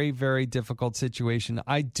very, very difficult situation.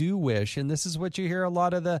 I do wish, and this is what you hear a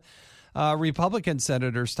lot of the Republican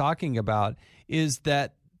senators talking about, is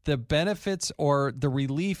that the benefits or the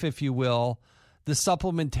relief, if you will, the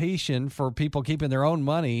supplementation for people keeping their own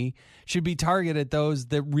money should be targeted at those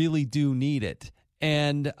that really do need it.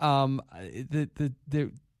 And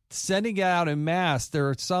the sending it out en masse, there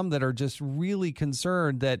are some that are just really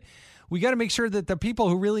concerned that we got to make sure that the people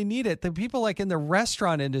who really need it, the people like in the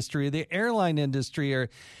restaurant industry, the airline industry, or,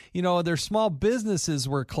 their small businesses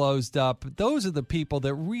were closed up. Those are the people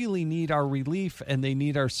that really need our relief and they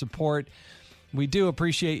need our support. We do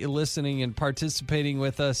appreciate you listening and participating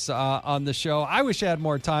with us on the show. I wish I had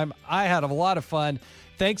more time. I had a lot of fun.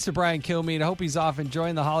 Thanks to Brian Kilmeade. I hope he's off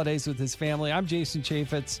enjoying the holidays with his family. I'm Jason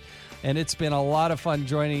Chaffetz, and it's been a lot of fun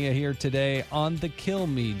joining you here today on the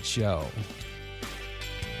Kilmeade Show.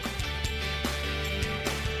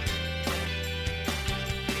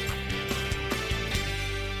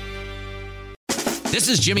 This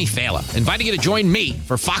is Jimmy Fallon, inviting you to join me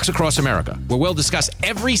for Fox Across America, where we'll discuss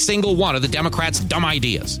every single one of the Democrats' dumb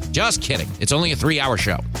ideas. Just kidding. It's only a 3-hour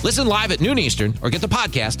show. Listen live at noon Eastern or get the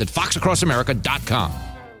podcast at foxacrossamerica.com.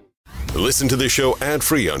 Listen to the show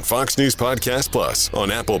ad-free on Fox News Podcast Plus, on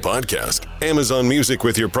Apple Podcast, Amazon Music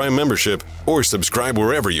with your Prime membership, or subscribe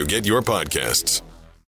wherever you get your podcasts.